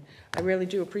Arlington. And I really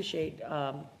do appreciate,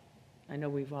 I know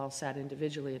we've all sat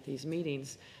individually at these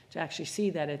meetings, to actually see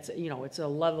that it's, it's a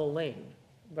leveling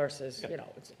versus,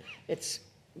 it's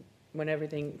when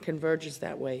everything converges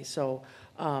that way. So,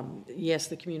 yes,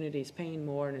 the community is paying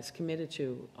more and is committed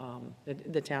to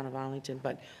the town of Arlington,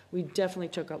 but we definitely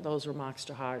took up those remarks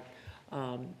to heart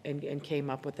and came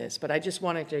up with this. But I just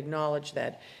wanted to acknowledge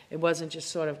that it wasn't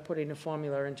just sort of putting a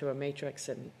formula into a matrix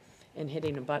and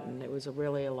hitting a button. It was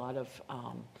really a lot of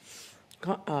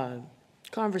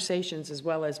conversations, as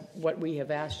well as what we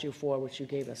have asked you for, which you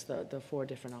gave us the 4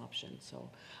 different options. So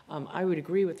I would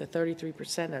agree with the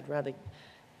 33%. I'd rather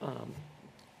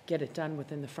get it done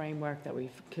within the framework that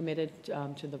we've committed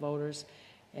to the voters.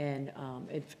 And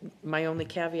my only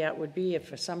caveat would be if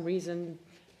for some reason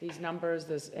these numbers,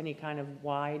 there's any kind of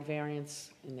wide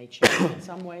variance and they change in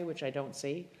some way, which I don't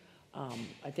see,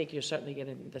 I think you're certainly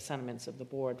getting the sentiments of the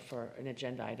board for an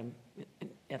agenda item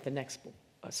at the next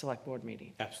select board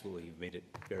meeting. Absolutely. You've made it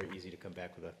very easy to come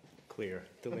back with a clear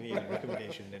delineated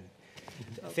recommendation. And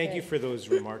thank you for those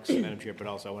remarks, Madam Chair, but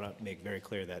also I want to make very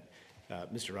clear that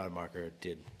Mr. Rademacher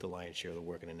did the lion's share of the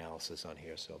work and analysis on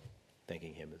here, so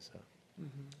thanking him is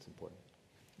it's important.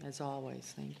 As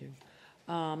always, thank you.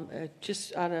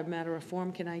 Just out of matter of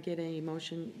form, can I get a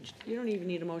motion? You don't even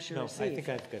need a motion to No, receive. I think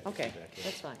I've got Okay, that, yeah.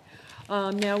 that's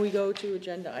fine. Now we go to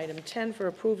agenda item 10 for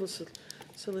approval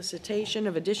solicitation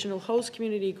of additional host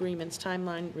community agreements,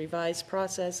 timeline, revised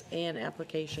process, and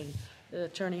application.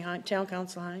 Attorney Heim, Town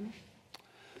Council Heim.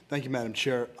 Thank you, Madam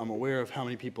Chair. I'm aware of how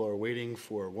many people are waiting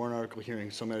for warrant article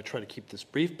hearings, so I'm going to try to keep this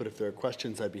brief, but if there are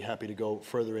questions, I'd be happy to go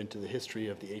further into the history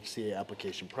of the HCA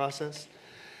application process.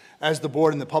 As the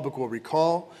board and the public will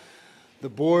recall, the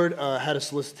board had a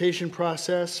solicitation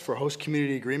process for host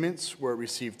community agreements where it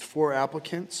received 4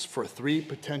 applicants for 3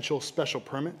 potential special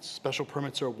permits. Special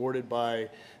permits are awarded by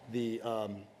the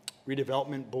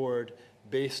redevelopment board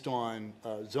based on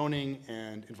zoning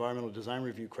and environmental design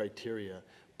review criteria.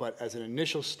 But as an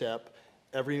initial step,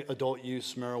 every adult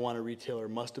use marijuana retailer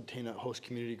must obtain a host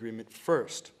community agreement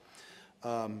first.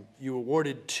 You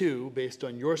awarded 2 based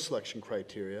on your selection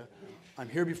criteria. I'm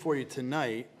here before you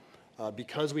tonight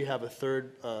because we have a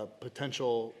third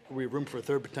potential, we have room for a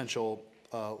third potential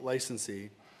licensee,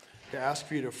 to ask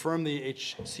for you to affirm the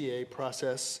HCA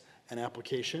process and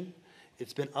application.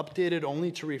 It's been updated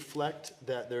only to reflect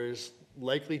that there is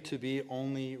likely to be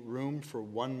only room for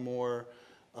 1 more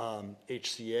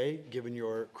HCA, given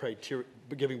your criteria,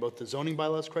 given both the zoning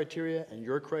bylaws criteria and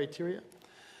your criteria.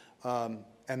 And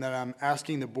then I'm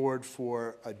asking the board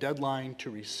for a deadline to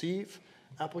receive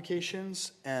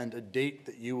applications and a date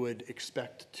that you would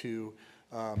expect to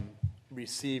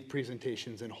receive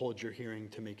presentations and hold your hearing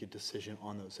to make a decision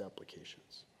on those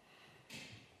applications.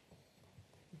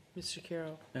 Mr.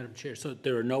 Carroll. Madam Chair, so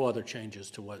there are no other changes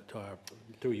to what,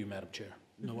 through you, Madam Chair,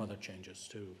 no other changes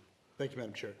to. Thank you,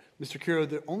 Madam Chair. Mr. Kiro,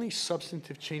 the only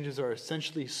substantive changes are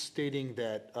essentially stating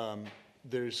that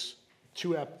there's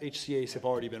 2 HCAs have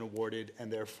already been awarded,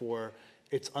 and therefore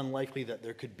it's unlikely that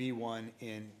there could be one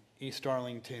in East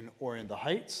Arlington or in the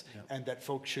Heights, and that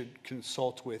folks should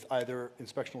consult with either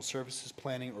inspectional services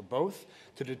planning or both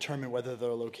to determine whether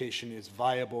their location is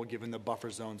viable given the buffer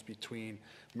zones between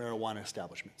marijuana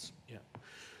establishments. Yeah.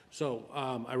 So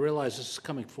I realize this is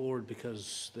coming forward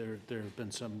because there have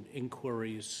been some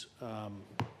inquiries,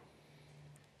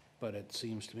 but it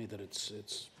seems to me that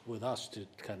it's with us to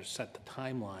kind of set the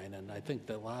timeline. And I think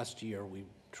that last year we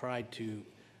tried to,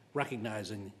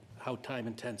 recognizing how time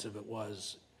intensive it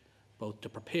was, both to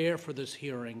prepare for this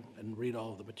hearing and read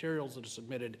all of the materials that are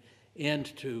submitted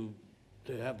and to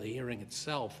have the hearing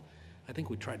itself. I think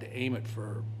we tried to aim it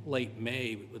for late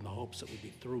May in the hopes that we'd be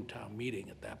through town meeting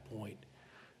at that point.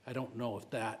 I don't know if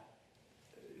that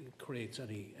creates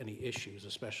any issues,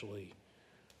 especially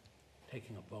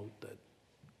taking a vote that.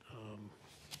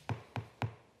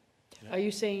 Are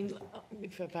you saying,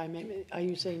 if I may, are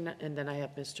you saying, and then I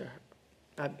have Mr.,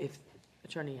 if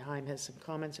Attorney Heim has some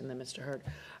comments, and then Mr. Hurd,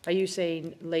 are you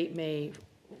saying late May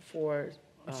for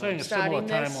I'm saying a similar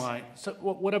timeline. So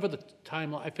whatever the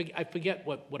timeline, I forget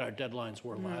what our deadlines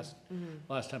were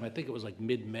last time. I think it was like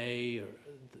mid-May, or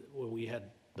where we had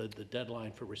the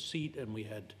deadline for receipt, and we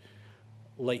had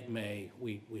late May.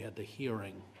 We had the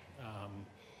hearing.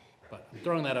 But I'm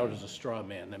throwing that out as a straw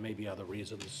man. There may be other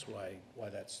reasons why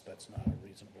that's not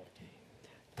reasonable.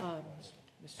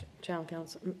 Mr. Town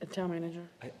Council, Town Manager.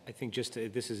 I think just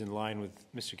this is in line with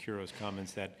Mr. Curo's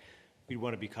comments that we'd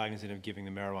want to be cognizant of giving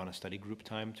the marijuana study group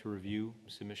time to review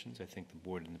submissions. I think the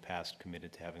board in the past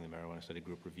committed to having the marijuana study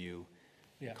group review,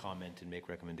 comment, and make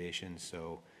recommendations.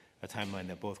 So a timeline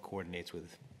that both coordinates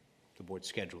with the board's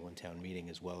schedule and town meeting,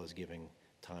 as well as giving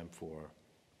time for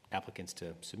applicants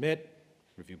to submit,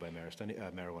 review by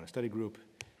marijuana study group,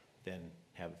 then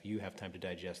you have time to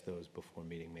digest those before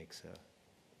meeting makes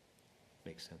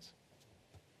sense.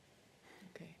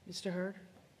 Okay, Mr. Hurd?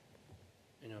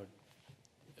 I know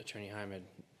Attorney Heim had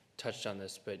touched on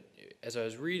this, but as I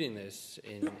was reading this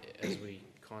and as we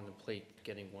contemplate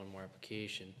getting one more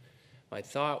application, my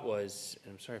thought was,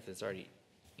 and I'm sorry if it's already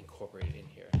incorporated in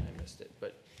here, I missed it,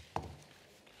 but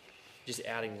just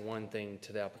adding one thing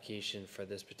to the application for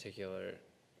this particular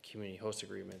community host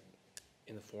agreement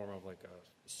in the form of like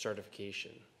a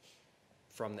certification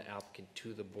from the applicant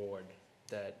to the board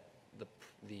that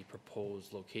the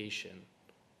proposed location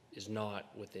is not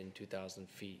within 2,000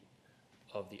 feet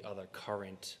of the other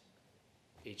current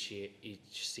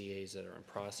HCAs that are in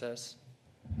process.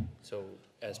 So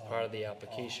as part of the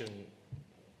application,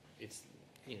 it's,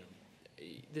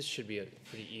 this should be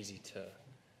pretty easy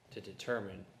to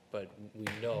determine, but we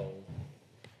know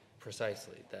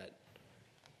precisely that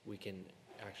we can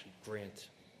actually grant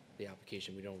the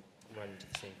application. We don't run into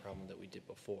the same problem that we did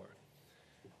before.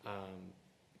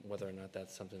 Whether or not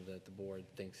that's something that the board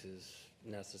thinks is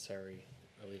necessary,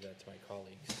 I'll leave that to my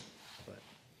colleagues. But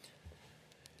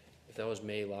if that was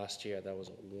May last year, that was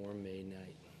a warm May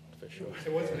night, for sure.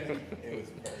 It was May. It was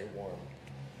very warm.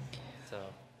 So,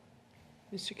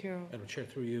 Mr. Carroll? Madam Chair,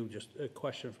 through you, just a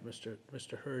question for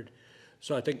Mr. Hurd.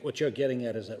 So I think what you're getting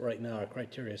at is that right now our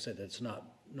criteria said that it's not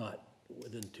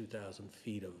within 2,000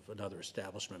 feet of another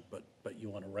establishment, but you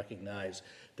want to recognize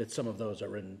that some of those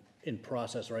are in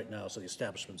process right now, so the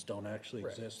establishments don't actually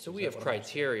exist. so we have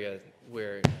criteria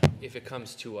where if it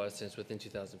comes to us and it's within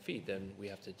 2,000 feet, then we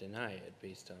have to deny it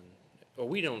based on, or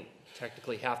we don't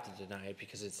technically have to deny it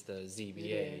because it's the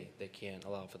ZBA that can't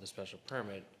allow for the special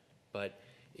permit. But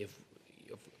if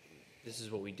this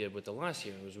is what we did with the last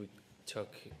hearing, was we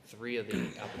took 3 of the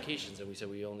applications and we said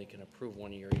we only can approve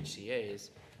 1 of your HCAs.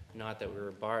 Not that we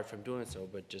were barred from doing so,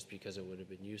 but just because it would have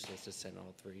been useless to send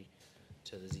all 3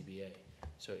 to the ZBA.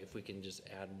 So if we can just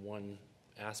add one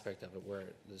aspect of it where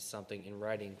there's something in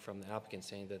writing from the applicant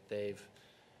saying that they've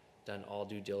done all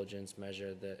due diligence,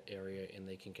 measure the area, and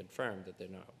they can confirm that they're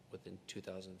not within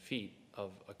 2,000 feet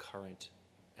of a current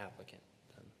applicant,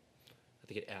 then I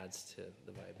think it adds to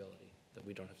the viability, that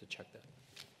we don't have to check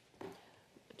that.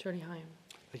 Attorney Heim?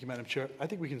 Thank you, Madam Chair. I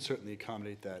think we can certainly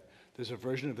accommodate that. There's a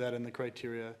version of that in the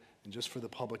criteria, and just for the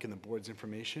public and the board's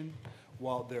information,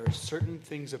 while there are certain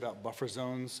things about buffer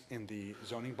zones in the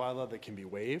zoning bylaw that can be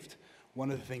waived, one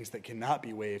of the things that cannot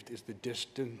be waived is the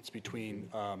distance between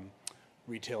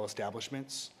retail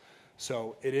establishments.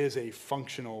 So it is a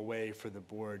functional way for the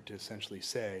board to essentially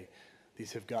say,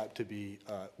 these have got to be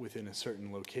within a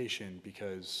certain location,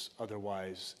 because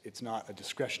otherwise it's not a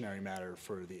discretionary matter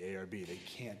for the ARB. They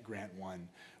can't grant one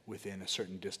within a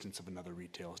certain distance of another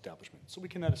retail establishment. So we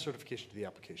can add a certification to the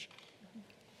application.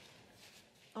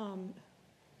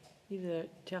 Either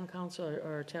town council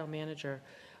or town manager,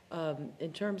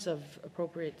 in terms of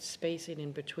appropriate spacing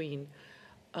in between,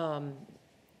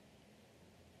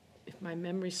 if my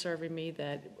memory's serving me,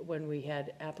 that when we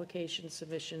had application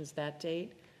submissions that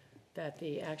date, that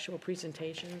the actual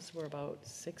presentations were about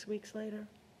 6 weeks later?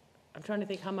 I'm trying to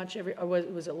think how much or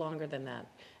was it longer than that?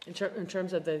 In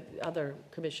terms of the other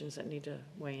commissions that need to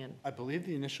weigh in? I believe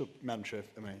the initial, Madam Chair,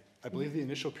 I believe the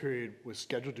initial period was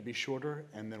scheduled to be shorter,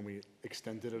 and then we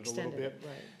extended it a little bit.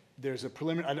 Right. There's a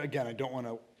preliminary, again, I don't want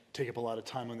to take up a lot of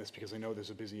time on this because I know there's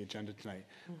a busy agenda tonight.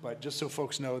 But just so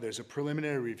folks know, there's a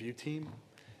preliminary review team,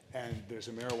 and there's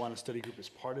a marijuana study group as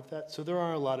part of that. So there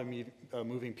are a lot of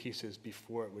moving pieces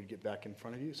before it would get back in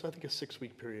front of you. So I think a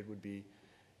 6-week period would be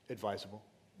advisable.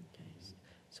 Okay.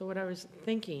 So what I was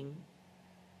thinking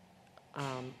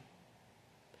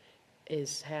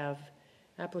is have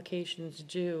applications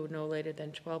due no later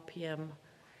than 12 p.m.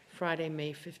 Friday,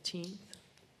 May 15th.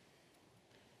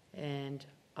 And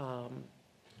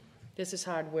this is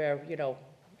hard where,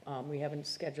 we haven't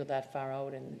scheduled that far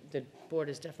out, and the board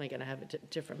is definitely going to have a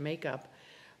different makeup.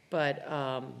 But,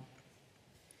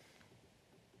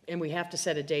 and we have to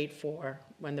set a date for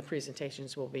when the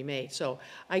presentations will be made. So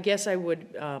I guess I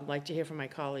would like to hear from my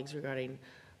colleagues regarding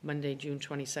Monday, June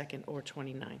 22nd or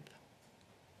 29th.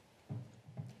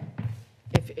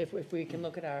 If we can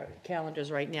look at our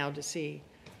calendars right now to see,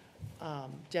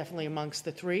 definitely amongst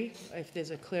the 3, if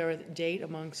there's a clearer date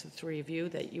amongst the 3 of you,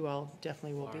 that you all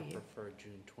definitely will be here. I prefer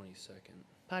June 22nd.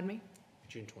 Pardon me?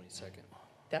 June 22nd.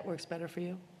 That works better for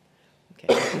you? Okay.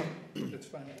 That's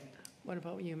fine. What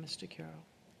about you, Mr. Curo?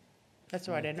 That's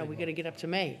all right, I know we gotta get up to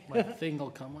May. My thing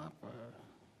will come up.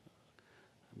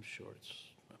 I'm sure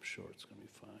it's going to be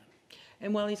fine.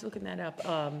 And while he's looking that up,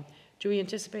 do we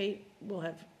anticipate we'll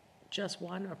have just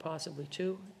one or possibly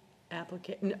two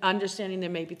applicant, understanding there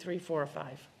may be 3, 4, or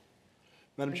 5?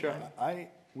 Madam Chair,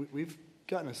 we've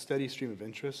gotten a steady stream of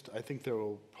interest. I think there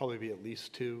will probably be at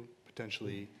least 2,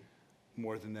 potentially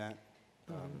more than that.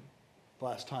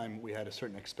 Last time we had a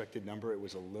certain expected number, it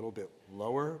was a little bit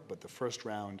lower, but the first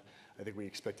round, I think we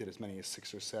expected as many as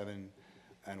 6 or 7,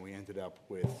 and we ended up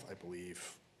with, I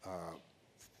believe,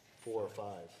 4 or 5.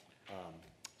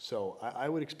 So I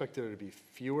would expect there to be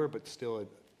fewer, but still,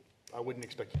 I wouldn't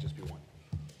expect it to just be 1.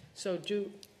 So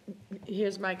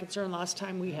here's my concern, last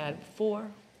time we had 4,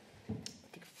 I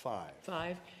think 5.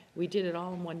 5. We did it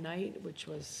all in one night, which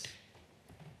was,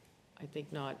 I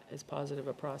think, not as positive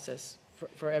a process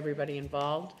for everybody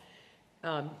involved.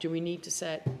 Do we need to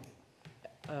set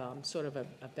sort of a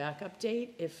backup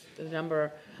date if the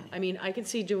number, I mean, I can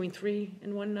see doing 3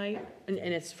 in one night, and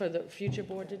it's for the future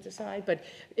board to decide, but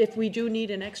if we do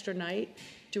need an extra night,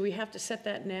 do we have to set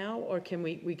that now, or can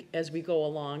we as we go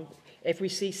along, if we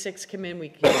see 6 come in, we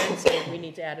can say we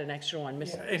need to add an extra one?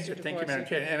 Thank you, Madam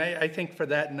Chair. And I think for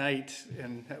that night,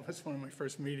 and that was one of my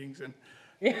first meetings, and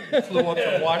I flew up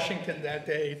from Washington that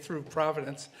day through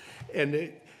Providence,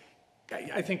 and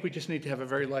I think we just need to have a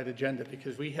very light agenda,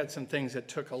 because we had some things that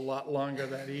took a lot longer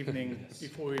that evening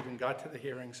before we even got to the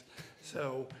hearings.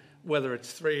 So whether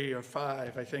it's 3 or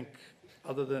 5, I think,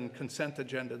 other than consent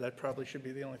agenda, that probably should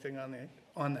be the only thing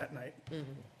on that night.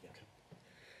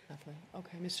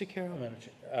 Okay, Mr. Carroll.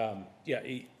 Yeah,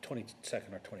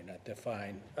 22nd or 29th, they're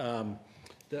fine.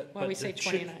 Why we say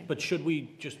 29? But should we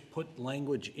just put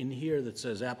language in here that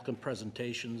says applicant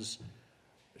presentations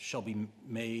shall be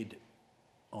made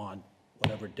on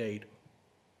whatever date,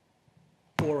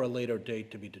 or a later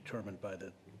date to be determined by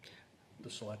the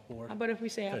select board? How about if we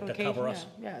say To application? cover us?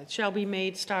 Yeah, it shall be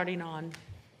made starting on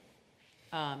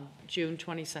June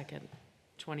 22nd,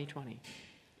 2020.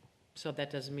 So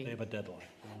that doesn't mean. They have a deadline.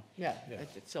 Yeah,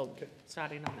 so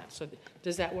starting on that. So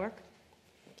does that work?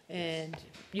 And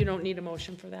you don't need a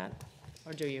motion for that,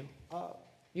 or do you?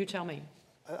 You tell me.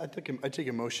 I take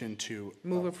a motion to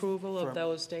Move approval of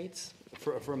those dates?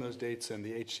 affirm those dates and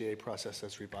the HCA process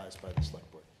as revised by the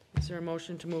select board. Is there a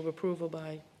motion to move approval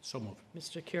by So moved.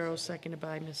 Mr. Curo, seconded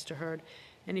by Mr. Hurd?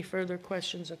 Any further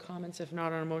questions or comments? If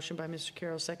not, on a motion by Mr.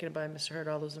 Curo, seconded by Mr. Hurd,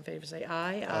 all those in favor say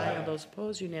aye. Aye. All those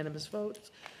opposed, unanimous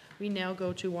votes. We now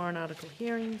go to warrant article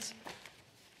hearings.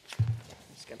 I'm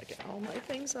just gonna get all my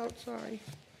things out, sorry.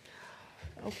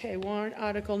 Okay, warrant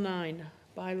article 9,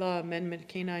 bylaw amendment,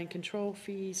 canine control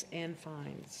fees and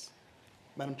fines.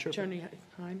 Madam Chair, Attorney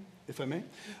Heim? if I may,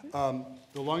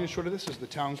 the long and short of this is the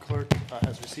town clerk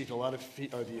has received a lot of,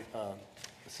 the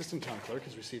assistant town clerk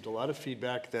has received a lot of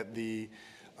feedback that the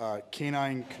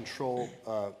canine control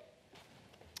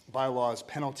bylaws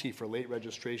penalty for late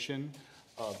registration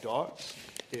of dogs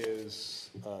is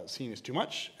seen as too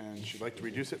much, and she'd like to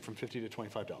reduce it from $50 to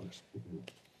 $25.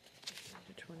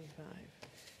 To 25.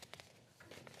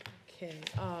 Okay,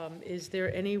 is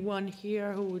there anyone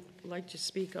here who would like to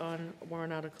speak on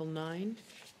warrant article 9?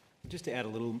 Just to add a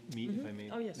little meat, if I may,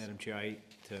 Oh, yes. Madam Chair,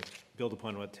 to build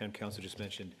upon what Town Council just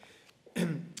mentioned,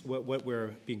 what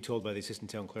we're being told by the Assistant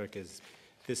Town Clerk is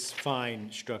this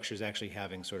fine structure is actually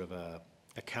having sort of a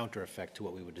counter effect to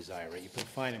what we would desire, right? You put a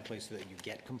fine in place so that you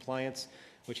get compliance.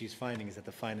 What she's finding is that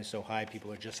the fine is so high,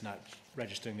 people are just not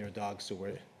registering their dogs, so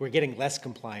we're getting less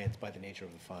compliance by the nature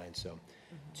of the fine. So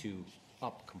to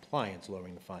up compliance,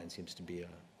 lowering the fine seems to be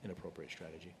an appropriate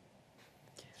strategy.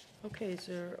 Okay, is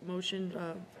there a motion,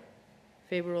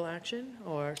 favorable action,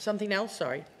 or something else,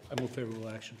 sorry? I move favorable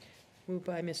action. Moved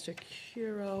by Mr.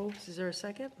 Curo. Is there a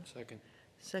second? Second.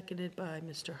 Seconded by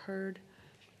Mr. Hurd.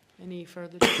 Any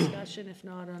further discussion? If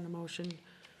not, on the motion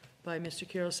by Mr.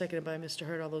 Curo, seconded by Mr.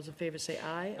 Hurd, all those in favor say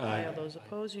aye. Aye. All those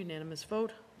opposed, unanimous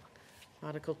vote.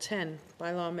 Article 10,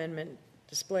 bylaw amendment,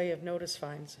 display of notice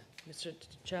fines. Mr.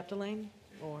 Chapdelaine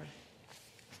or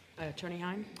Attorney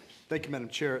Heim? Thank you, Madam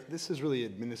Chair. This is really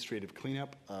administrative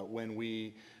cleanup. When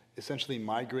we essentially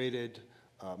migrated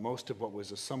most of what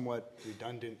was a somewhat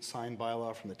redundant sign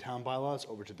bylaw from the town bylaws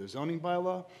over to the zoning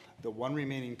bylaw, the one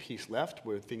remaining piece left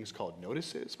were things called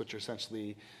notices, which are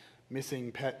essentially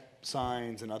missing pet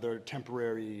signs and other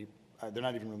temporary, they're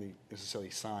not even really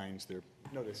necessarily signs, they're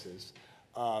notices,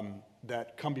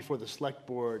 that come before the select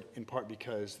board in part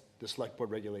because the select board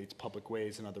regulates public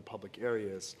ways and other public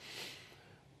areas.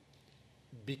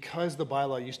 Because the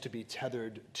bylaw used to be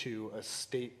tethered to a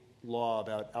state law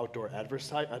about outdoor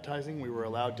advertising, we were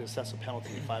allowed to assess a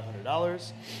penalty of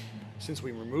 $500. Since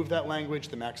we removed that language,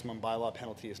 the maximum bylaw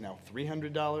penalty is now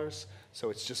 $300.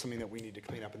 So it's just something that we need to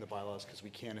clean up in the bylaws because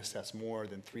we can't assess more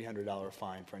than $300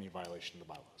 fine for any violation of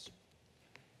the bylaws.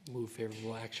 Move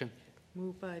favorable action.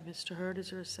 Moved by Mr. Hurd, is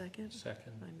there a second?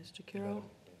 Second. By Mr. Carroll.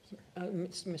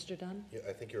 Mr. Dunn? Yeah,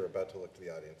 I think you're about to look to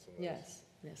the audience. on this.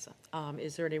 Yes.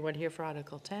 Is there anyone here for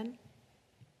Article 10?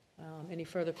 Any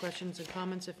further questions and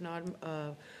comments? If not,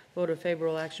 vote of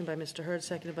favorable action by Mr. Hurd,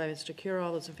 seconded by Mr. Carroll.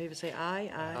 All those in favor say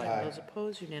aye. Aye. Those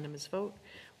opposed, unanimous vote.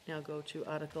 Now go to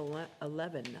Article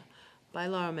 11,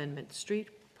 bylaw amendment, street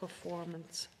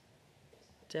performance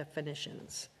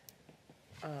definitions.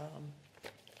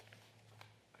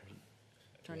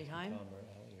 Attorney Heim?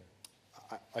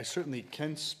 I certainly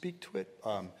can speak to it.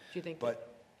 Do you think?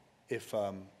 But if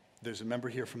there's a member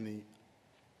here from the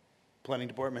Planning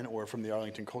Department or from the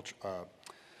Arlington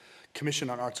Commission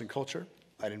on Arts and Culture,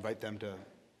 I'd invite them to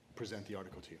present the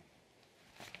article to you.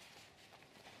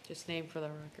 Just name for the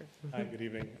record. Hi, good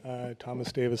evening.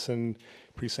 Thomas Davison,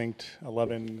 Precinct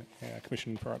 11,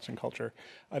 Commission for Arts and Culture.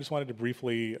 I just wanted to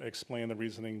briefly explain the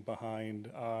reasoning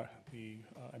behind the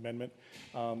amendment.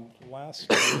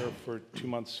 Last year, for 2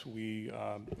 months,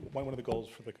 one of the goals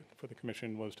for the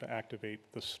commission was to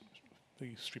activate the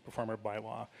street performer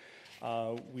bylaw.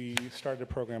 We started a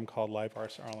program called Live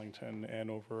Arts Arlington, and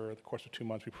over the course of 2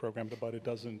 months, we programmed about a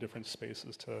dozen different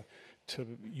spaces to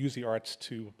use the arts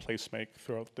to placemake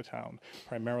throughout the town.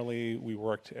 Primarily, we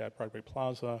worked at Broadway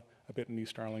Plaza, a bit in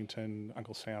East Arlington,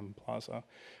 Uncle Sam Plaza.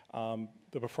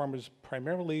 The performers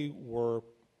primarily were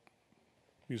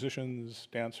musicians,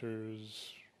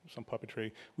 dancers, some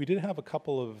puppetry. We did have a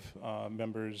couple of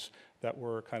members that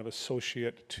were kind of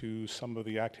associate to some of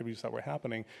the activities that were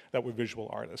happening that were visual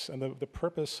artists. And the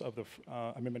purpose of the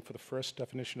amendment for the first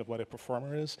definition of what a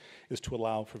performer is to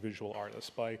allow for visual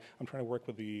artists. I'm trying to work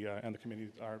with and the committee,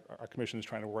 our commission is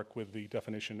trying to work with the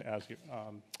definition as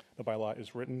the bylaw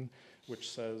is written,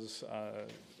 which says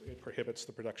it prohibits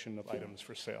the production of items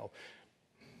for sale.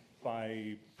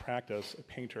 By practice, a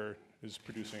painter is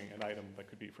producing an item that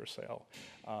could be for sale.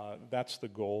 That's the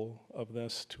goal of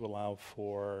this, to allow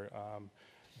for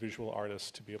visual artists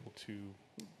to be able to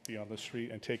be on the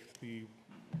street and take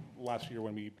last year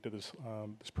when we did this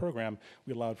program,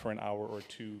 we allowed for an hour or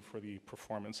two for the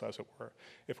performance, as it were.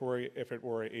 If it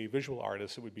were a visual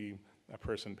artist, it would be a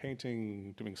person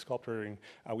painting, doing sculpturing.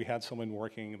 We had someone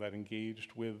working that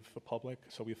engaged with the public,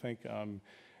 so we think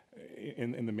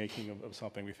in the making of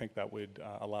something, we think that would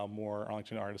allow more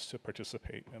Arlington artists to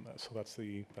participate in this. So that's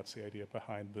the idea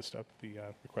behind this the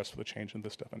request for the change in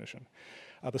this definition.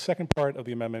 The second part of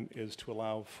the amendment is to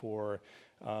allow for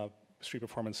street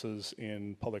performances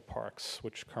in public parks,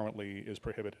 which currently is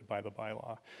prohibited by the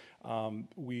bylaw.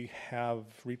 We have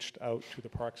reached out to the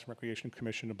Parks and Recreation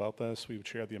Commission about this. We've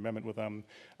shared the amendment with them.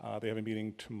 They have a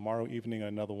meeting tomorrow evening,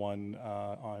 another one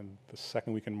on the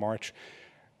second week in March.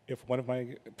 If one of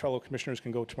my fellow commissioners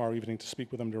can go tomorrow evening to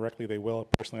speak with them directly, they will.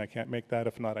 Personally, I can't make that.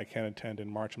 If not, I can attend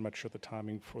in March. I'm not sure the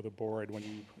timing for the board when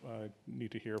you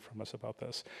need to hear from us about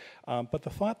this. But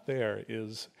the thought there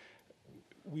is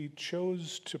we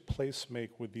chose to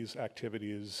place-make with these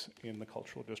activities in the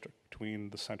cultural district between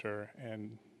the center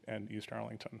and East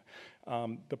Arlington.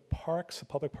 The parks, the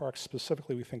public parks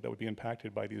specifically, we think that would be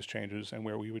impacted by these changes, and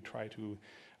where we would try to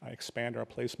expand our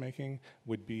placemaking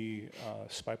would be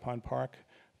Spy Pond Park,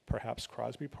 perhaps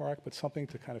Crosby Park, but something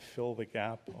to kind of fill the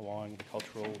gap along the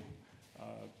cultural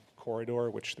corridor,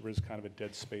 which there is kind of a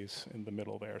dead space in the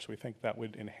middle there. So we think that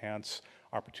would enhance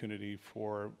opportunity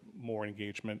for more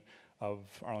engagement of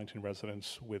Arlington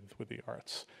residents with the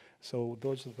arts. So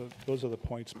those are the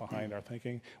points behind our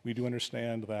thinking. We do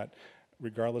understand that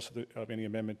regardless of any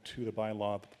amendment to the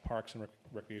bylaw, the Parks and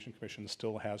Recreation Commission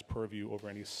still has purview over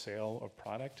any sale of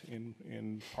product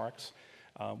in parks.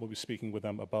 We'll be speaking with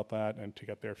them about that and to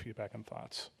get their feedback and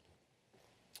thoughts.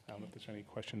 If there's any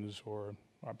questions or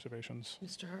observations.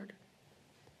 Mr. Hurd?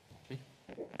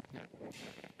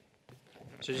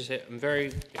 So just say, I'm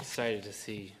very excited to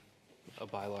see a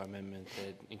bylaw amendment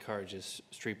that encourages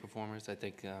street performers. I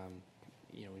think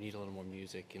we need a little more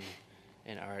music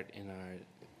and art in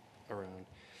around.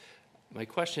 My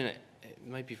question, it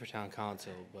might be for town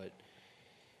council, but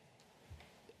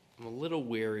I'm a little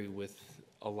wary with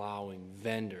allowing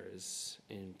vendors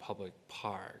in public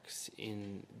parks.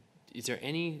 Is there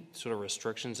any sort of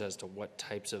restrictions as to what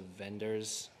types of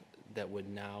vendors that would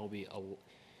now be,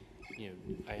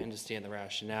 I understand the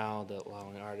rationale that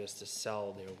allowing artists to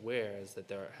sell their wares that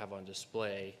they have on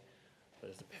display, but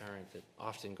as a parent that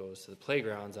often goes to the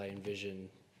playgrounds, I envision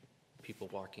people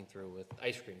walking through with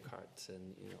ice cream carts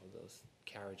and those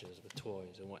carriages with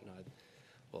toys and whatnot.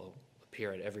 Well,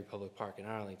 appear at every public park in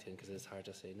Arlington, because it's hard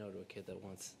to say no to a kid that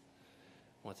wants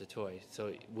a toy.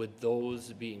 So would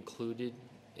those be included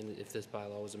if this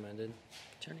bylaw was amended?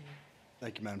 Attorney.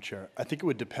 Thank you, Madam Chair. I think it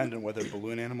would depend on whether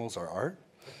balloon animals are art.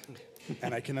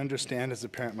 And I can understand as a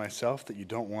parent myself that you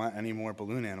don't want any more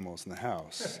balloon animals in the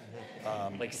house.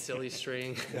 Like silly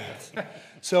string?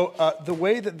 So the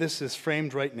way that this is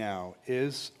framed right now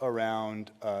is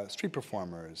around street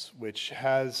performers, which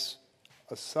has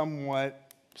a somewhat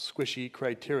squishy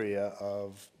criteria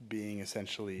of being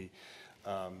essentially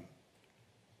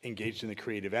engaged in the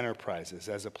creative enterprises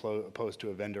as opposed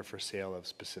to a vendor for sale of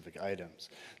specific items.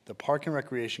 The Park and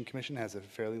Recreation Commission has a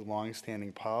fairly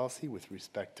long-standing policy with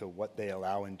respect to what they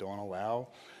allow and don't allow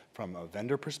from a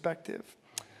vendor perspective.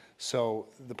 So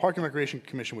the Park and Recreation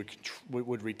Commission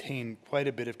would retain quite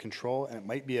a bit of control, and it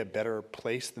might be a better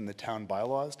place than the town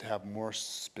bylaws to have more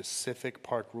specific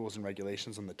park rules and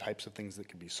regulations on the types of things that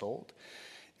can be sold.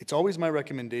 It's always my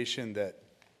recommendation that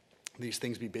these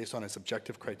things be based on as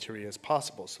objective criteria as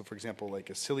possible. So for example, like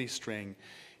a silly string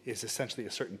is essentially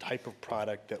a certain type of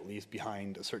product that leaves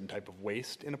behind a certain type of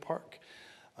waste in a park.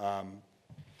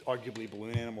 Arguably,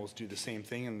 balloon animals do the same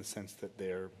thing in the sense that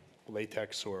they're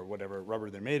latex or whatever rubber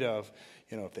they're made of.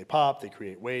 You know, if they pop, they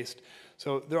create waste.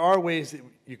 So there are ways that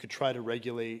you could try to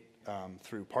regulate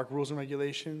through park rules and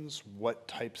regulations what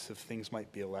types of things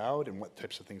might be allowed and what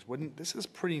types of things wouldn't. This is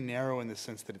pretty narrow in the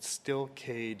sense that it's still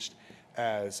caged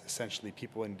as essentially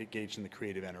people engaged in the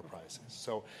creative enterprises.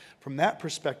 So from that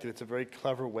perspective, it's a very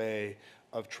clever way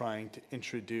of trying to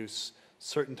introduce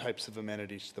certain types of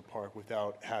amenities to the park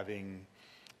without having,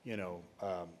 you know,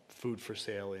 food for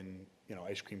sale in, you know,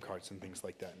 ice cream carts and things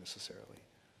like that necessarily.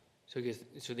 So I guess,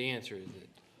 so the answer is that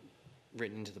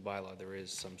written into the bylaw, there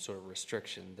is some sort of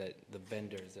restriction that the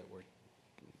vendors that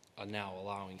are now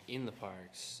allowing in the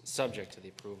parks, subject to the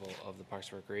approval of the Parks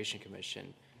and Recreation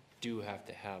Commission, do have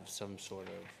to have some sort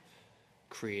of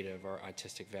creative or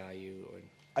artistic value. Or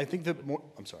I think the more,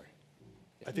 I'm sorry.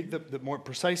 I think the more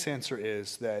precise answer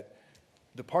is that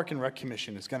the Park and Rec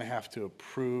Commission is going to have to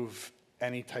approve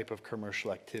any type of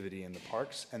commercial activity in the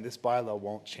parks, and this bylaw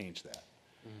won't change that.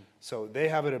 So they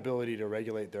have an ability to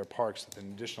regulate their parks with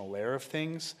an additional layer of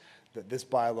things that this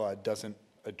bylaw doesn't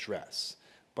address.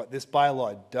 But this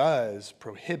bylaw does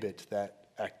prohibit that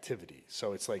activity.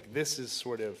 So it's like this is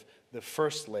sort of the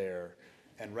first layer,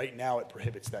 and right now it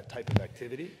prohibits that type of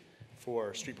activity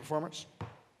for street performers.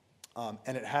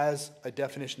 And it has a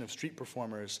definition of street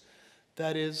performers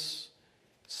that is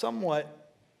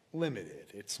somewhat limited.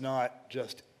 It's not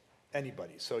just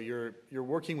anybody. So you're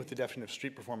working with the definition of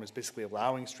street performers, basically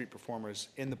allowing street performers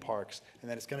in the parks, and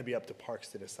then it's going to be up to parks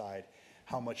to decide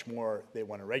how much more they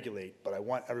want to regulate. But I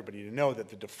want everybody to know that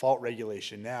the default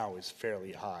regulation now is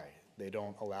fairly high. They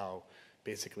don't allow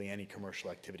basically any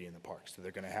commercial activity in the parks. So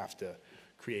they're going to have to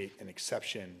create an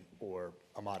exception or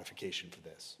a modification for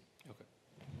this. Okay.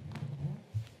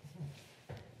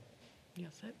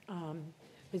 Yes.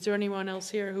 Is there anyone else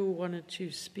here who wanted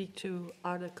to speak to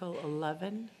Article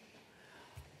 11?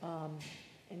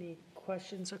 Any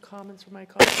questions or comments from my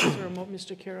colleagues or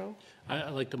Mr. Kiro?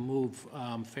 I'd like to move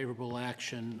favorable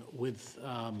action with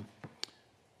the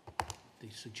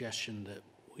suggestion that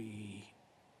we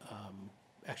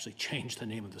actually change the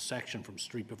name of the section from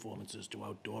street performances to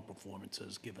outdoor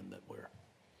performances, given that we're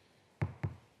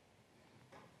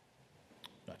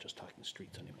not just talking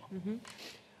streets anymore.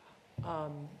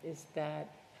 Is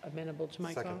that amenable to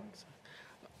my Second.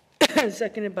 colleagues?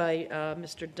 Seconded by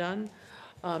Mr. Dunn.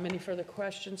 Any further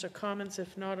questions or comments?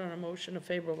 If not, on a motion of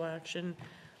favorable action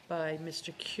by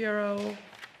Mr. Kiro,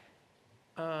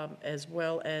 as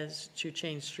well as to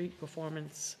change street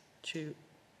performance to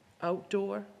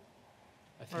outdoor?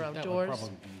 I Or think that would outdoors? probably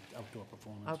be outdoor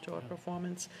performance. Outdoor yeah.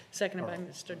 performance, seconded by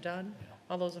Mr. Dunn.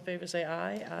 All those in favor say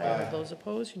aye. Aye. All those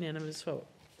opposed, unanimous vote.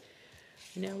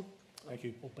 Now, Thank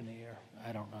you. Open air,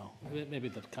 I don't know. Maybe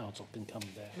the council can come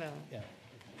back. No. Yeah.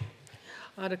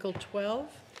 Article 12,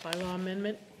 bylaw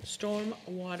amendment, storm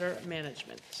water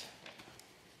management.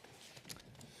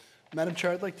 Madam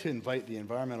Chair, I'd like to invite the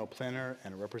environmental planner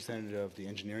and a representative of the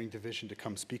engineering division to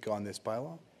come speak on this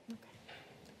bylaw.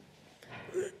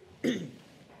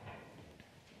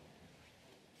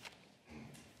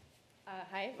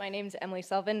 Hi, my name is Emily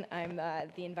Sullivan. I'm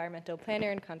the environmental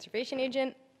planner and conservation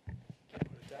agent.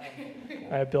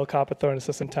 I have Bill Copperthorne,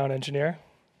 assistant town engineer.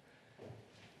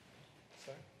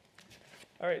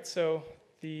 All right, so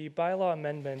the bylaw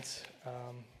amendment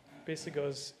basically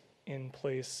goes in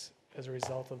place as a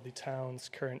result of the town's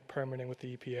current permitting with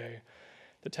the EPA.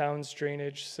 The town's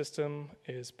drainage system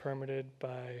is permitted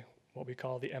by what we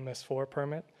call the MS4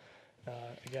 permit,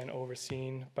 again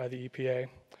overseen by the EPA.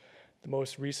 The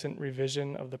most recent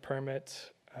revision of the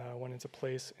permit went into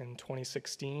place in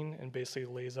 2016 and basically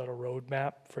lays out a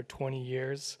roadmap for 20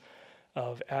 years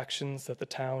of actions that the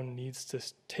town needs to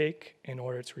take in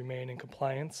order to remain in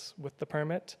compliance with the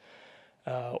permit.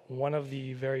 One of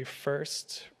the very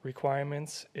first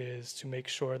requirements is to make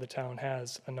sure the town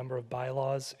has a number of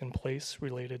bylaws in place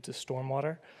related to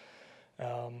stormwater.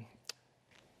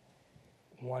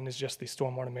 One is just the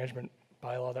stormwater management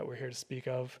bylaw that we're here to speak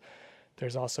of.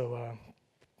 There's also a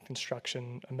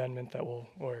construction amendment that will,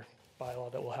 or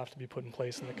bylaw that will have to be put in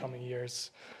place in the coming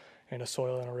years, and a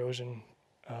soil and erosion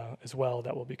as well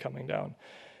that will be coming down.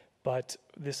 But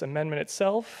this amendment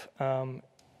itself,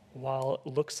 while it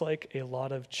looks like a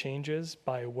lot of changes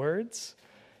by words,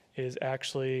 is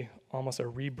actually almost a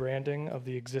rebranding of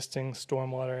the existing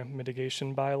stormwater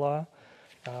mitigation bylaw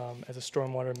as a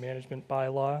stormwater management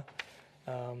bylaw.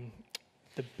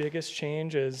 The biggest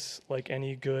change is, like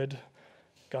any good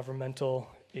governmental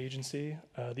agency,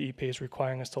 the EPA is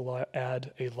requiring us to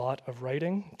add a lot of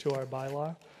writing to our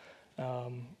bylaw.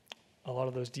 A lot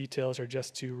of those details are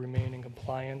just to remain in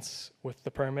compliance with the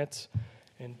permit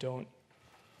and don't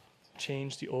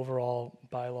change the overall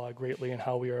bylaw greatly in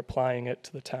how we are applying it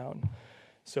to the town.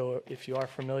 So if you are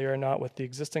familiar or not with the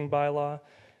existing bylaw,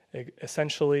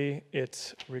 essentially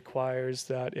it requires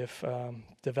that if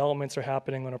developments are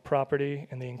happening on a property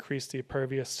and they increase the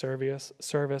impervious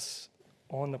service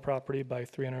on the property by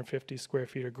 350 square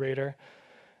feet or greater,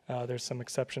 there's some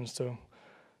exceptions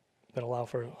that allow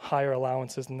for higher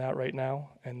allowances than that right now,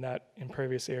 and that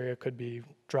impervious area could be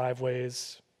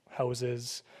driveways,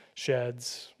 houses,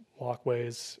 sheds,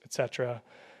 walkways, etc.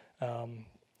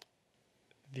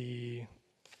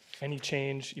 Any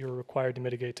change you're required to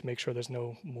mitigate to make sure there's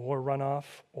no more runoff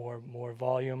or more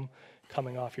volume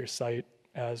coming off your site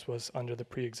as was under the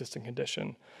pre-existing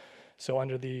condition. So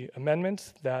under the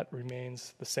amendment, that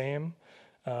remains the same.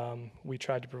 We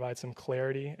tried to provide some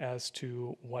clarity as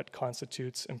to what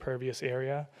constitutes impervious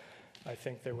area. I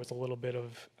think there was a little bit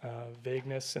of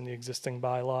vagueness in the existing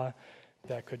bylaw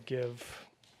that could give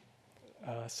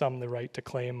some the right to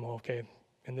claim, well, okay,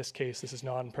 in this case, this is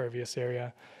not impervious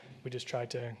area. We just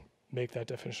tried to make that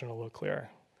definition a little clearer.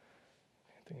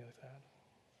 Anything like that?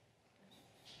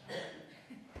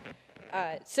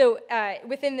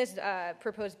 Within this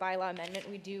proposed bylaw amendment,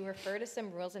 we do refer to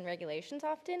some rules and regulations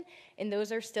often, and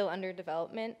those are still under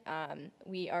development.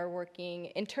 We are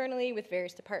working internally with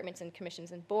various departments and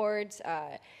commissions and boards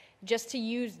just to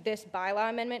use this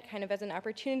bylaw amendment kind of as an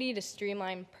opportunity to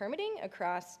streamline permitting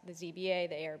across the ZBA,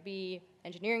 the ARB,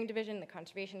 Engineering Division, the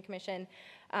Conservation Commission.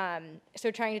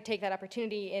 So trying to take that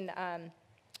opportunity in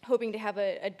hoping to have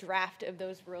a draft of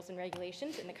those rules and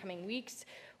regulations in the coming weeks.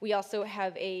 We also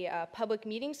have a public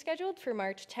meeting scheduled for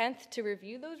March 10th to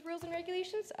review those rules and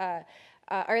regulations.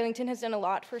 Arlington has done a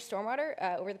lot for stormwater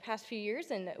over the past few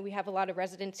years, and we have a lot of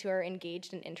residents who are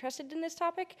engaged and interested in this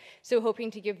topic. So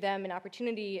hoping to give them an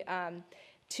opportunity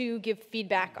to give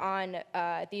feedback on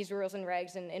these rules and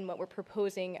regs and what we're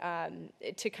proposing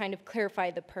to kind of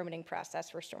clarify the permitting process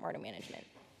for stormwater management.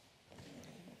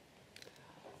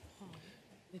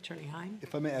 Attorney Heim?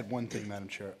 If I may add one thing, Madam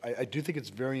Chair, I do think it's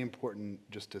very important,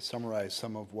 just to summarize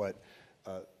some of what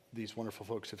these wonderful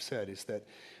folks have said, is that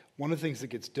one of the things that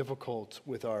gets difficult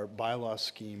with our bylaw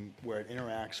scheme, where it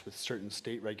interacts with certain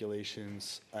state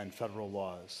regulations and federal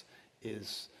laws,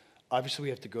 is obviously we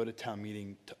have to go to town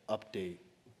meeting to update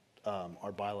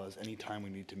our bylaws anytime we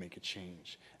need to make a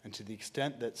change. And to the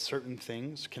extent that certain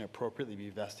things can appropriately be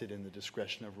vested in the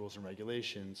discretion of rules and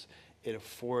regulations, it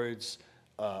affords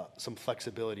some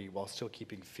flexibility while still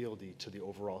keeping fealty to the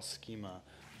overall schema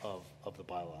of the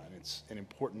bylaw. And it's an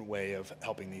important way of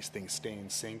helping these things stay in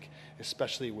sync,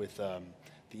 especially with the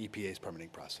EPA's permitting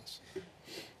process.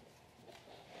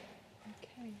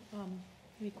 Okay.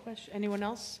 Any question? Anyone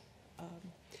else?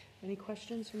 Any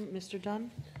questions from Mr.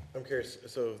 Dunn? I'm curious,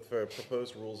 so for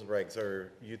proposed rules and regs,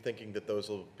 are you thinking that those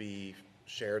will be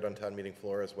shared on town meeting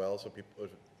floor as well? So people,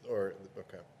 or,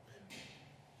 okay.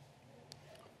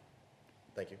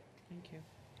 Thank you. Thank you.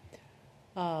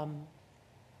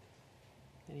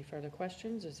 Any further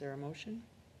questions? Is there a motion?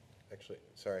 Actually,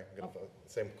 sorry, I'm gonna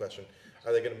same question.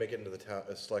 Are they gonna make it into the town,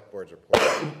 select board's report?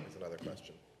 Is another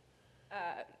question.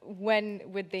 When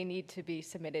would they need to be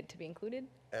submitted to be included?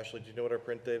 Ashley, do you know what our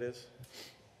print date is?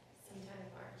 Sometime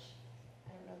in March.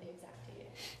 I don't know the exact date.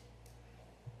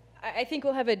 I think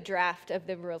we'll have a draft of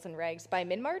the rules and regs by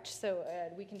mid-March, so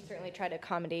we can certainly try to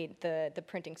accommodate the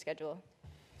printing schedule.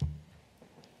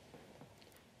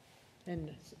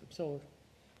 And so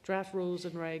draft rules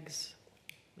and regs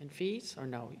and fees, or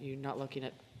no, you're not looking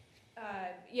at?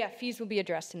 Yeah, fees will be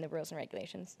addressed in the rules and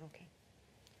regulations. Okay.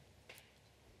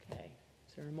 Okay.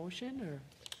 there a motion, or?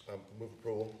 Move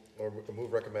approval, or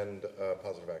move recommend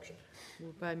positive action.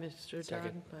 Moved by Mr.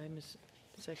 Dunn,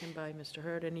 second by Mr.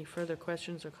 Hurd. Any further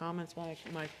questions or comments by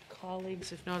my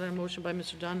colleagues? If not, a motion by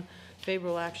Mr. Dunn,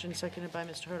 favorable action, seconded by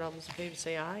Mr. Hurd. All those in favor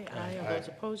say aye. Aye. All those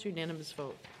opposed, unanimous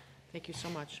vote. Thank you so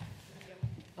much.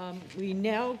 We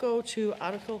now go to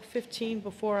Article 15.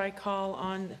 Before I call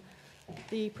on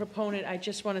the proponent, I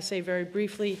just want to say very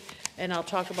briefly, and I'll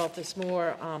talk about this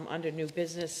more under new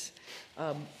business.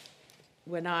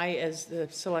 When I, as the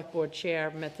Select Board Chair,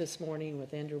 met this morning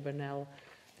with Andrew Bonnell,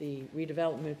 the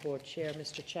Redevelopment Board Chair,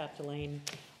 Mr. Chapdelaine,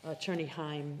 Attorney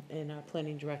Heim, and our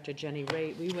Planning Director, Jenny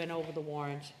Raitt, we went over the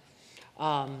warrant,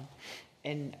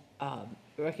 and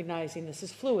recognizing this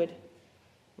is fluid,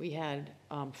 we had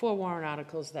 4 warrant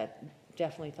articles that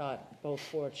definitely thought both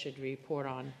boards should report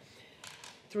on.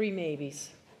 3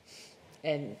 maybes,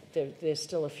 and there's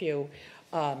still a few,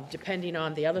 depending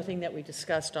on the other thing that we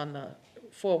discussed on the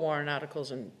 4 warrant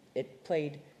articles, and it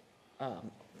played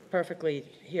perfectly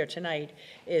here tonight,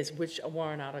 is which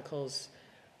warrant articles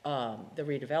the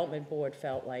redevelopment board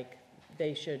felt like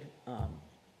they should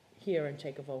hear and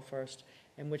take a vote first,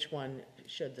 and which one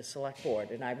should the select board.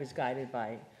 And I was guided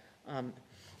by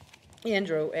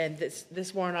Andrew, and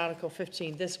this warrant article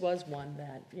 15, this was one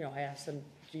that, you know, I asked them,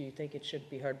 do you think it should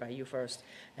be heard by you first?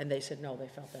 And they said no, they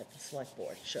felt that the select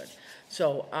board should.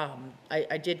 So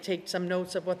I did take some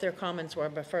notes of what their comments were,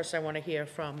 but first I want to hear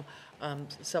from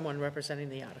someone representing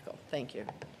the article. Thank you.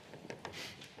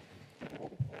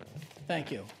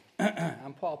 Thank you.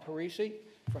 I'm Paul Parisi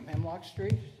from Hemlock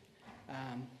Street.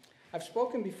 I've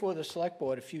spoken before the select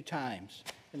board a few times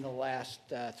in the last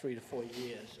 3 to 4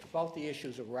 years about the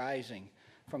issues arising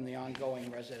from the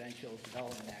ongoing residential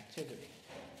development activity.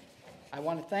 I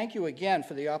want to thank you again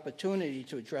for the opportunity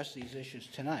to address these issues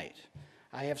tonight.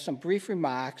 I have some brief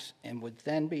remarks and would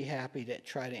then be happy to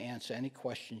try to answer any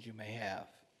questions you may have.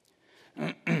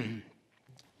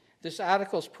 This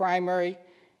article's primary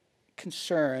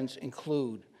concerns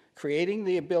include creating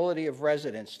the ability of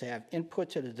residents to have input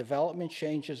to the development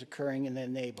changes occurring in their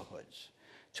neighborhoods,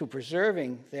 to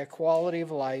preserving their quality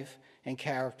of life and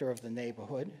character of the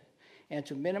neighborhood, and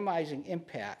to minimizing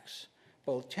impacts,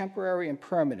 both temporary and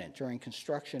permanent, during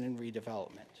construction and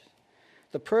redevelopment.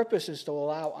 The purpose is to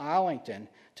allow Arlington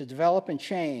to develop and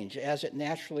change as it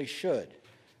naturally should,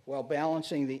 while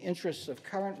balancing the interests of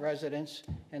current residents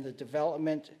and the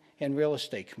development and real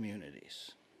estate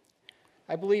communities.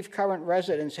 I believe current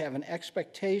residents have an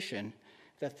expectation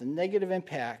that the negative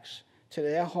impacts to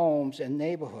their homes and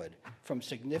neighborhood from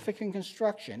significant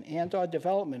construction and/or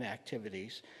development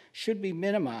activities should be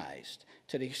minimized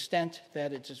to the extent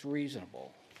that it is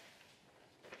reasonable.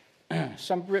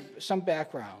 Some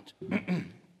background.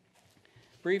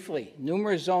 Briefly,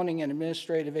 numerous zoning and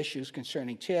administrative issues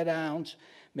concerning teardowns,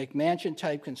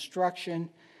 McMansion-type construction,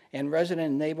 and resident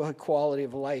and neighborhood quality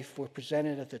of life were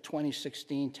presented at the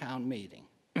 2016 town meeting.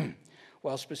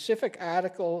 While specific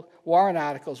warrant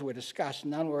articles were discussed,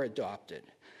 none were adopted.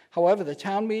 However, the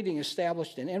town meeting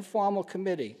established an informal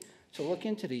committee to look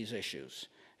into these issues.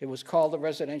 It was called the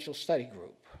Residential Study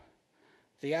Group.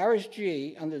 The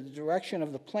RSG, under the direction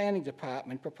of the Planning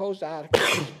Department, proposed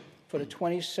articles for the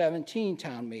 2017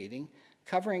 town meeting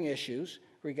covering issues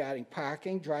regarding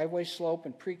parking, driveway slope,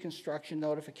 and pre-construction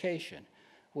notification,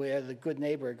 where the Good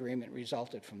Neighbor Agreement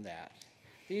resulted from that.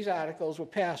 These articles were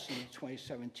passed in the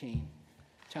 2017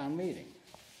 town meeting.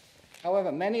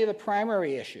 However, many of the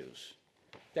primary issues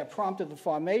that prompted the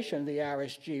formation of the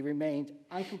RSG remained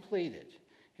uncompleted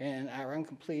and are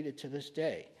uncompleted to this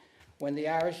day, when the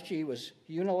RSG was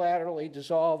unilaterally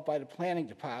dissolved by the Planning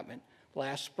Department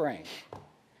last spring.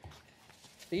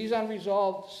 These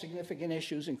unresolved significant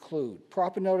issues include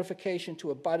proper notification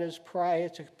to abutters prior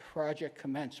to project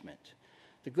commencement.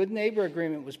 The Good Neighbor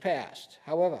Agreement was passed.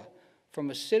 However,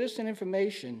 from a citizen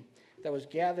information that was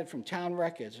gathered from town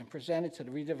records and presented to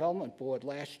the Redevelopment Board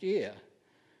last year,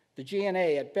 the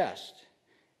GNA at best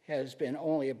has been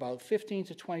only about 15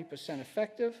 to 20%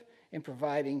 effective in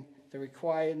providing the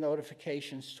required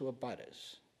notifications to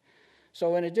abutters.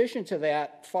 So in addition to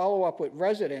that, follow-up with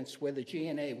residents where the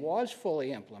GNA was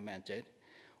fully implemented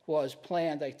was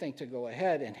planned, I think, to go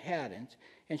ahead and hadn't,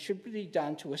 and should be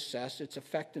done to assess its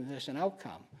effectiveness and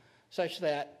outcome, such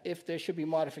that if there should be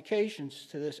modifications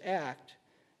to this act,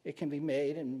 it can be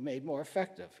made and made more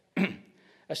effective.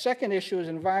 A second issue is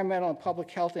environmental and public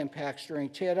health impacts during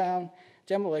teardown,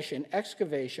 demolition,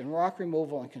 excavation, rock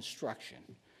removal, and construction.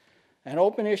 An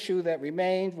open issue that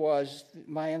remained was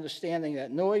my understanding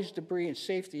that noise, debris, and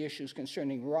safety issues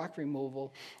concerning rock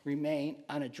removal remain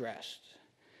unaddressed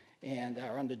and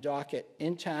are on the docket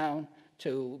in town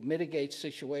to mitigate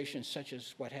situations such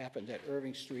as what happened at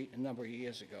Irving Street a number of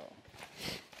years ago.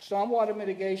 Stormwater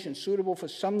mitigation suitable for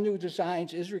some new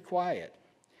designs is required,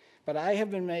 but I have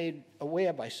been made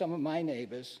aware by some of my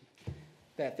neighbors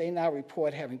that they now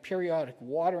report having periodic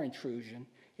water intrusion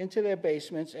into their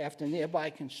basements after nearby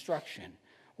construction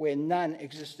where none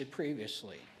existed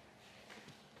previously.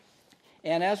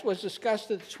 And as was discussed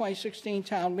at the 2016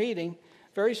 town meeting,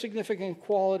 very significant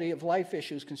quality of life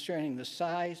issues concerning the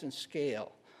size and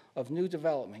scale of new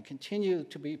development continue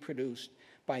to be produced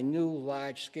by new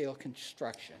large-scale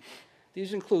construction.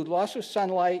 These include loss of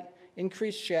sunlight,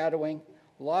 increased shadowing,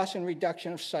 loss and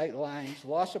reduction of sight lines,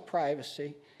 loss of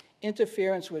privacy,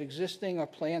 interference with existing or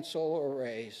planned solar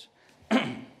arrays.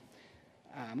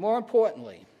 More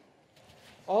importantly,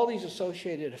 all these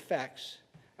associated effects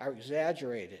are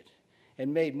exaggerated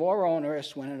and made more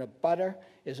onerous when an abutter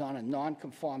is on a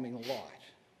non-conforming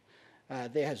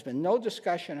lot. There has been no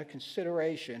discussion or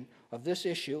consideration of this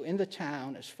issue in the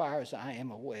town as far as I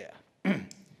am aware.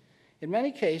 In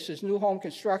many cases, new home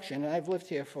construction, and I've lived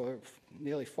here for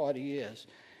nearly 40 years,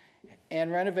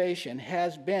 and renovation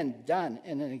has been done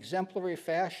in an exemplary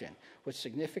fashion with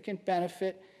significant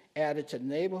benefit added to the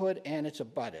neighborhood and its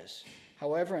abutters.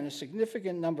 However, in a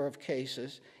significant number of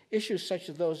cases, issues such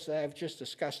as those that I've just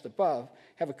discussed above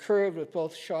have occurred with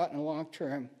both short and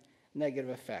long-term negative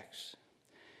effects.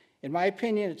 In my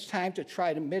opinion, it's time to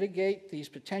try to mitigate these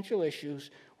potential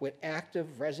issues with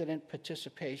active resident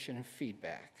participation and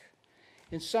feedback.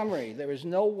 In summary, there is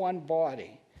no one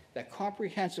body that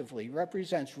comprehensively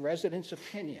represents residents'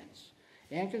 opinions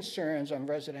and concerns on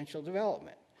residential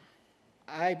development.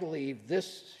 I believe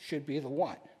this should be the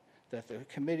one, that the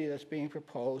committee that's being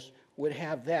proposed would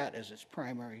have that as its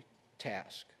primary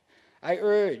task. I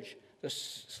urge the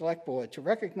Select Board to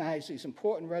recognize these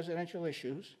important residential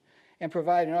issues and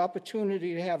provide an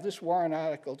opportunity to have this warrant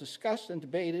article discussed and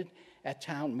debated at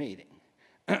town meeting.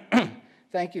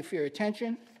 Thank you for your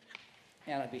attention,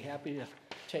 and I'd be happy to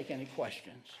take any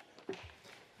questions.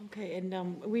 Okay,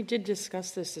 and we did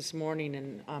discuss this morning,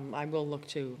 and I will look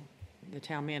to the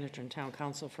town manager and town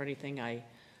council for anything I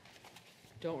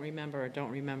don't remember or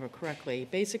don't remember correctly.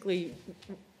 Basically,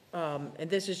 and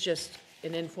this is just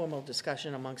an informal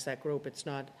discussion amongst that group. It's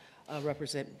not a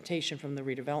representation from the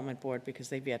redevelopment board because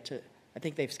they've yet to, I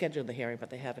think they've scheduled the hearing, but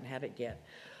they haven't had it yet.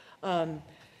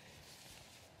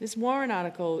 This warrant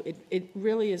article, it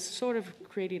really is sort of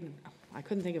creating, I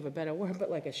couldn't think of a better word,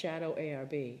 but like a shadow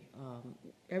ARB.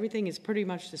 Everything is pretty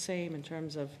much the same in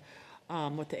terms of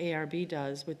what the ARB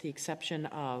does, with the exception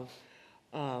of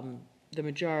the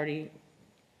majority,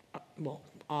 well,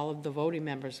 all of the voting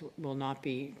members will not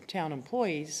be town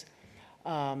employees,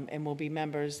 and will be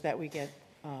members that we get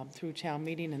through town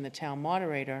meeting and the town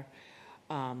moderator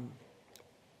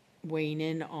weighing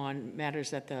in on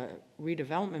matters that the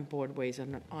redevelopment board weighs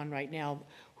on right now,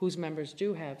 whose members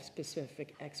do have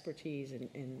specific expertise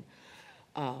and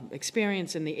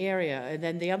experience in the area. And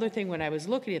then the other thing, when I was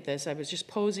looking at this, I was just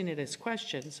posing it as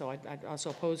questions, so I'd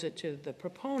also pose it to the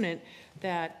proponent,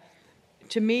 that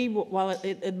to me, while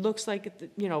it looks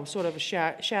like, you know, sort of a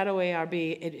shadow ARB,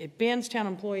 it bans town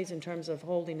employees in terms of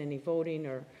holding any voting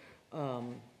or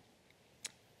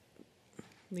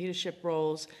leadership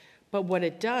roles. But what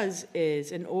it does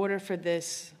is, in order for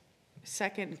this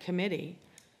second committee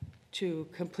to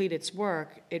complete its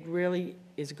work, it really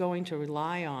is going to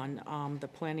rely on the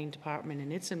planning department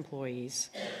and its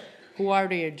employees, who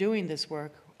already are doing this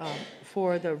work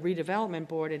for the redevelopment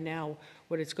board. And now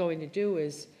what it's going to do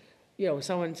is, you know,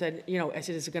 someone said, you know, I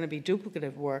said, is it going to be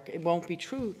duplicative work? It won't be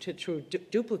true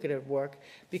duplicative work,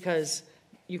 because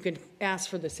you can ask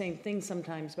for the same thing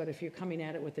sometimes, but if you're coming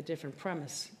at it with a different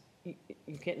premise,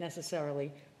 you can't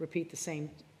necessarily repeat the same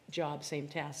job, same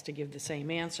task to give the same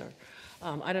answer.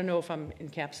 I don't know if I'm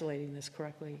encapsulating this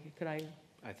correctly. Could I?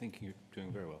 I think you're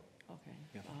doing very well. Okay.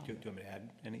 Yeah. Do you want me to add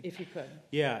any? If you could.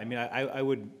 Yeah, I mean, I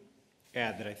would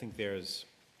add that I think there's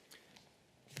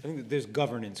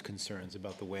governance concerns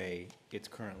about the way it's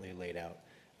currently laid out.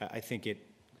 I think it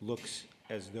looks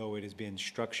as though it has been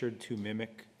structured to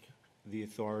mimic the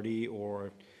authority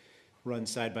or run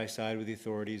side by side with the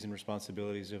authorities and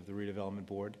responsibilities of the redevelopment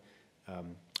board.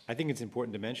 I think it's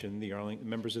important to mention the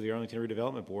members of the Arlington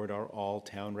Redevelopment Board are all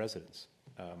town residents.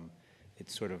 It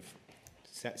sort of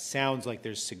sounds like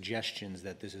there's suggestions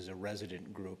that this is a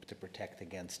resident group to protect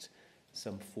against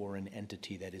some foreign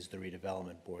entity that is the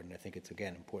redevelopment board, and I think it's,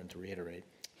 again, important to reiterate,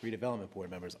 redevelopment board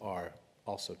members are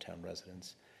also town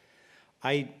residents.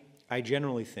 I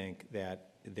generally think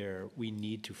that we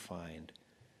need to find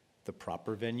the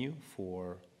proper venue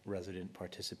for resident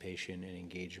participation and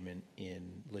engagement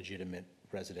in legitimate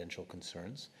residential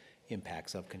concerns,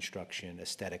 impacts of construction,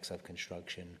 aesthetics of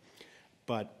construction.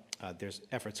 But there's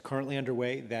efforts currently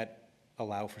underway that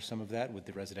allow for some of that with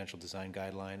the residential design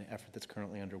guideline effort that's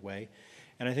currently underway.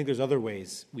 And I think there's other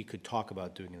ways we could talk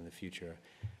about doing it in the future.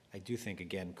 I do think,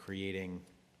 again, creating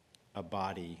a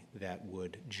body that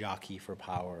would jockey for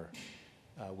power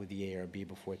with the ARB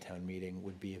before town meeting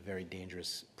would be a very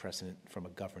dangerous precedent from a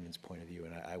governance point of view,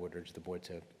 and I would urge the board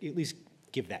to at least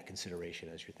give that consideration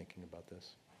as you're thinking about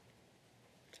this.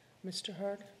 Mr.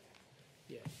 Hurd?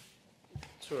 Yeah,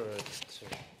 sort of to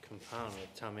compound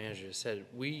what town manager said,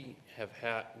 we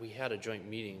had a joint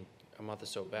meeting a month or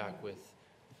so back with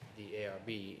the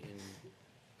ARB, and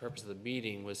the purpose of the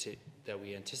meeting was that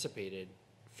we anticipated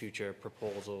future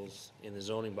proposals in the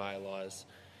zoning bylaws,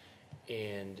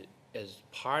 and as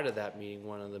part of that meeting,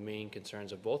 one of the main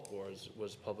concerns of both boards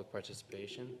was public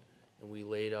participation, and we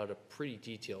laid out a pretty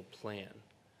detailed plan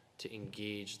to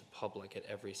engage the public at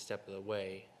every step of the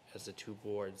way as the two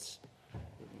boards,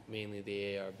 mainly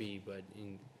the ARB, but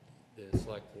in the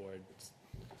select board,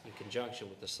 in conjunction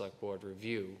with the select board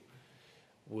review,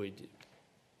 would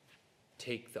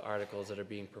take the articles that are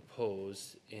being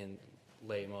proposed and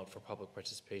lay them out for public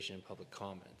participation and public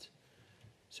comment.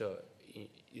 So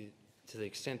to the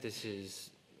extent this is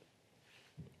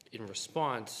in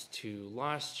response to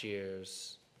last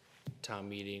year's town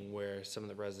meeting, where some of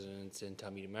the residents and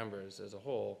town meeting members as a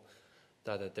whole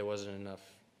thought that there wasn't enough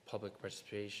public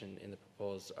participation in the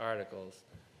proposed articles,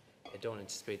 I don't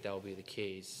anticipate that will be the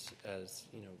case, as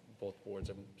both boards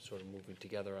are sort of moving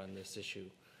together on this issue.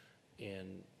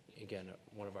 And again,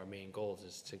 one of our main goals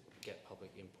is to get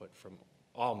public input from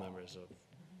all members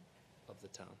of the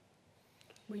town.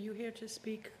 Were you here to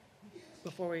speak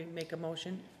before we make a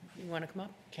motion? You want to come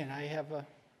up? Can I have a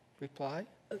reply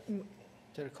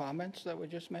to the comments that were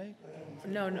just made?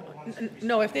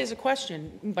 No, if there's a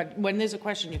question, but when there's a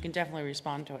question, you can definitely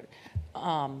respond to it.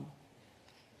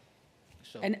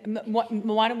 And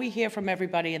why don't we hear from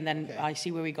everybody, and then I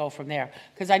see where we go from there?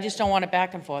 Because I just don't want it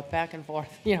back and forth,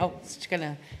 it's going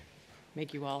to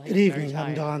make you all Good evening,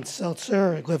 I'm Don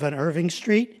Seltzer. I live on Irving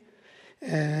Street,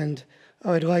 and I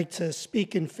would like to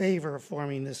speak in favor of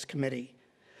forming this committee.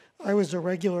 I was a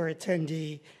regular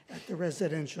attendee at the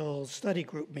residential study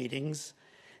group meetings,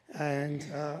 and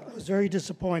I was very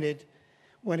disappointed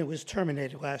when it was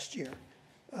terminated last year.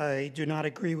 I do not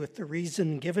agree with the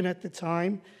reason given at the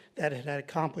time that it had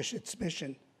accomplished its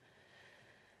mission.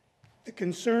 The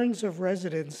concerns of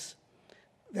residents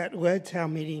that led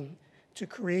town meeting to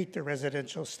create the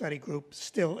residential study group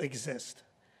still exist.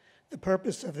 The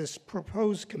purpose of this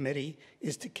proposed committee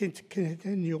is to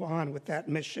continue on with that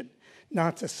mission,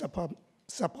 not to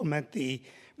supplement the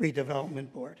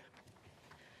redevelopment board.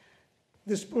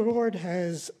 This board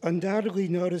has undoubtedly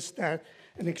noticed that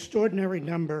an extraordinary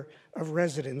number of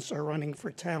residents are running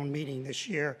for town meeting this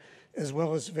year, as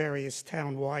well as various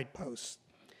town-wide posts.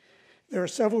 There are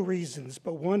several reasons,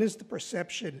 but one is the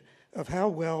perception of how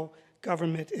well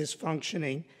government is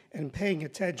functioning and paying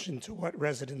attention to what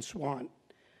residents want.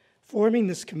 Forming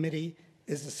this committee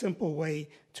is a simple way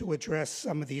to address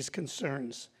some of these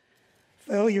concerns.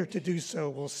 Failure to do so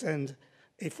will send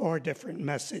a far different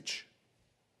message.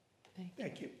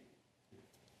 Thank you.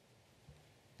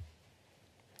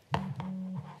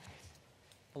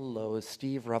 Hello,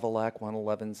 Steve Revelak,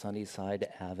 111 Sunnyside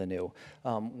Avenue.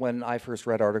 When I first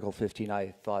read Article 15,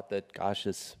 I thought that, gosh,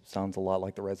 this sounds a lot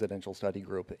like the residential study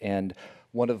group. And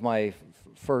one of the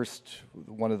first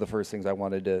things I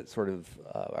wanted to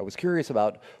I was curious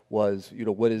about was,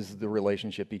 what is the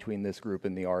relationship between this group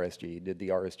and the RSG? Did the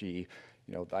RSG,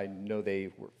 I know they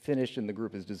were finished and the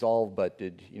group is dissolved, but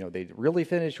did, they really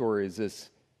finish, or is this,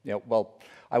 well,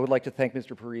 I would like to thank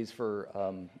Mr. Parise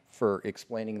for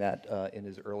explaining that in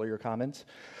his earlier comments.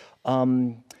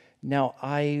 Now,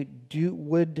 I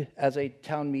would, as a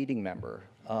town meeting member,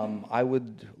 I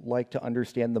would like to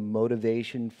understand the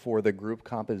motivation for the group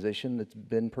composition that's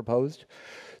been proposed.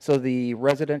 So the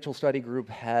residential study group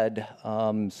had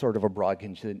sort of a broad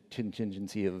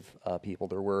contingency of people.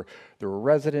 There were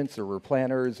residents, there were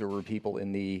planners, there were people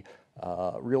in the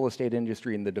real estate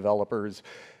industry and the developers,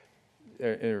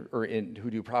 who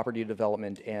do property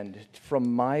development. And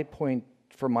from my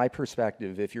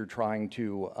perspective, if you're trying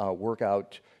to work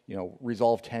out,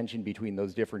 resolve tension between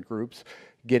those different groups,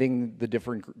 getting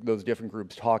those different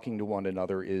groups talking to one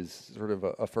another is sort of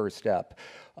a first step.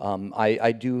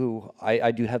 I do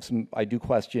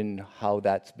question how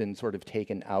that's been sort of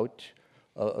taken out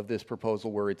of this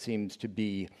proposal, where it seems to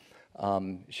be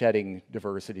shedding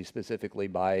diversity, specifically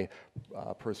by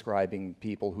prescribing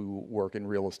people who work in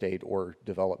real estate or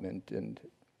development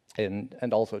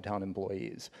and also town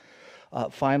employees.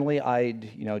 Finally, I'd,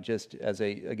 just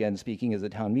again, speaking as a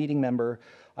town meeting member,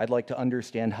 I'd like to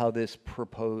understand how this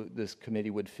committee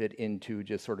would fit into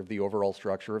just sort of the overall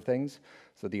structure of things.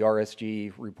 So the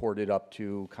RSG reported up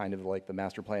to kind of like the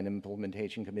Master Plan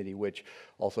Implementation Committee, which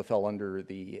also fell under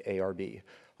the ARB.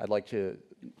 I'd like to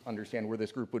understand where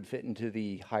this group would fit into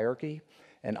the hierarchy,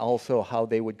 and also how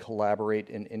they would collaborate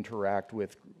and interact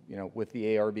with, with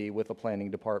the ARB, with the Planning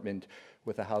Department,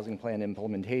 with the Housing Plan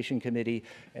Implementation Committee,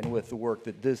 and with the work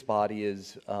that this body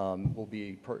will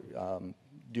be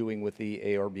doing with the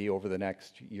ARB over the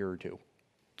next year or two.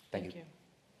 Thank you.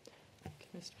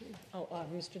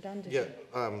 Mr. Dunn, did Yeah,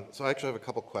 you? so I actually have a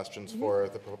couple questions for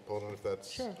the proponent, if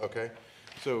that's okay.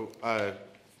 So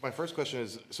my first question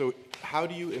is, so how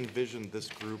do you envision this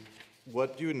group,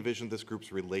 what do you envision this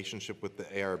group's relationship with the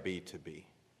ARB to be?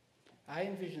 I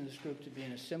envision this group to be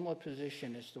in a similar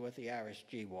position as to what the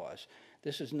RSG was.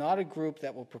 This is not a group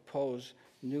that will propose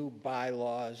new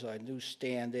bylaws or new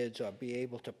standards or be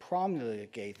able to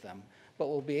promulgate them, but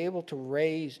will be able to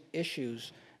raise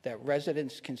issues that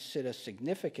residents consider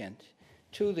significant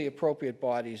to the appropriate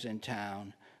bodies in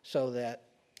town so that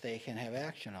they can have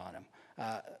action on them.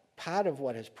 Part of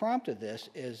what has prompted this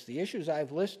is the issues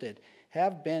I've listed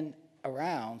have been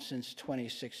around since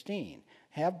 2016,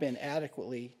 have been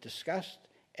adequately discussed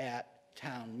at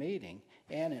town meeting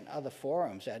and in other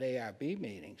forums at ARB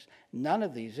meetings. None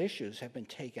of these issues have been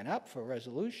taken up for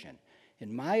resolution.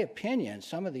 In my opinion,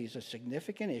 some of these are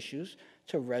significant issues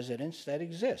to residents that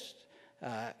exist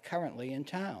currently in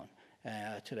town,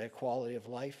 to their quality of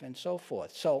life and so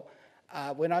forth. So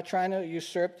we're not trying to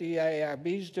usurp the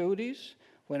ARB's duties.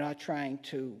 We're not trying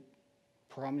to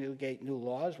promulgate new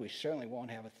laws. We certainly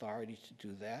won't have authority to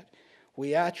do that.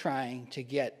 We are trying to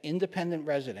get independent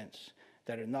residents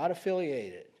that are not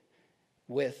affiliated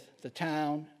with the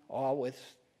town or with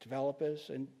developers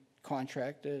and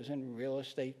contractors and real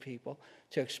estate people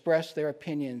to express their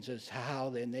opinions as to how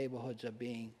their neighborhoods are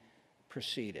being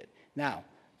proceeded. Now,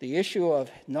 the issue of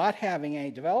not having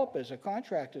any developers or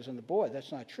contractors on the board,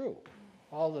 that's not true.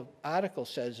 All the article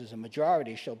says is a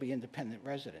majority shall be independent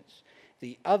residents.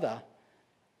 The other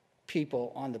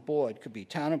people on the board could be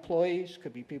town employees,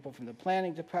 could be people from the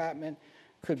planning department,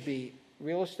 could be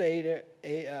real estate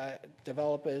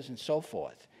developers and so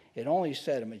forth. It only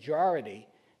said a majority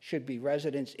should be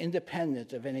residents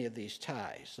independent of any of these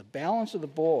ties. The balance of the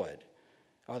board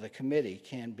or the committee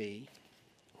can be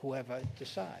whoever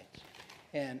decides.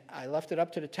 And I left it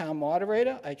up to the town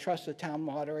moderator. I trust the town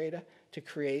moderator to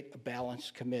create a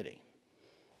balanced committee.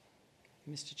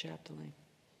 Mr. Chapdelaine.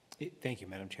 Thank you,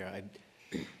 Madam Chair.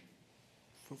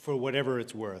 For whatever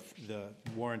it's worth, the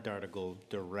warrant article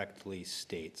directly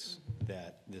states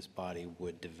that this body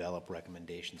would develop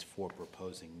recommendations for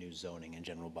proposing new zoning and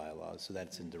general bylaws. So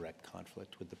that's in direct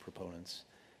conflict with the proponent's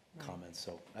comments.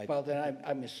 So well, then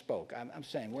I misspoke. I'm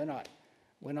saying we're not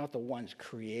the ones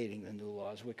creating the new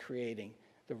laws. We're creating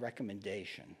the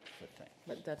recommendation for things.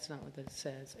 But that's not what it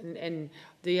says. And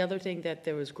the other thing that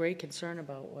there was great concern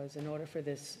about was in order for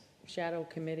this shadow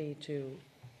committee to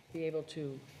be able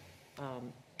to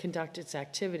conduct its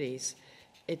activities,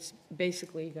 it's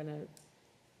basically going to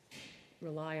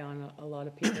rely on a lot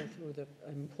of people through the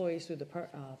employees through the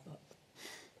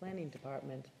planning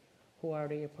department who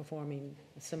already are performing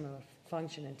a similar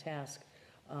function and task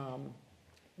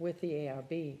with the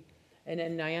ARB.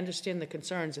 And I understand the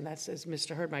concerns, and that's, as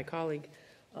Mr. Hurd, my colleague,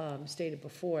 stated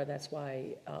before, that's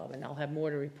why, and I'll have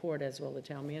more to report as well, the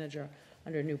town manager,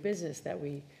 under new business, that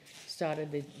we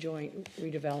started the joint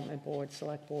redevelopment board,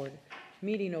 select board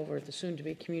meeting over at the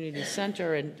soon-to-be community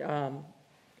center, and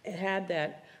it had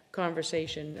that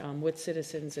conversation with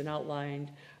citizens and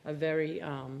outlined a very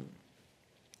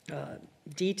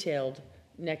detailed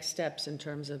next steps in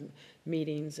terms of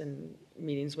meetings and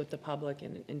meetings with the public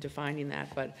and defining that.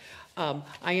 But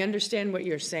I understand what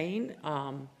you're saying,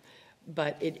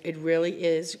 but it really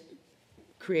is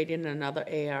creating another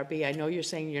ARB. I know you're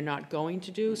saying you're not going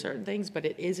to do certain things, but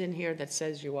it is in here that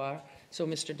says you are. So,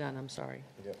 Mr. Dunn, I'm sorry.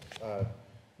 Yeah.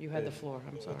 You had the floor.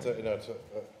 I'm sorry.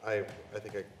 I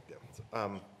think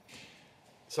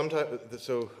sometimes,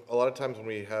 so a lot of times when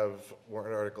we have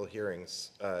warrant article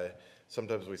hearings,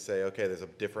 sometimes we say, okay, there's a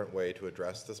different way to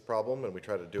address this problem, and we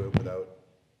try to do it without,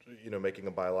 making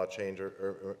a bylaw change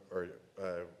or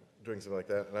doing something like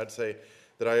that. And I'd say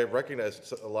that I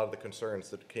recognize a lot of the concerns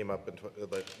that came up,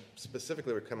 that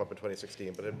specifically would come up in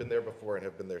 2016, but have been there before and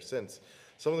have been there since.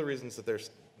 Some of the reasons that there's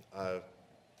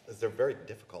they're very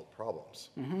difficult problems,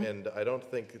 and I don't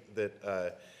think that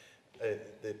that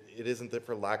it isn't that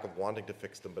for lack of wanting to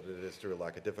fix them, but it is through a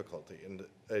lack of difficulty. And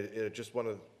I just want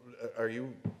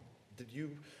to,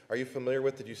 are you familiar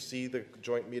with, did you see the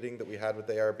joint meeting that we had with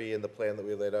ARB and the plan that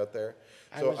we laid out there?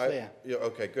 I was there. Yeah,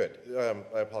 okay, good.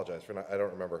 I apologize for not, I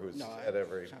don't remember who's at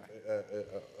every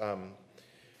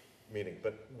meeting,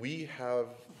 but we have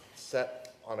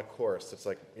set on a course that's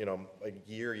like, you know, a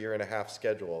year and a half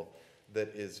schedule that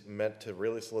is meant to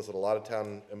really solicit a lot of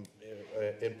town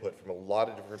input from a lot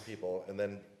of different people, and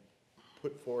then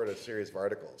put forward a series of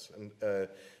articles and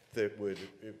that would,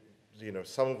 you know,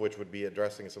 some of which would be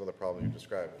addressing some of the problems you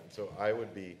described. And so I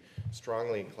would be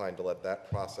strongly inclined to let that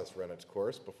process run its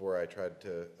course before I tried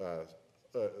to,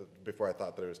 before I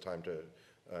thought that it was time to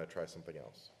try something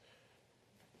else.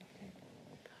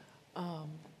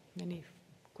 Any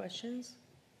questions,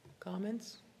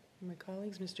 comments from my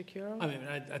colleagues? Mr. Curo? I mean,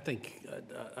 I think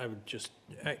I would just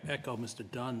echo Mr.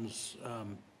 Dunn's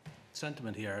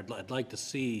sentiment here. I'd like to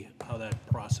see how that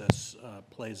process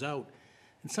plays out.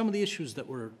 And some of the issues that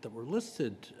were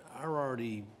listed are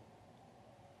already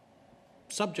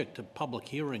subject to public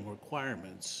hearing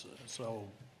requirements. So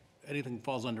anything that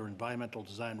falls under environmental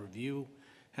design review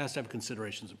has to have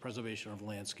considerations of preservation of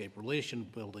landscape, relation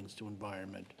of buildings to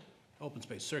environment, open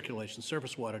space circulation,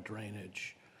 surface water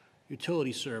drainage,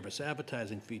 utility service,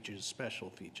 advertising features, special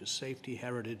features, safety,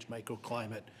 heritage,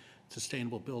 microclimate,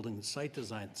 sustainable building and site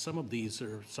design. Some of these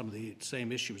are some of the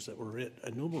same issues that were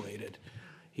enumerated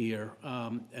here,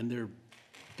 and there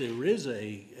is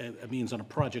a means on a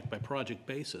project-by-project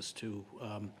basis to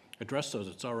address those.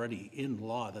 It's already in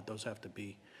law that those have to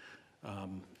be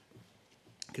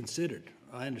considered.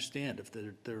 I understand if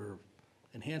there are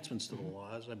enhancements to the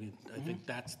laws. I mean, I think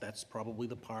that's probably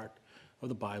the part of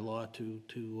the bylaw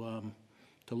to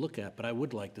look at. But I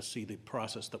would like to see the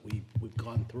process that we've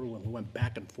gone through, and we went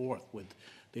back and forth with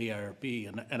the ARB,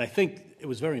 and I think it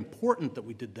was very important that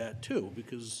we did that too,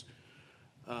 because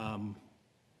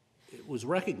it was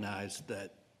recognized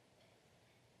that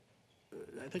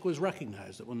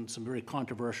when some very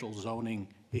controversial zoning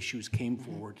issues came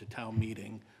forward to town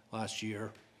meeting last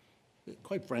year,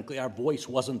 quite frankly, our voice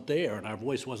wasn't there, and our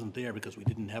voice wasn't there because we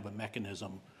didn't have a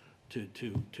mechanism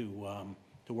to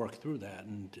work through that.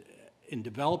 And in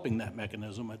developing that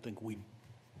mechanism, I think we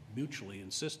mutually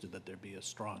insisted that there be a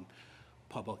strong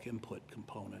public input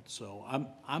component. So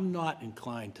I'm not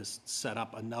inclined to set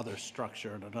up another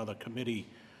structure and another committee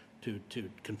to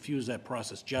confuse that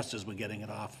process just as we're getting it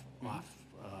off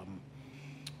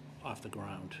the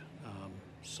ground.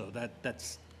 So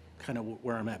that's kind of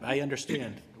where I'm at. I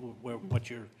understand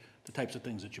the types of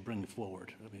things that you're bringing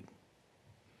forward. I mean,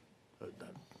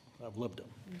 I've lived them.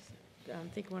 I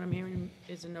think what I'm hearing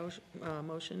is a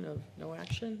motion of no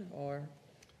action, or?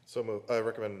 So move,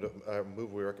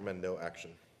 we recommend no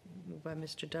action. Moved by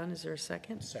Mr. Dunn. Is there a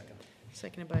second? Second.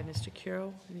 Seconded by Mr.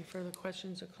 Curo. Any further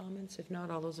questions or comments? If not,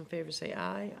 all those in favor say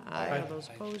aye. Aye. All those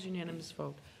opposed, unanimous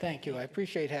vote. Thank you. I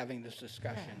appreciate having this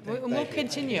discussion. We'll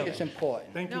continue. It's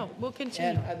important. Thank you. No, we'll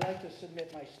continue. And I'd like to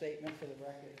submit my statement for the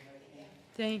record.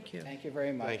 Thank you. Thank you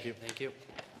very much. Thank you. Thank you.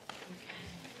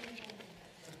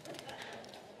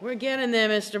 We're getting there,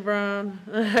 Mr. Brown.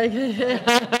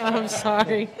 I'm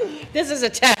sorry. This is a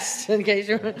test, in case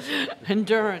you're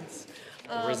endurance.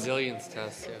 A resilience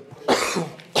test, yeah.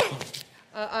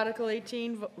 Article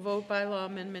 18, vote bylaw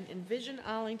amendment, envision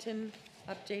Arlington,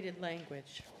 updated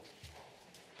language.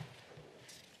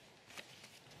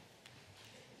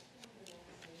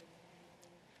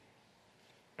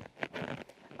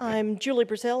 I'm Julie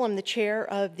Brazil. I'm the chair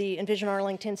of the Envision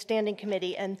Arlington Standing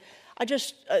Committee, and I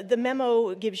just, the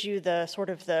memo gives you the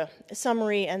sort of the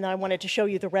summary, and I wanted to show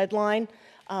you the red line,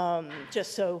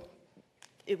 just so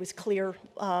it was clear.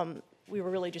 We were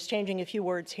really just changing a few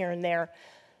words here and there.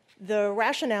 The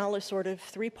rationale is sort of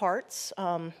three parts.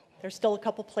 There's still a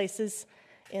couple places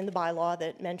in the bylaw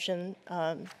that mention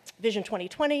Vision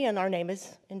 2020, and our name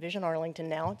is Envision Arlington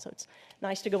now, so it's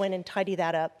nice to go in and tidy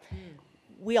that up.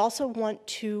 We also want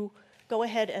to go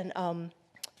ahead and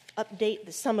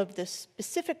update some of the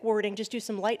specific wording, just do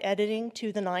some light editing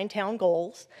to the 9 town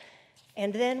goals.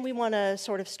 And then we want to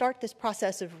sort of start this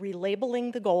process of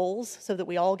relabeling the goals so that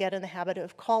we all get in the habit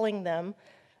of calling them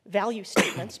value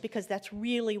statements, because that's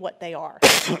really what they are.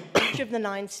 Each of the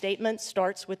 9 statements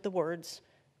starts with the words,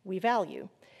 "we value."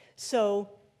 So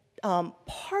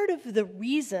part of the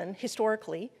reason,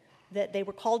 historically, that they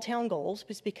were called town goals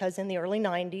was because in the early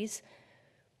 90s,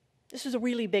 this was a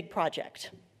really big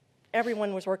project.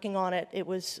 Everyone was working on it. It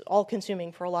was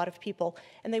all-consuming for a lot of people.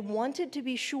 And they wanted to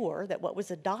be sure that what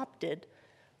was adopted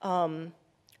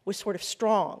was sort of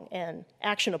strong and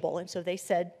actionable. And so they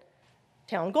said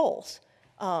town goals.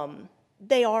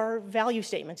 They are value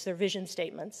statements. They're vision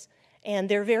statements. And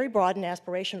they're very broad and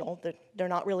aspirational. They're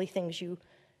not really things you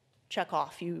check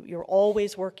off. You're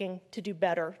always working to do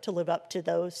better, to live up to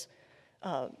those,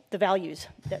 the values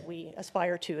that we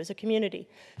aspire to as a community.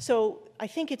 So I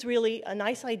think it's really a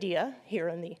nice idea here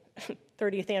in the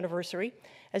 30th anniversary,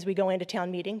 as we go into town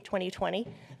meeting 2020,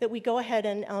 that we go ahead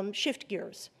and shift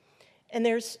gears. And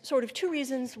there's sort of two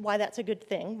reasons why that's a good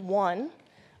thing. One,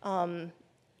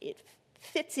 it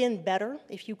fits in better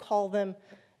if you call them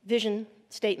vision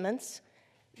statements.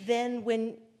 Then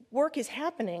when work is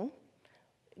happening,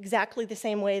 exactly the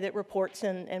same way that reports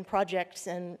and projects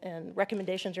and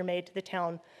recommendations are made to the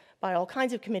town by all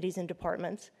kinds of committees and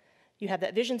departments, you have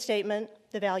that vision statement,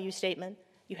 the value statement,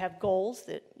 you have goals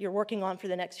that you're working on for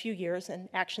the next few years and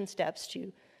action steps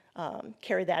to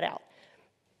carry that out.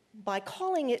 By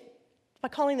calling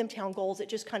them town goals, it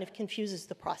just kind of confuses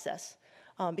the process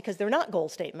because they're not goal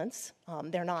statements.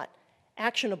 They're not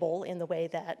actionable in the way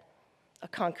that a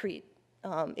concrete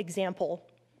example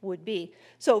would be.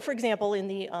 So, for example, in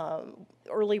the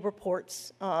early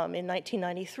reports in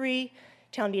 1993,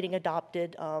 town meeting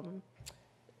adopted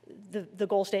the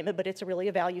goal statement, but it's really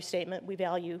a value statement. We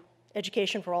value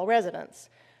education for all residents.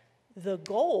 The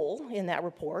goal in that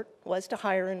report was to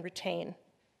hire and retain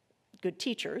good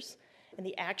teachers, and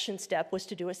the action step was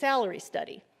to do a salary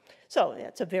study. So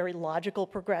it's a very logical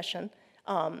progression.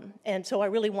 And so I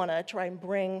really want to try and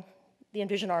bring the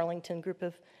Envision Arlington group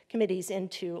of committees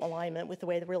into alignment with the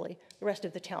way the rest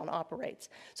of the town operates.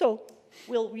 So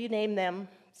we'll rename them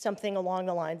something along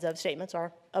the lines of statements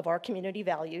of our community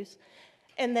values.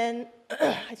 And then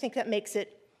I think that makes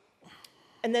it,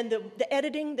 and then the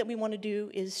editing that we want to do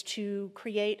is to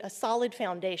create a solid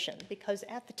foundation, because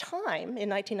at the time, in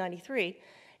 1993,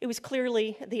 it was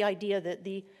clearly the idea that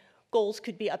the goals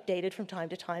could be updated from time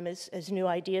to time as new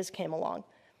ideas came along.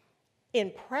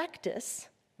 In practice,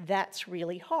 that's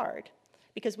really hard,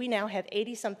 because we now have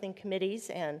 80-something committees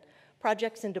and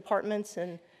projects and departments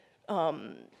and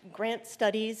grant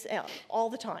studies all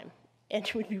the time. And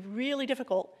it would be really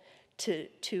difficult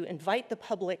to invite the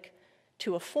public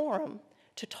to a forum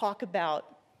to talk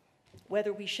about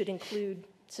whether we should include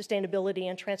sustainability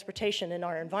and transportation in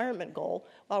our environment goal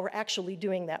while we're actually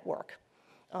doing that work.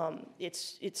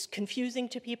 It's confusing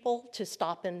to people to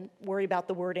stop and worry about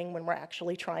the wording when we're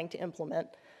actually trying to implement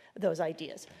those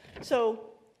ideas. So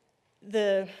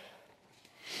the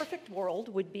perfect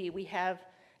world would be we have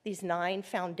these 9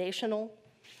 foundational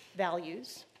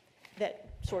values that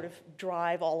sort of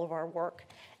drive all of our work.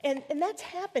 And that's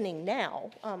happening now.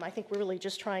 I think we're really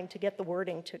just trying to get the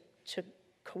wording to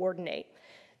coordinate.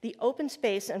 The Open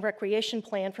Space and Recreation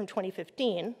Plan from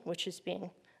 2015, which is being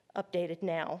updated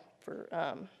now for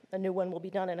a new one will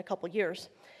be done in a couple years,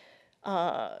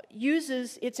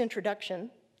 uses its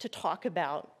introduction to talk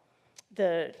about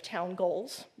the town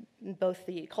goals, both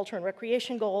the culture and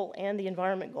recreation goal and the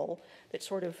environment goal that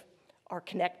sort of are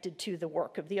connected to the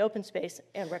work of the Open Space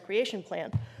and Recreation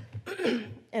Plan.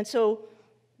 And so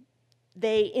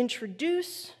they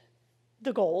introduce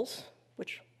the goals,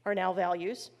 which are now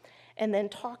values, and then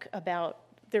talk about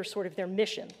their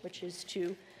mission, which is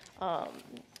to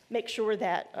make sure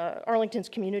that Arlington's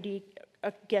community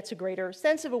gets a greater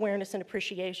sense of awareness and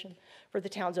appreciation for the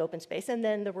town's open space. And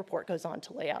then the report goes on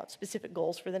to lay out specific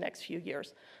goals for the next few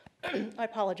years. I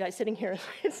apologize, sitting here,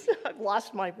 I've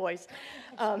lost my voice.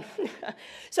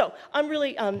 So I'm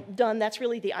really done. That's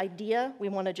really the idea. We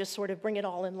want to just sort of bring it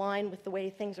all in line with the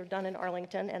way things are done in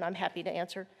Arlington, and I'm happy to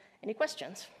answer any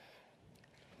questions.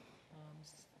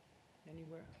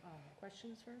 Anywhere,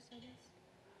 questions first, I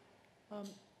guess?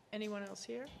 Anyone else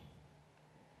here?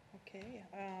 Okay,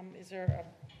 is there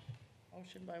a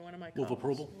motion by one of my colleagues? Move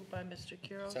approval. Moved by Mr.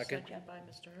 Kiro, Second. seconded by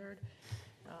Mr. Hurd.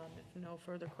 If no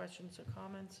further questions or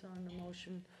comments on the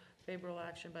motion, favorable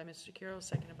action by Mr. Kiro,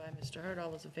 seconded by Mr. Hurd.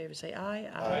 All those in favor say aye.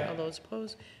 Aye. All those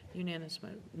opposed, unanimous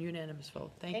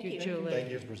vote. Thank you, Julie.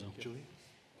 Thank you, Julie.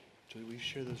 Julie, will you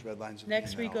share those red lines with me?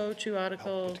 Next, we go to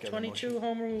Article put together a 22, motion.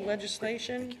 Home Rule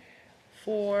legislation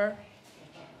for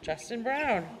Justin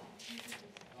Brown.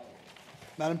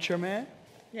 Madam Chairman?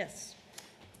 Yes.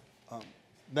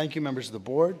 Thank you, members of the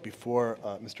board. Before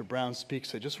Mr. Brown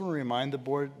speaks, I just want to remind the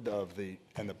board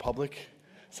and the public,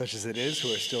 such as it is,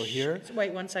 who are still here.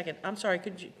 Wait 1 second. I'm sorry.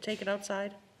 Could you take it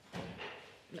outside?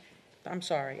 No, I'm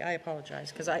sorry. I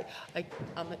apologize because I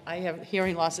have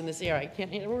hearing loss in this ear. I can't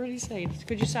hear what he's saying.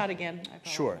 Could you start again?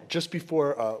 Sure. Just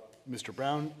before Mr.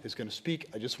 Brown is going to speak,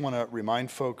 I just want to remind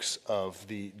folks of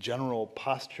the general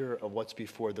posture of what's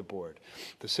before the board.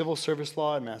 The civil service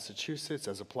law in Massachusetts,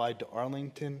 as applied to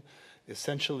Arlington,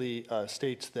 essentially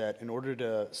states that in order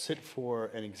to sit for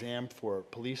an exam for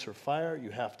police or fire, you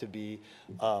have to be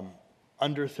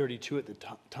under 32 at the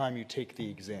time you take the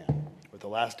exam, or the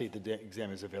last date the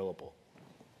exam is available.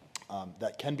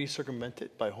 That can be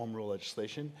circumvented by home rule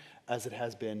legislation, as it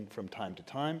has been from time to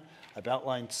time. I've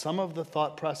outlined some of the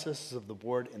thought processes of the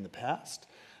board in the past,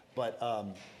 but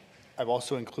I've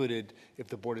also included, if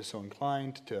the board is so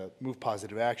inclined to move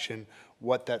positive action,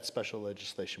 what that special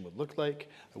legislation would look like.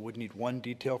 I would need one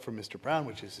detail from Mr. Brown,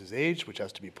 which is his age, which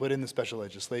has to be put in the special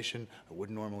legislation. I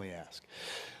wouldn't normally ask.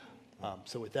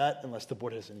 So with that, unless the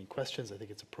board has any questions, I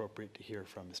think it's appropriate to hear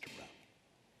from Mr. Brown.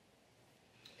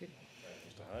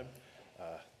 Mr. Heim.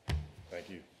 Thank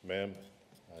you, ma'am,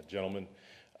 gentlemen.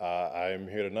 I am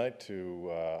here tonight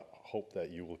to hope that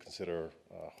you will consider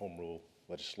home rule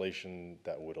legislation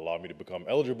that would allow me to become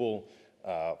eligible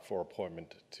for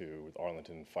appointment to the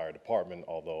Arlington Fire Department,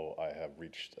 although I have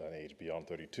reached an age beyond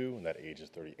 32, and that age is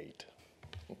 38.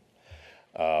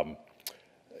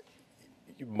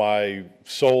 My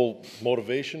sole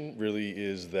motivation really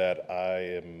is that I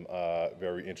am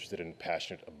very interested and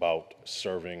passionate about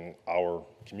serving our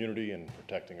community and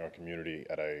protecting our community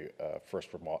at a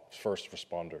first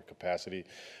responder capacity.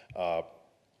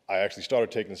 I actually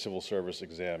started taking the civil service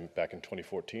exam back in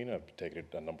 2014. I've taken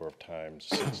it a number of times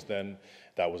since then.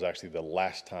 That was actually the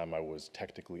last time I was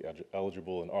technically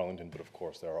eligible in Arlington, but of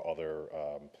course there are other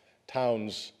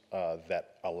towns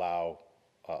that allow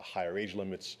higher age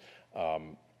limits.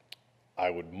 I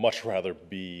would much rather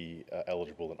be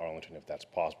eligible in Arlington if that's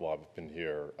possible. I've been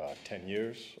here 10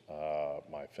 years.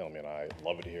 My family and I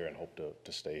love it here and hope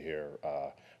to stay here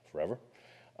forever.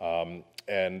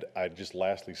 And I'd just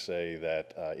lastly say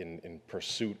that in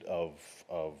pursuit of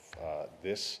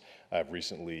this, I've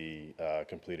recently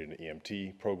completed an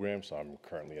EMT program, so I'm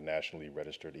currently a nationally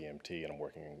registered EMT, and I'm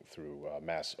working through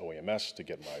Mass OEMS to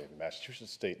get my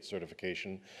Massachusetts state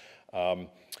certification.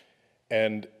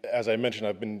 And as I mentioned,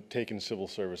 I've been taking civil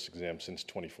service exams since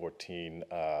 2014.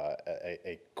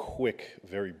 A quick,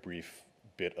 very brief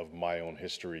bit of my own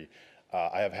history.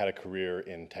 I have had a career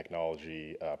in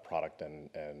technology, product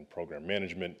and program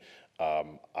management.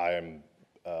 I am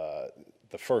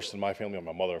the first in my family.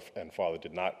 My mother and father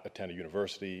did not attend a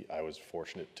university. I was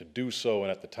fortunate to do so,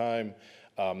 and at the time,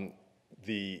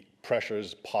 the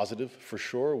pressures, positive for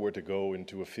sure, were to go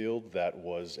into a field that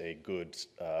was a good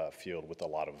field with a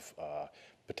lot of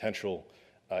potential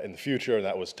in the future, and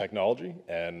that was technology.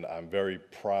 And I'm very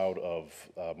proud of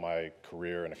my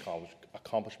career and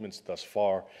accomplishments thus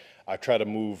far. I try to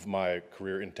move my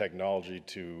career in technology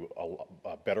to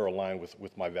better align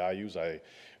with my values. I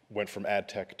went from ad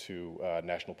tech to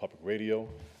National Public Radio,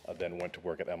 then went to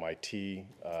work at MIT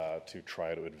to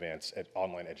try to advance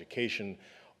online education.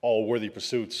 All worthy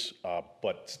pursuits,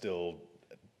 but still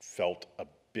felt a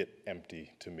bit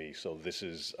empty to me. So this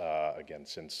is, again,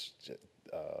 since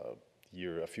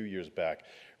a few years back,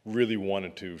 really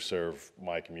wanted to serve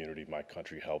my community, my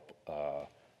country, help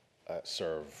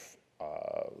serve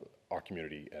our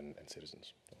community and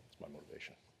citizens. That's my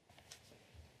motivation.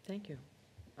 Thank you.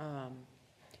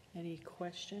 Any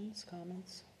questions,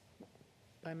 comments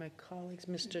by my colleagues?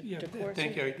 Mr. DeCourcy?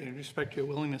 Thank you. In respect to your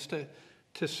willingness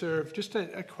to serve, just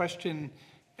a question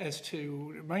as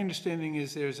to, my understanding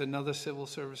is there's another civil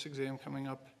service exam coming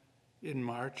up in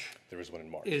March. There is one in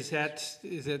March. Is that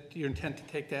your intent to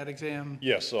take that exam?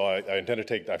 Yes, so I intend to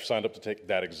take, I've signed up to take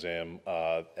that exam,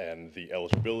 and the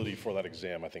eligibility for that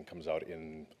exam, I think, comes out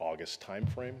in August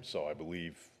timeframe. So I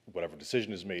believe whatever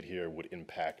decision is made here would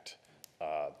impact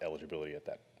eligibility at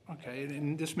that. Okay,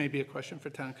 and this may be a question for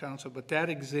town council, but that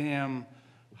exam,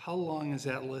 how long is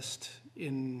that list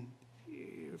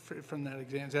from that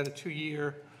exam? Is that a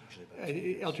 2-year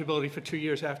eligibility for 2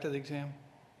 years after the exam?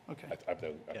 Okay. I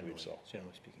believe so.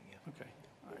 Generally speaking, yeah. Okay,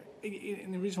 all right.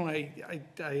 And the reason why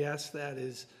I ask that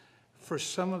is for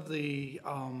some of the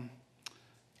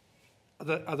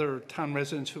other town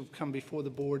residents who've come before the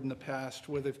board in the past,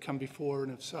 where they've come before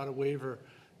and have sought a waiver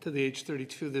to the age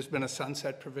 32, there's been a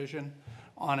sunset provision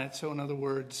on it. So in other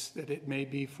words, that it may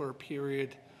be for a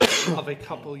period of a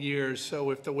couple years. So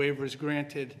if the waiver is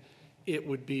granted, it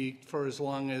would be for as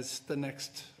long as the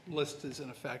next list is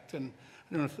in effect. And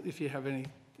I don't know if you have any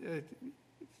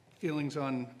feelings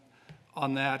on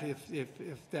that,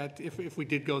 if we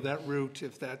did go that route,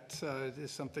 if that is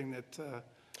something that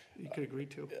you could agree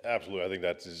to. Absolutely, I think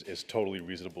that is totally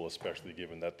reasonable, especially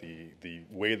given that the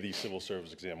way the civil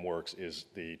service exam works is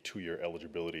the 2-year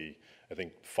eligibility. I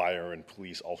think fire and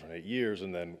police alternate years,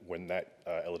 and then when that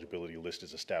eligibility list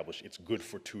is established, it's good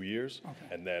for 2 years,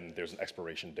 okay. And then there's an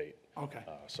expiration date. Okay.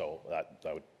 So that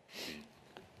would be,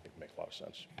 it makes a lot of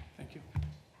sense. Thank you.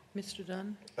 Mr.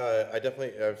 Dunn? I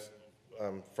definitely,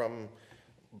 from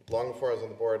long before I was on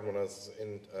the board, when I was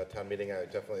in town meeting, I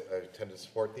tended to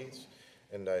support these.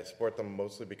 And I support them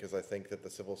mostly because I think that the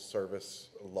civil service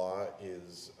law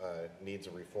needs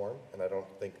a reform, and I don't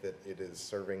think that it is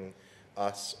serving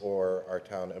us or our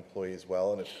town employees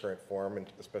well in its current form, and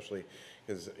especially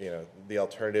because, the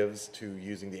alternatives to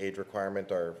using the age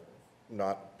requirement are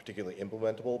not particularly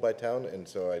implementable by town, and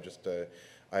so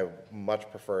I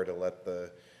much prefer to let the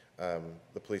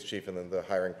police chief and then the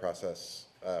hiring process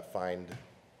find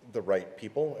the right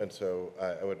people, and so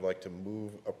I would like to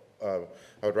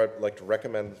like to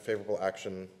recommend favorable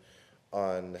action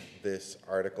on this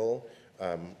article,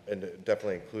 and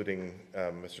definitely including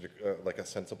like a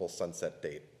sensible sunset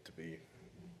date to be.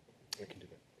 I can do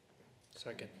that.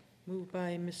 Second. Moved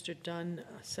by Mr. Dunn,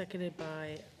 seconded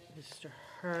by Mr.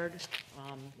 Hurd,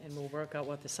 and we'll work out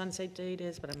what the sunset date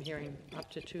is, but I'm hearing up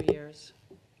to 2 years,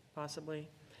 possibly.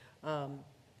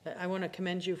 I want to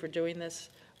commend you for doing this.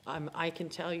 I can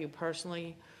tell you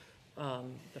personally,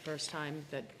 the first time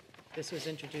that this was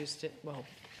introduced, it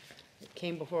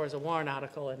came before as a warrant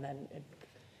article, and then it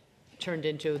turned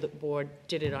into the board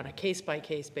did it on a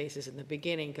case-by-case basis in the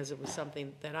beginning, because it was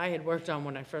something that I had worked on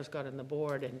when I first got on the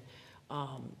board, and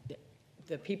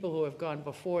the people who have gone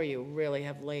before you really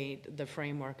have laid the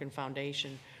framework and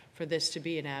foundation for this to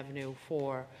be an avenue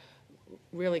for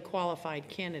really qualified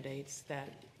candidates that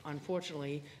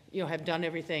unfortunately, have done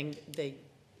everything they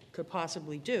could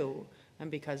possibly do,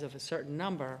 and because of a certain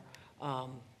number,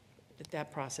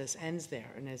 that process ends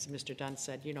there. And as Mr. Dunn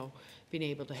said, being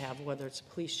able to have, whether it's a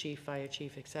police chief, fire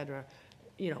chief, et cetera,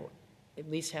 at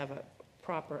least have a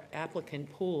proper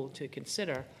applicant pool to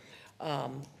consider.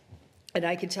 And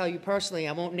I can tell you personally,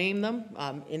 I won't name them.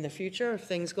 In the future, if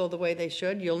things go the way they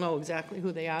should, you'll know exactly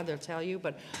who they are, they'll tell you.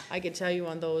 But I can tell you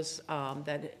on those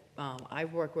that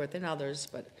I've worked with and others,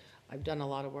 but I've done a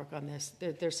lot of work on this.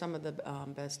 They're some of the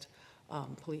best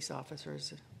police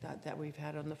officers that we've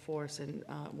had on the force, and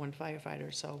one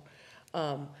firefighter. So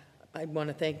I want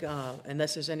to thank,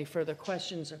 unless there's any further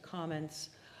questions or comments,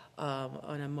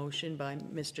 on a motion by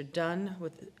Mr. Dunn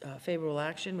with favorable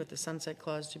action with the sunset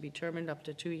clause to be determined up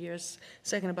to 2 years.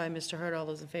 Seconded by Mr. Hurd. All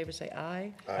those in favor say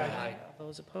aye. Aye. All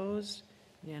those opposed?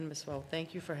 Unanimous vote.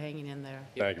 Thank you for hanging in there.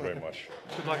 Thank you very much.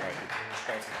 Good luck.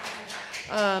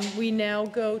 We now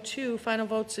go to final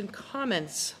votes and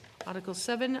comments. Article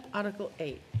 7, Article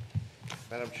 8.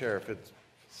 Madam Chair, if it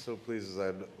so pleases,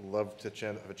 I'd love to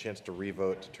have a chance to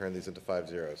revote to turn these into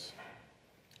 5-0s.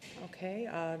 Okay,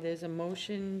 there's a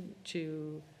motion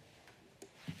to,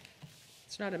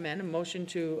 it's not amend, a motion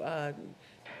to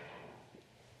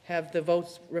have the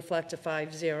votes reflect a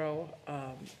 5-0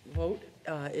 vote.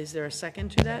 Is there a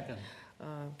second to that?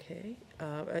 Okay.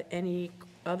 Any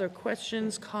other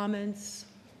questions, comments?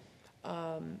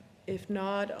 If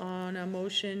not, on a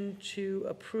motion to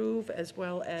approve as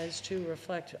well as to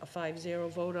reflect a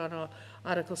 5-0 vote on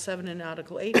Article 7 and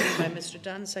Article 8, moved by Mr.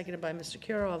 Dunn, seconded by Mr.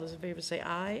 Curo. All those in favor say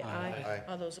aye. Aye.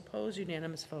 All those opposed,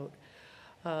 unanimous vote.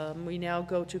 We now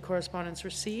go to correspondence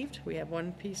received. We have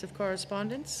one piece of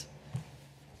correspondence.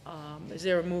 Is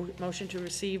there a motion to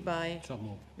receive by So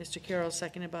moved. Mr. Curo,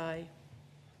 seconded by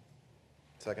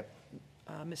Second.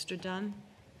 Mr. Dunn?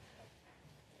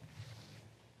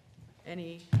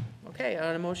 Any? Okay,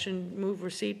 on a motion, move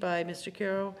receipt by Mr.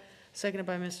 Curo, seconded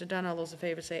by Mr. Dunn. All those in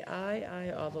favor say aye.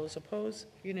 Aye. All those opposed,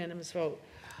 unanimous vote.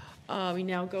 We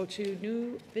now go to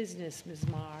new business, Ms.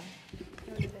 Marr.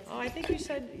 Oh, I think you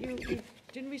said,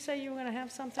 didn't we say you were going to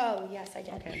have something? Oh, yes, I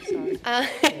did. Okay,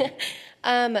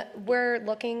 sorry. We're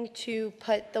looking to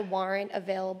put the warrant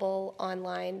available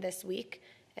online this week,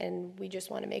 and we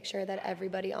just want to make sure that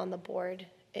everybody on the board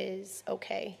is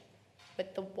okay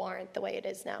with the warrant the way it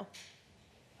is now,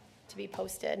 to be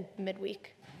posted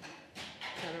midweek.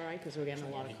 Is that all right? Because we're getting a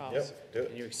lot of calls. Yep, do it.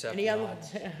 Can you accept Any other?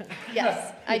 nods?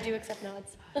 Yes, I do accept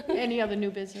nods. Any other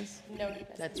new business? No new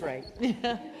business. That's right.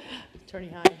 Attorney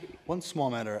Hyde. One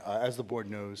small matter, as the board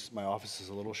knows, my office is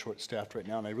a little short-staffed right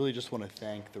now, and I really just want to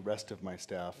thank the rest of my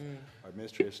staff, our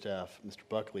administrative staff, Mr.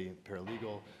 Buckley,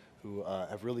 paralegal, who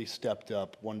have really stepped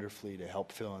up wonderfully to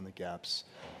help fill in the gaps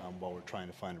while we're trying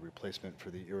to find a replacement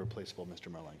for the irreplaceable Mr.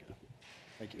 Marlenga.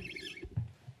 Thank you.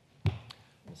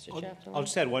 Mr. Chaplin. I'll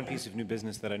just add one piece of new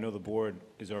business that I know the board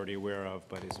is already aware of,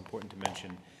 but is important to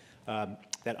mention.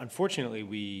 That unfortunately,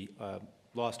 we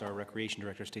lost our recreation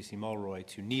director, Stacy Mulroy,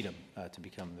 to Needham, to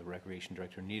become the recreation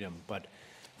director in Needham. But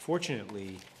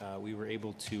fortunately, we were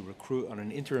able to recruit on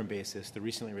an interim basis the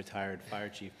recently retired fire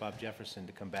chief, Bob Jefferson,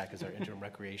 to come back as our interim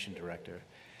recreation director.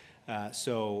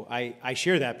 So I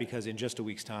share that because in just a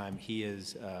week's time, he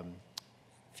is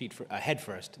head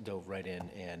first dove right in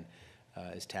and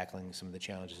is tackling some of the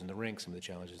challenges in the rink, some of the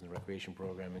challenges in the recreation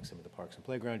programming, some of the parks and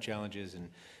playground challenges. And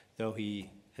though he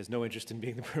has no interest in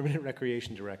being the permanent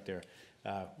recreation director,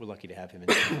 we're lucky to have him in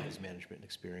his management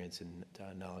experience and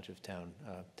knowledge of town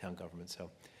government. So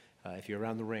if you're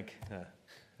around the rink, you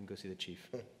can go see the chief.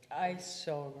 I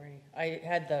so agree. I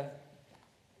had the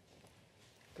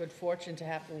good fortune to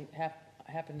happen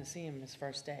to see him his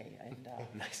first day, and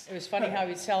Nice. it was funny how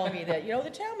he was telling me that, the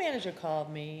town manager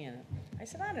called me, and I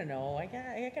said, I don't know, I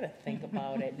got to think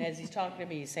about it. And as he's talking to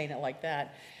me, he's saying it like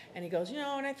that, and he goes, and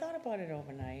I thought about it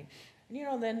overnight,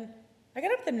 and then I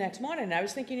got up the next morning, and I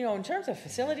was thinking, in terms of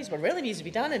facilities, what really needs to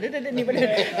be done, and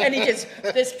he just,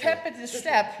 this pep at this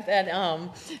step, that,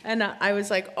 and I was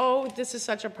like, oh, this is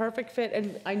such a perfect fit,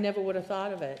 and I never would have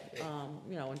thought of it,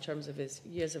 in terms of his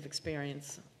years of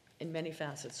experience in many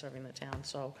facets serving the town,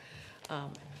 so.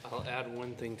 I'll add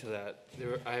one thing to that.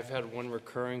 I've had one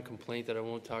recurring complaint that I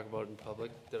won't talk about in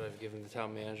public that I've given the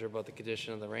town manager about the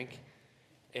condition of the rink,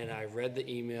 and I read the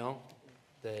email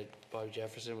that Bob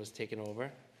Jefferson was taking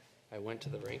over. I went to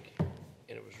the rink,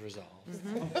 and it was resolved.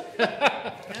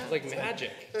 Like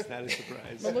magic. It's not a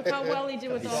surprise. Well, look how well he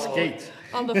did with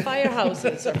all the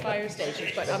firehouses or fire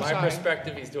stations, but I'm From sorry. my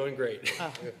perspective, he's doing great.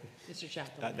 Mr.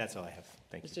 Chaplin. That's all I have.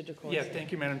 Thank you. Mr. DeCoursey. Yeah,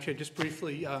 thank you, Madam Chair. Just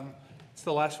briefly, it's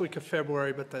the last week of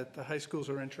February, but the high schools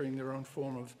are entering their own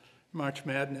form of March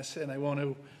Madness, and I want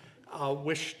to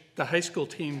wish the high school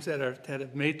teams that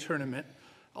have made tournament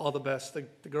all the best. The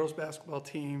girls' basketball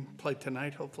team played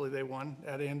tonight. Hopefully they won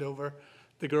at Andover.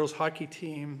 The girls' hockey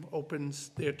team opens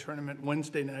their tournament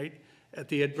Wednesday night at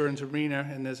the Ed Burns Arena,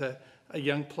 and there's a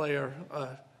young player,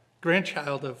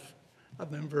 grandchild of a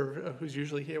member who's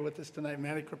usually here with us tonight,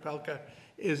 Maddie Kropelka,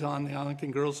 is on the Arlington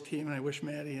girls team, and I wish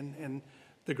Maddie and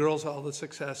the girls all the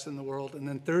success in the world. And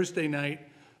then Thursday night,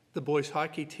 the boys'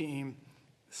 hockey team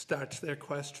starts their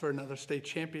quest for another state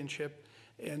championship,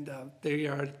 and they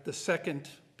are the second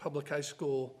public high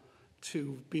school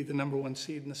to be the #1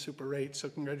 seed in the Super 8, so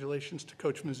congratulations to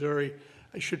Coach Missouri.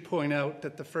 I should point out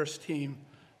that the first team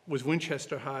was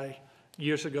Winchester High,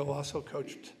 years ago also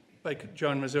coached by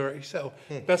John Missouri. So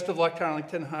best of luck to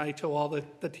Arlington High, to all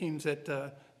the teams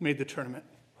that made the tournament.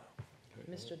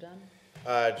 Mr. Dunn?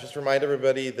 Just remind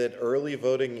everybody that early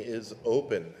voting is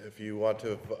open. If you want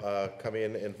to come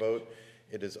in and vote,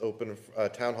 it is open.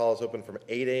 Town Hall is open from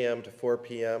 8 a.m. to 4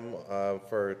 p.m.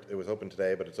 It was open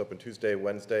today, but it's open Tuesday,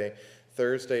 Wednesday.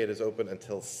 Thursday, it is open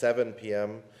until 7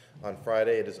 p.m. On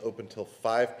Friday, it is open till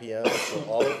 5 p.m. So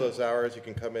all of those hours, you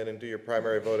can come in and do your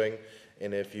primary voting.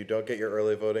 And if you don't get your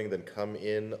early voting, then come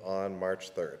in on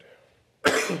March 3rd.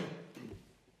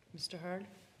 Mr. Hurd?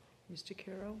 Mr.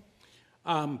 Curo?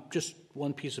 Just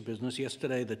one piece of business.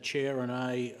 Yesterday, the chair and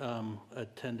I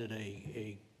attended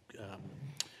a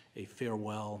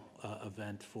farewell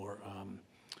event for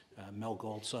Mel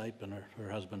Goldsype and her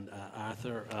husband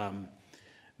Arthur.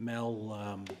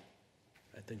 Mel,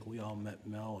 I think we all met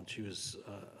Mel, and she was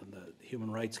on the Human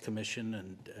Rights Commission,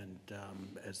 and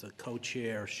as the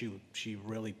co-chair, she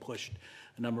really pushed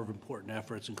a number of important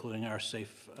efforts, including our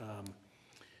Safe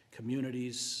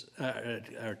Communities,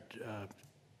 our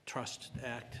Trust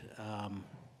Act,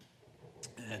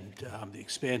 and the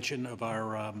expansion of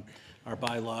our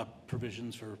bylaw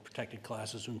provisions for protected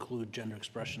classes to include gender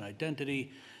expression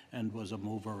identity, and was a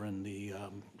mover in the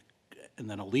and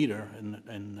then a leader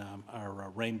in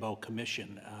our Rainbow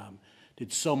Commission.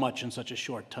 Did so much in such a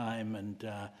short time, and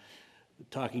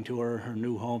talking to her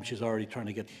new home, she's already trying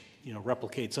to get,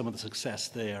 replicate some of the success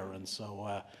there, and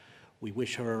so we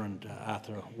wish her and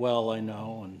Arthur well, I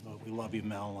know, and we love you,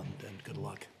 Mel, and good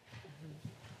luck.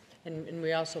 And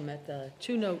we also met the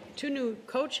two new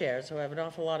co-chairs who have an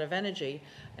awful lot of energy,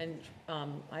 and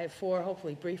I have 4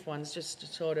 hopefully brief ones just to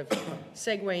sort of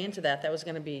segue into that. That was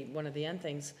going to be one of the end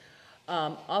things.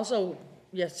 Also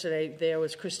yesterday there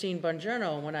was Christine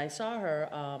Bongiorno. When I saw her,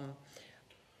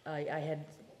 I had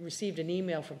received an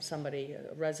email from somebody,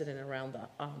 a resident around the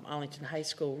Arlington High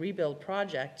School rebuild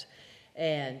project,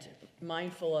 and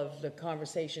mindful of the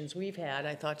conversations we've had,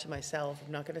 I thought to myself,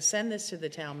 I'm not going to send this to the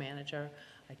town manager.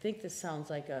 I think this sounds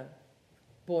like a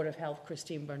Board of Health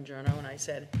Christine Bongiorno, and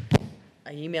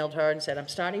I emailed her and said, I'm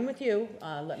starting with you,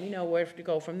 let me know where to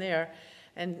go from there.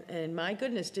 And my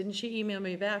goodness, didn't she email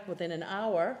me back within an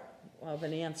hour of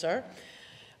an answer?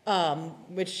 And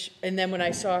then when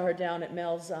I saw her down at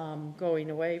Mel's going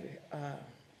away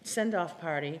send-off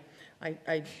party,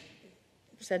 I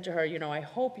said to her, I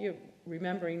hope you're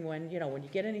remembering when you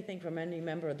get anything from any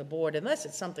member of the board, unless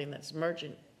it's something that's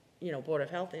emergent, Board of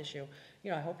Health issue,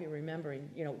 I hope you're remembering,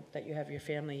 that you have your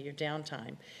family, your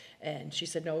downtime. And she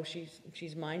said, no,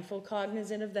 she's mindful,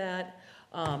 cognizant of that.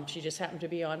 She just happened to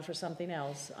be on for something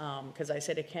else, because I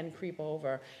said it can creep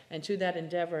over. And to that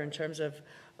endeavor, in terms of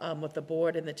what the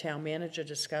board and the town manager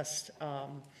discussed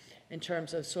in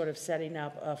terms of sort of setting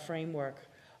up a framework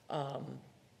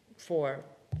for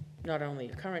not only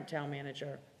a current town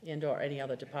manager and/or any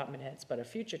other department heads, but a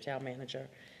future town manager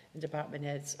and department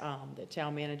heads. The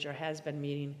town manager has been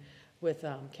meeting with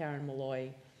Karen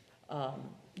Malloy,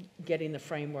 getting the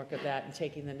framework of that and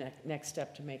taking the next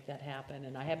step to make that happen.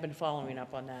 And I have been following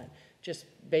up on that, just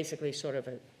basically sort of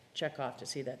a check off to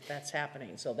see that that's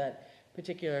happening. So that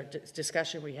particular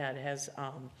discussion we had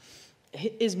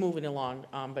is moving along,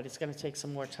 but it's going to take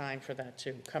some more time for that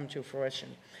to come to fruition.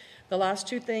 The last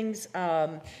two things,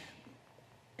 and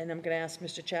I'm going to ask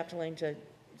Mr. Chapdelaine to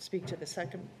speak to the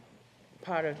second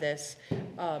part of this.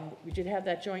 We did have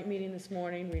that joint meeting this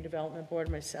morning, redevelopment board,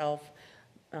 myself,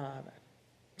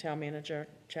 town manager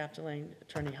Chapdelaine,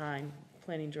 Attorney Hine,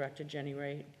 planning director Jenny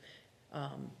Ray,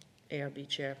 ARB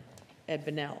chair Ed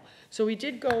Bennell. So we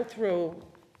did go through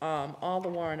all the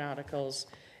warrant articles,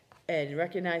 and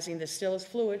recognizing this still is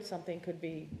fluid, something could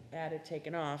be added,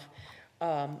 taken off.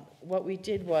 What we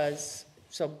did was,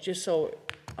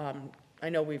 I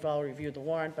know we've all reviewed the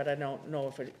warrant, but I don't know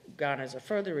if it garners a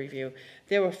further review.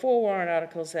 There were 4 warrant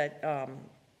articles that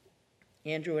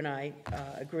Andrew and I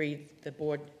agreed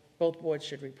both boards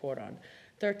should report on: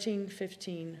 13,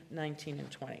 15, 19,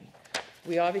 and 20.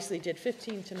 We obviously did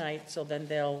 15 tonight, so then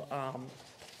they'll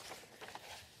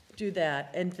do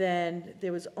that. And then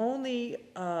there was only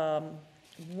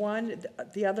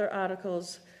the other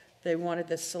articles, they wanted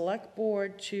the select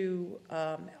board to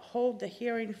hold the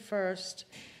hearing first,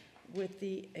 with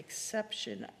the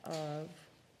exception of,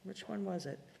 which one was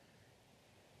it?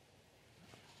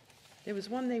 There was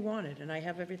one they wanted, and I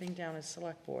have everything down as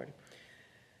select board.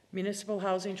 Municipal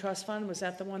Housing Trust Fund, was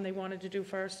that the one they wanted to do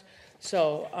first?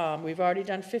 So we've already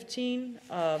done 15.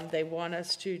 They want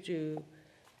us to do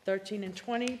 13 and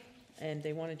 20, and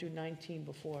they want to do 19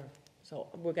 before. So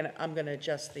I'm gonna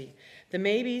adjust the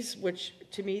maybes, which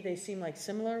to me, they seem like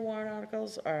similar warrant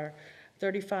articles, are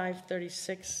 35,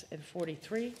 36, and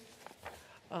 43.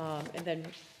 And then,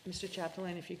 Mr.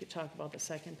 Chapdelaine, if you could talk about the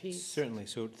second piece. Certainly.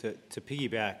 So to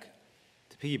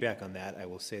piggyback on that, I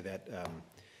will say that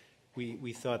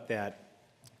we thought that,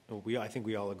 I think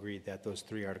we all agreed that those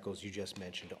 3 articles you just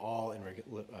mentioned, all in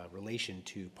relation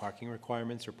to parking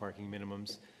requirements or parking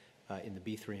minimums in the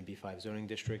B3 and B5 zoning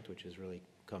district, which has really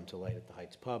come to light at the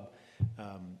Heights Pub,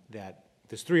 that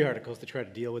there's 3 articles to try to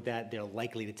deal with that. They're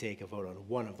likely to take a vote on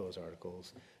one of those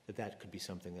articles, that could be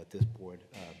something that this board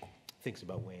thinks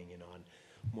about weighing in on.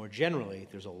 More generally,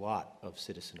 there's a lot of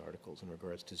citizen articles in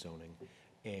regards to zoning,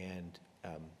 and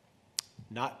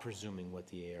not presuming what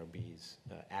the ARB's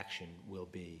action will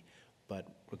be, but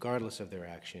regardless of their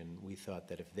action, we thought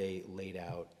that if they laid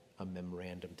out a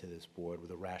memorandum to this board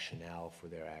with a rationale for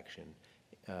their action,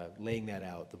 laying that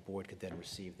out, the board could then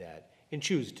receive that and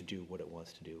choose to do what it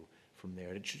wants to do from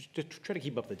there, to try to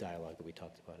keep up the dialogue that we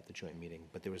talked about at the joint meeting.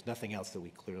 But there was nothing else that we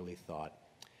clearly thought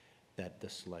that the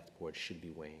select board should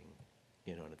be weighing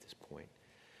in on at this point.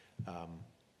 Am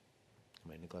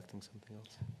I neglecting something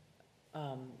else?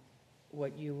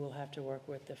 What you will have to work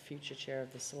with the future chair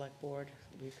of the select board.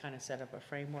 We've kind of set up a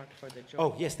framework for the joint.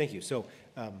 Oh, yes, thank you. So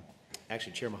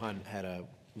actually, Chair Mahan had a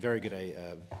very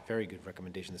good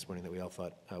recommendation this morning that we all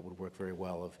thought would work very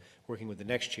well, of working with the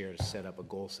next chair to set up a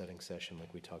goal-setting session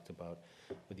like we talked about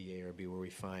with the ARB, where we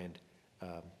find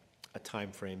a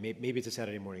time frame. Maybe it's a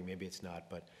Saturday morning, maybe it's not,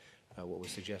 but what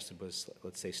was suggested was,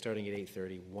 let's say, starting at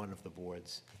 8:30, one of the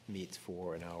boards meets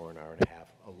for an hour and a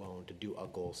half alone to do a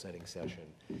goal-setting session.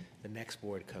 The next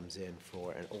board comes in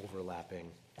for an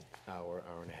overlapping hour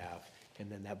and a half,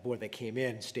 and then that board that came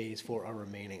in stays for a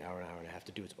remaining hour and a half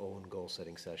to do its own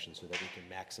goal-setting session, so that we can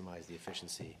maximize the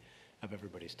efficiency of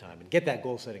everybody's time and get that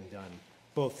goal-setting done,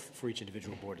 both for each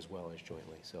individual board as well as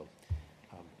jointly. So,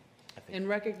 I think. And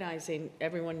recognizing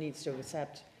everyone needs to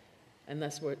accept,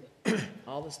 unless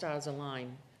all the stars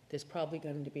align, there's probably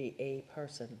going to be a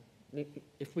person.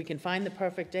 If we can find the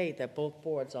perfect date that both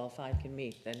boards, all 5 can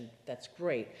meet, then that's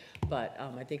great. But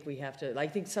I think we have to, I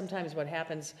think sometimes what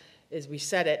happens is we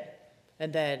set it,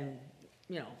 and then,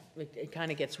 it kind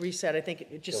of gets reset. I think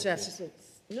it just says,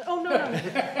 no.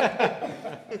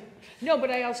 No,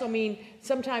 but I also mean,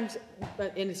 sometimes,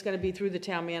 and it's going to be through the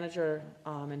town manager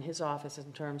in his office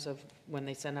in terms of when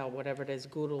they send out whatever it is,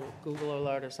 Google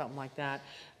alert or something like that.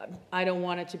 I don't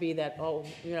want it to be that,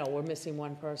 we're missing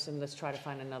one person, let's try to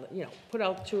find another, put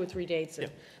out 2 or 3 dates,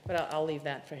 but I'll leave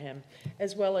that for him.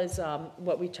 As well as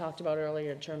what we talked about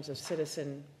earlier in terms of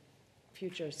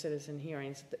future citizen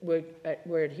hearings.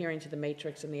 We're adhering to the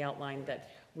matrix and the outline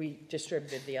that we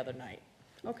distributed the other night.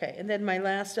 Okay, and then my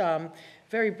last,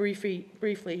 very briefly,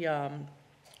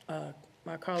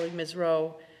 my colleague Ms.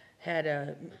 Rowe had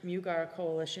a MUGAR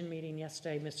Coalition meeting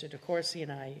yesterday. Mr. DeCoursey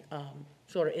and I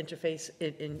sort of interface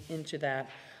into that.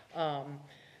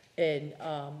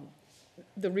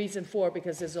 The reason for,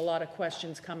 because there's a lot of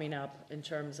questions coming up in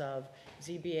terms of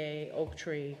ZBA, Oak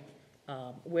Tree,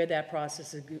 where that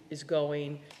process is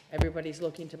going. Everybody's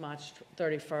looking to March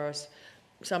 31st.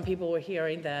 Some people were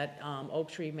hearing that Oak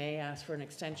Tree may ask for an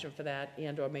extension for that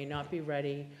and/or may not be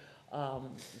ready.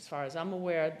 As far as I'm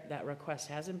aware, that request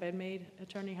hasn't been made,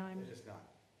 Attorney Heim? It is not.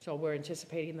 So we're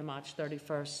anticipating the March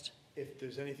 31st. If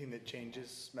there's anything that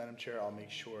changes, Madam Chair, I'll make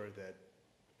sure that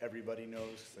everybody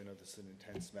knows, because I know this is an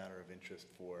intense matter of interest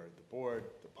for the board,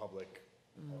 the public.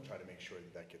 I'll try to make sure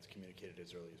that that gets communicated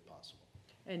as early as possible.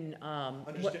 And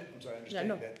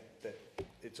Understand that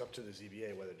it's up to the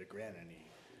ZBA whether to grant any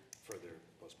further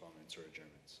postponements or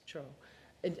adjournments. True.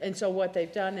 And so what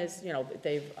they've done is,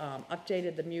 they've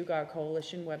updated the MUGAR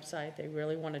Coalition website. They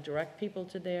really want to direct people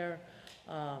to there.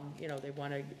 They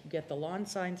want to get the lawn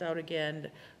signs out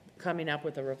again, coming up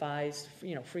with a revised,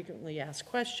 frequently asked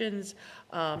questions.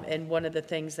 And one of the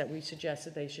things that we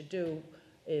suggested they should do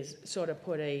is sort of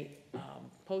put a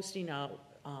posting out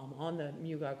on the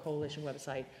MUGAR Coalition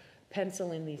website,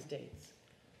 pencil in these dates.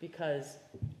 Because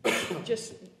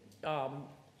just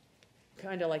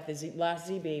kind of like the last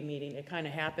ZBA meeting, it kind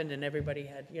of happened and everybody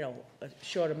had, a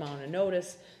short amount of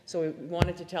notice. So we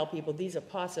wanted to tell people these are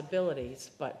possibilities,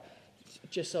 but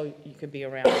just so you can be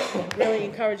around. Really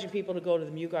encouraging people to go to the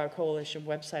MUGAR Coalition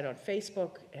website on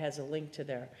Facebook. It has a link to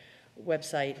their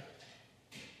website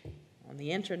on the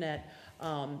internet,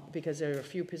 because there are a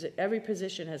few, every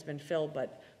position has been filled,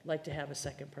 but I'd like to have a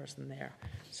second person there.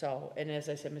 So, and as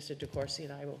I said, Mr. DeCoursey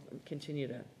and I will continue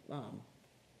to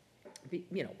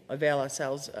avail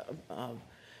ourselves of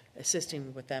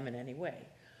assisting with them in any way.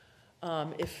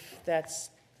 If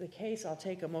that's the case, I'll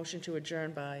take a motion to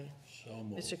adjourn by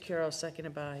Mr. Curro,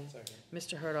 seconded by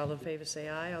Mr. Hurd. All in favor say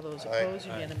aye. All those opposed,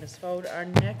 unanimous vote. Our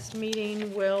next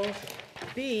meeting will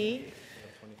be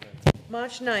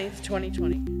March 9th,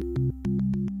 2020.